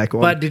put them back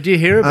on. But did you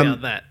hear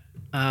about that?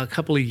 A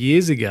couple of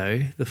years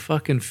ago, the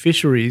fucking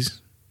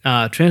fisheries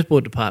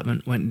transport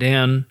department went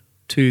down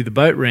to the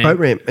boat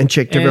ramp and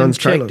checked everyone's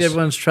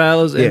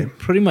trailers. And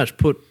pretty much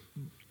put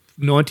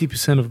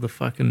 90% of the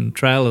fucking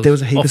trailers. There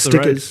was a heap of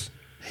stickers.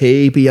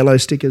 Heap of yellow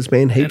stickers,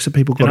 man. Heaps of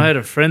people got them. I had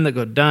a friend that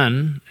got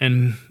done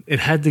and it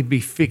had to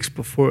be fixed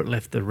before it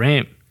left the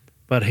ramp.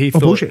 But he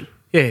thought... bullshit.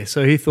 Yeah,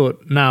 so he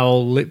thought, no,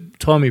 I'll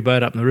tie my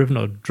boat up in the river and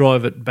I'll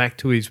drive it back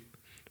to his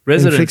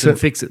residence and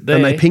fix it there.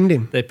 And they pinged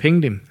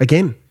him.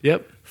 Again?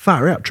 Yep.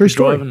 Far out. True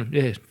story.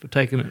 For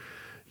taking it.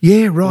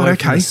 Yeah, right,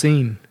 okay. From the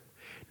scene.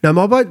 No,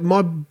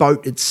 my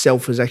boat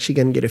itself is actually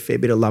going to get a fair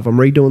bit of love. I'm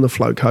redoing the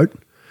flow coat.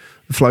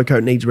 The flow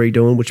coat needs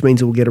redoing, which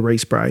means it will get a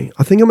respray.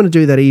 I think I'm going to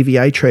do that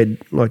EVA tread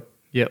like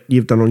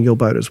you've done on your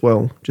boat as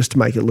well, just to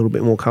make it a little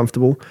bit more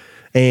comfortable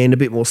and a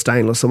bit more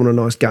stainless. I want a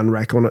nice gun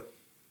rack on it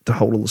to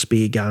hold all the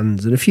spear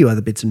guns and a few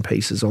other bits and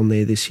pieces on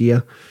there this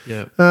year.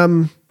 Yeah.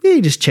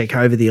 Just check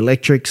over the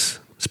electrics,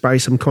 spray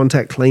some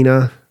contact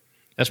cleaner,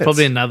 That's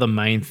probably another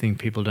main thing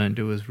people don't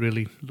do is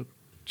really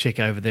check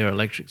over their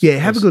electrics. Yeah,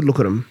 have a good look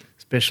at them.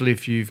 Especially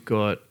if you've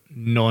got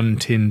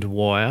non-tinned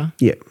wire.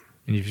 Yeah.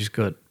 And you've just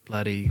got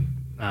bloody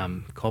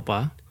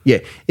copper. Yeah,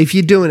 if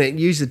you're doing it,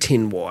 use a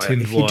tin wire.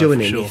 If you're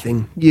doing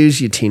anything, use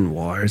your tin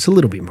wire. It's a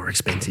little bit more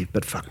expensive,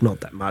 but fuck,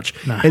 not that much.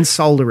 No. And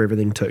solder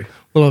everything too.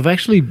 Well,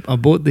 I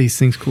bought these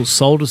things called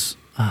solder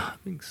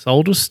sticks.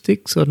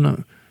 I don't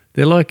know.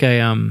 They're like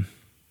a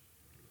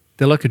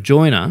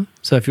joiner.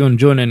 So if you want to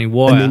join any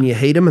wire, and then you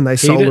heat them, and they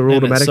solder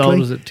automatically. And it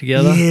solders it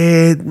together.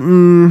 Yeah.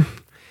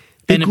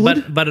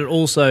 But it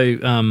also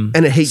and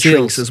it heat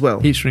shrinks as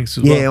well. Heat shrinks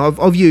as well. Yeah,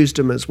 I've used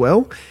them as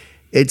well.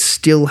 It's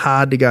still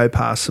hard to go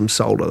past some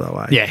solder though,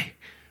 eh? Yeah.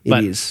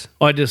 It is.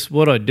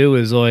 What I do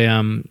is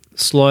I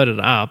slide it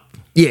up.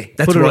 Yeah,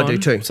 that's what I do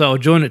too. So I'll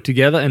join it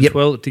together and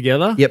twirl it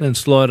together, then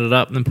slide it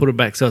up and then put it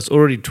back so it's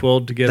already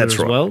twirled together as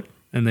well.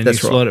 And then you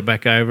slide it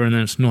back over and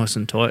then it's nice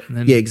and tight. And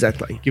then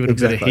exactly. Give it a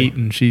bit of heat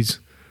and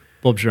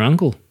Bob's your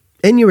uncle.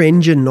 And your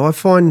engine, I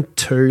find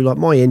too, like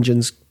my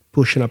engine's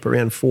pushing up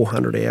around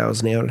 400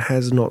 hours now. It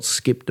has not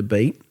skipped a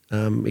beat.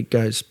 It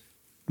goes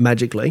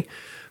magically.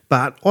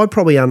 But I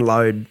probably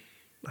unload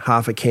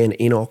half a can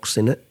inox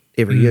in it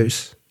every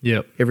use.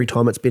 Yep. Every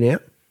time it's been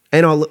out.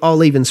 And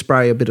I'll even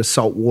spray a bit of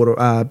salt water,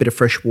 a bit of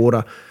fresh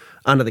water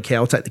under the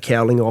cowl, take the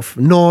cowling off,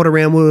 not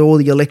around where all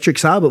the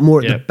electrics are, but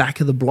more at the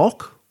back of the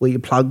block where your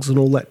plugs and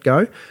all that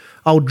go.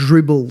 I'll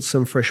dribble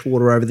some fresh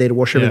water over there to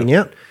wash everything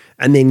out.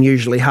 And then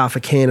usually half a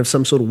can of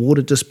some sort of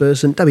water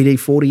dispersant,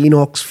 WD-40,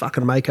 inox,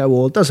 fucking Mako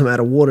oil, it doesn't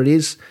matter what it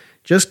is,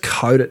 just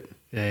coat it.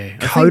 Yeah.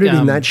 Coat it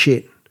in that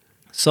shit.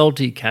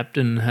 Salty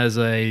Captain has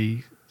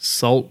a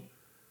salt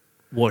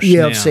wash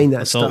now. I've seen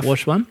that salt stuff.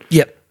 wash one.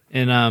 Yep.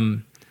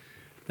 And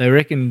they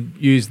reckon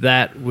use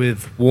that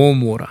with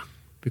warm water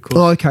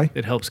because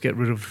it helps get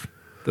rid of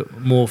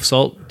more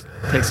salt,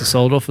 takes the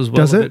salt off as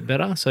well a bit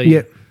better. So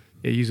you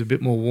use a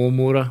bit more warm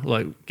water,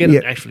 like get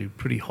it actually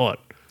pretty hot.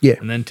 Yeah.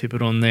 And then tip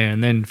it on there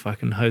and then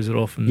fucking hose it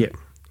off and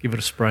give it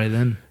a spray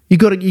then. You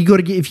got to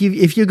get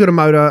if you've got a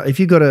motor, if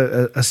you've got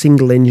a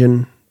single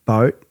engine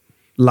boat,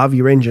 love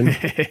your engine.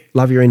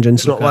 Love your engine.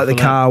 It's not like the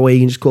car where you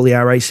can just call the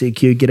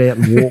RACQ, get out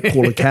and walk,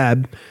 call a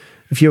cab.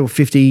 If you're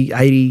 50,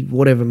 80,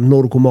 whatever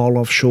nautical mile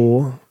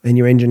offshore and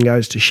your engine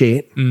goes to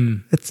shit,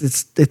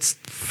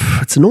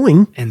 it's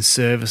annoying. And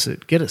service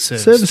it. Get it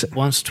serviced. Service it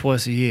once,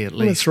 twice a year at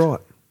least. That's right.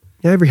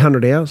 Every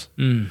 100 hours.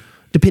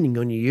 Depending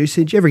on your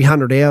usage, every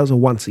 100 hours or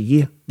once a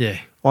year. Yeah.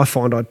 I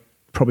find I'd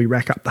probably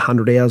rack up the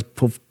 100 hours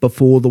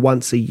before the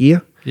once a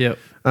year. Yep.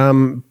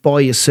 Buy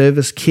your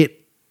service kit.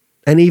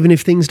 And even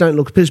if things don't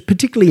look,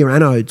 particularly your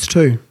anodes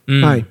too.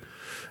 Hey,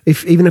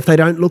 even if they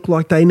don't look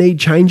like they need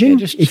changing,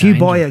 if you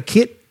buy a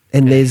kit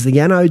and there's the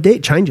anode there,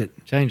 change it.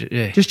 Change it,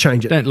 yeah. Just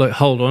change it. Don't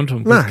hold on to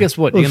them. No. Guess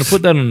what? You're going to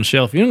put that on the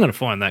shelf. You're not going to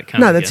find that.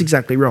 No, that's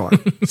exactly right.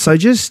 So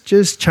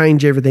just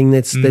change everything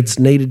that's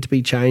needed to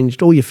be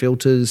changed. All your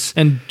filters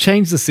and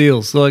change the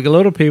seals. Like a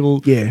lot of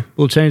people,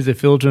 will change their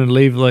filter and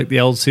leave like the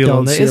old seal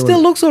on there. It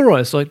still looks all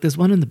right. It's like there's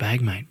one in the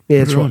bag, mate.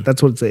 Yeah, that's right.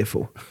 That's what it's there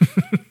for.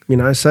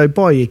 So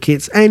buy your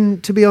kits.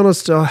 And to be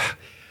honest, I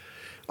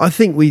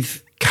think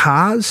with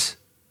cars,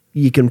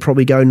 you can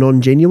probably go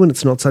non-genuine.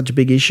 It's not such a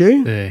big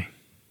issue. Yeah.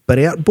 But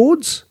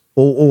outboards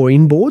or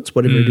inboards,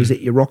 whatever it is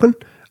that you're rocking,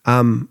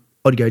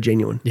 I'd go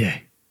genuine. Yeah.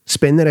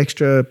 Spend that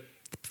extra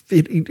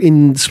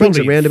in swings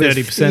probably around about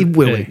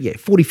 30%.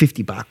 40,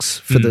 50 bucks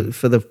for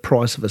the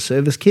price of a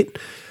service kit.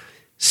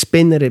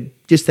 Spend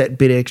just that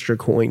bit extra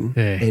coin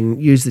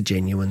and use the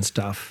genuine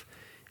stuff.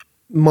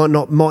 Might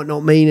not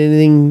mean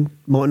anything.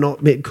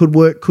 It could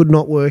work, could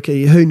not work.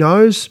 Who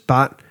knows?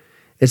 But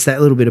it's that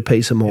little bit of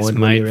peace of mind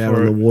when you're out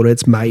on the water.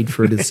 It's made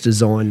for it. It's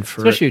designed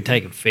for Especially if you're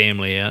taking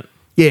family out.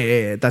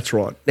 Yeah, that's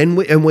right. And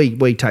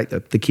we take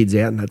the kids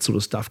out and that sort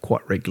of stuff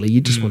quite regularly.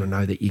 You just want to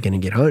know that you're going to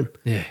get home.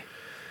 Yeah.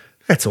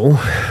 That's all.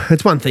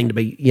 It's one thing to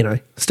be,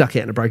 stuck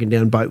out in a broken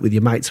down boat with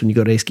your mates when you've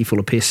got an esky full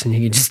of piss and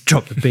you can just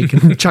drop the beak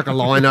and chuck a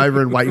line over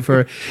and wait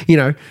for,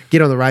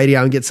 get on the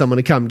radio and get someone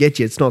to come get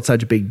you. It's not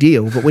such a big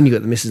deal. But when you've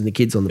got the missus and the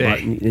kids on the boat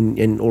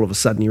and all of a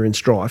sudden you're in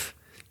strife,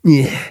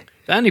 yeah.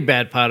 The only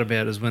bad part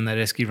about it is when that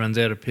esky runs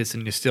out of piss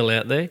and you're still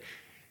out there.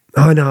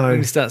 I know. When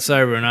you start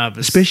sobering up.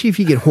 Especially if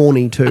you get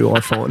horny too,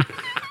 I find.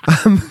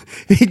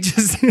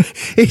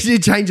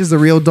 It changes the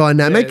real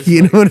dynamic,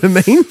 you know what I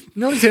mean?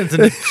 Not turns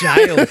into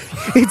jail.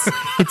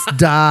 It's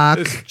dark.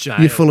 It's jail.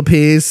 You're full of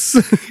piss.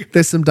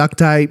 There's some duct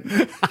tape.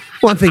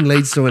 One thing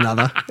leads to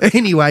another.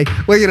 Anyway,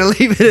 we're going to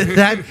leave it at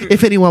that.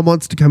 If anyone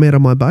wants to come out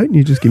on my boat,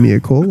 you just give me a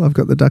call. I've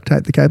got the duct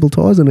tape, the cable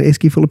ties, and an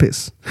esky full of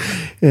piss.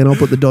 And I'll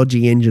put the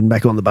dodgy engine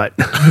back on the boat.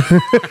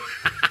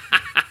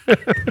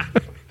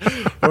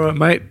 All right,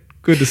 mate.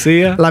 Good to see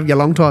you. Love you a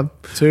long time.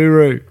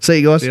 Tooroo. See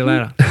you guys. See you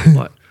later.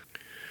 Bye.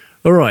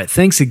 All right.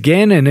 Thanks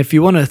again. And if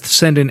you want to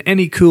send in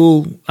any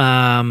cool,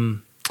 what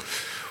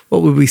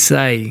would we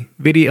say?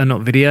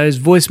 Not videos,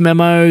 voice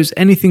memos,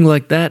 anything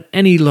like that.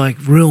 Any like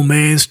real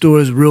man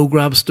stories, real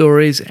grub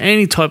stories,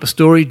 any type of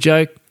story,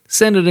 joke,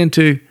 send it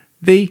into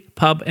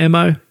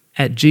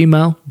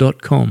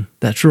thepubmo@gmail.com.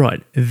 That's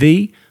right.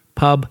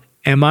 thepubmo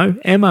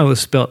AMMO. AMMO is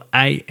spelled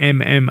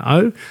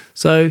AMMO.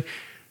 So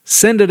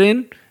send it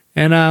in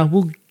and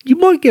you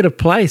might get a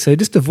play. So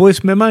just a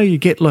voice memo, you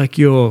get like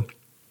your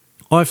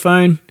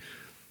iPhone,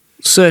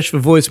 search for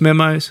voice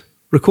memos,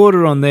 record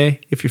it on there.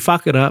 If you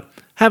fuck it up,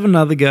 have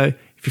another go.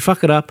 If you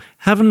fuck it up,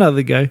 have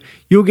another go.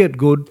 You'll get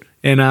good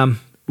and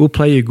we'll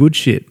play you good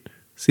shit.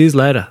 See you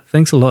later.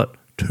 Thanks a lot.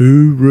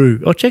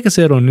 Tooroo. Oh, check us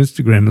out on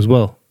Instagram as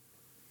well.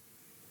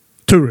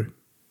 Tooroo.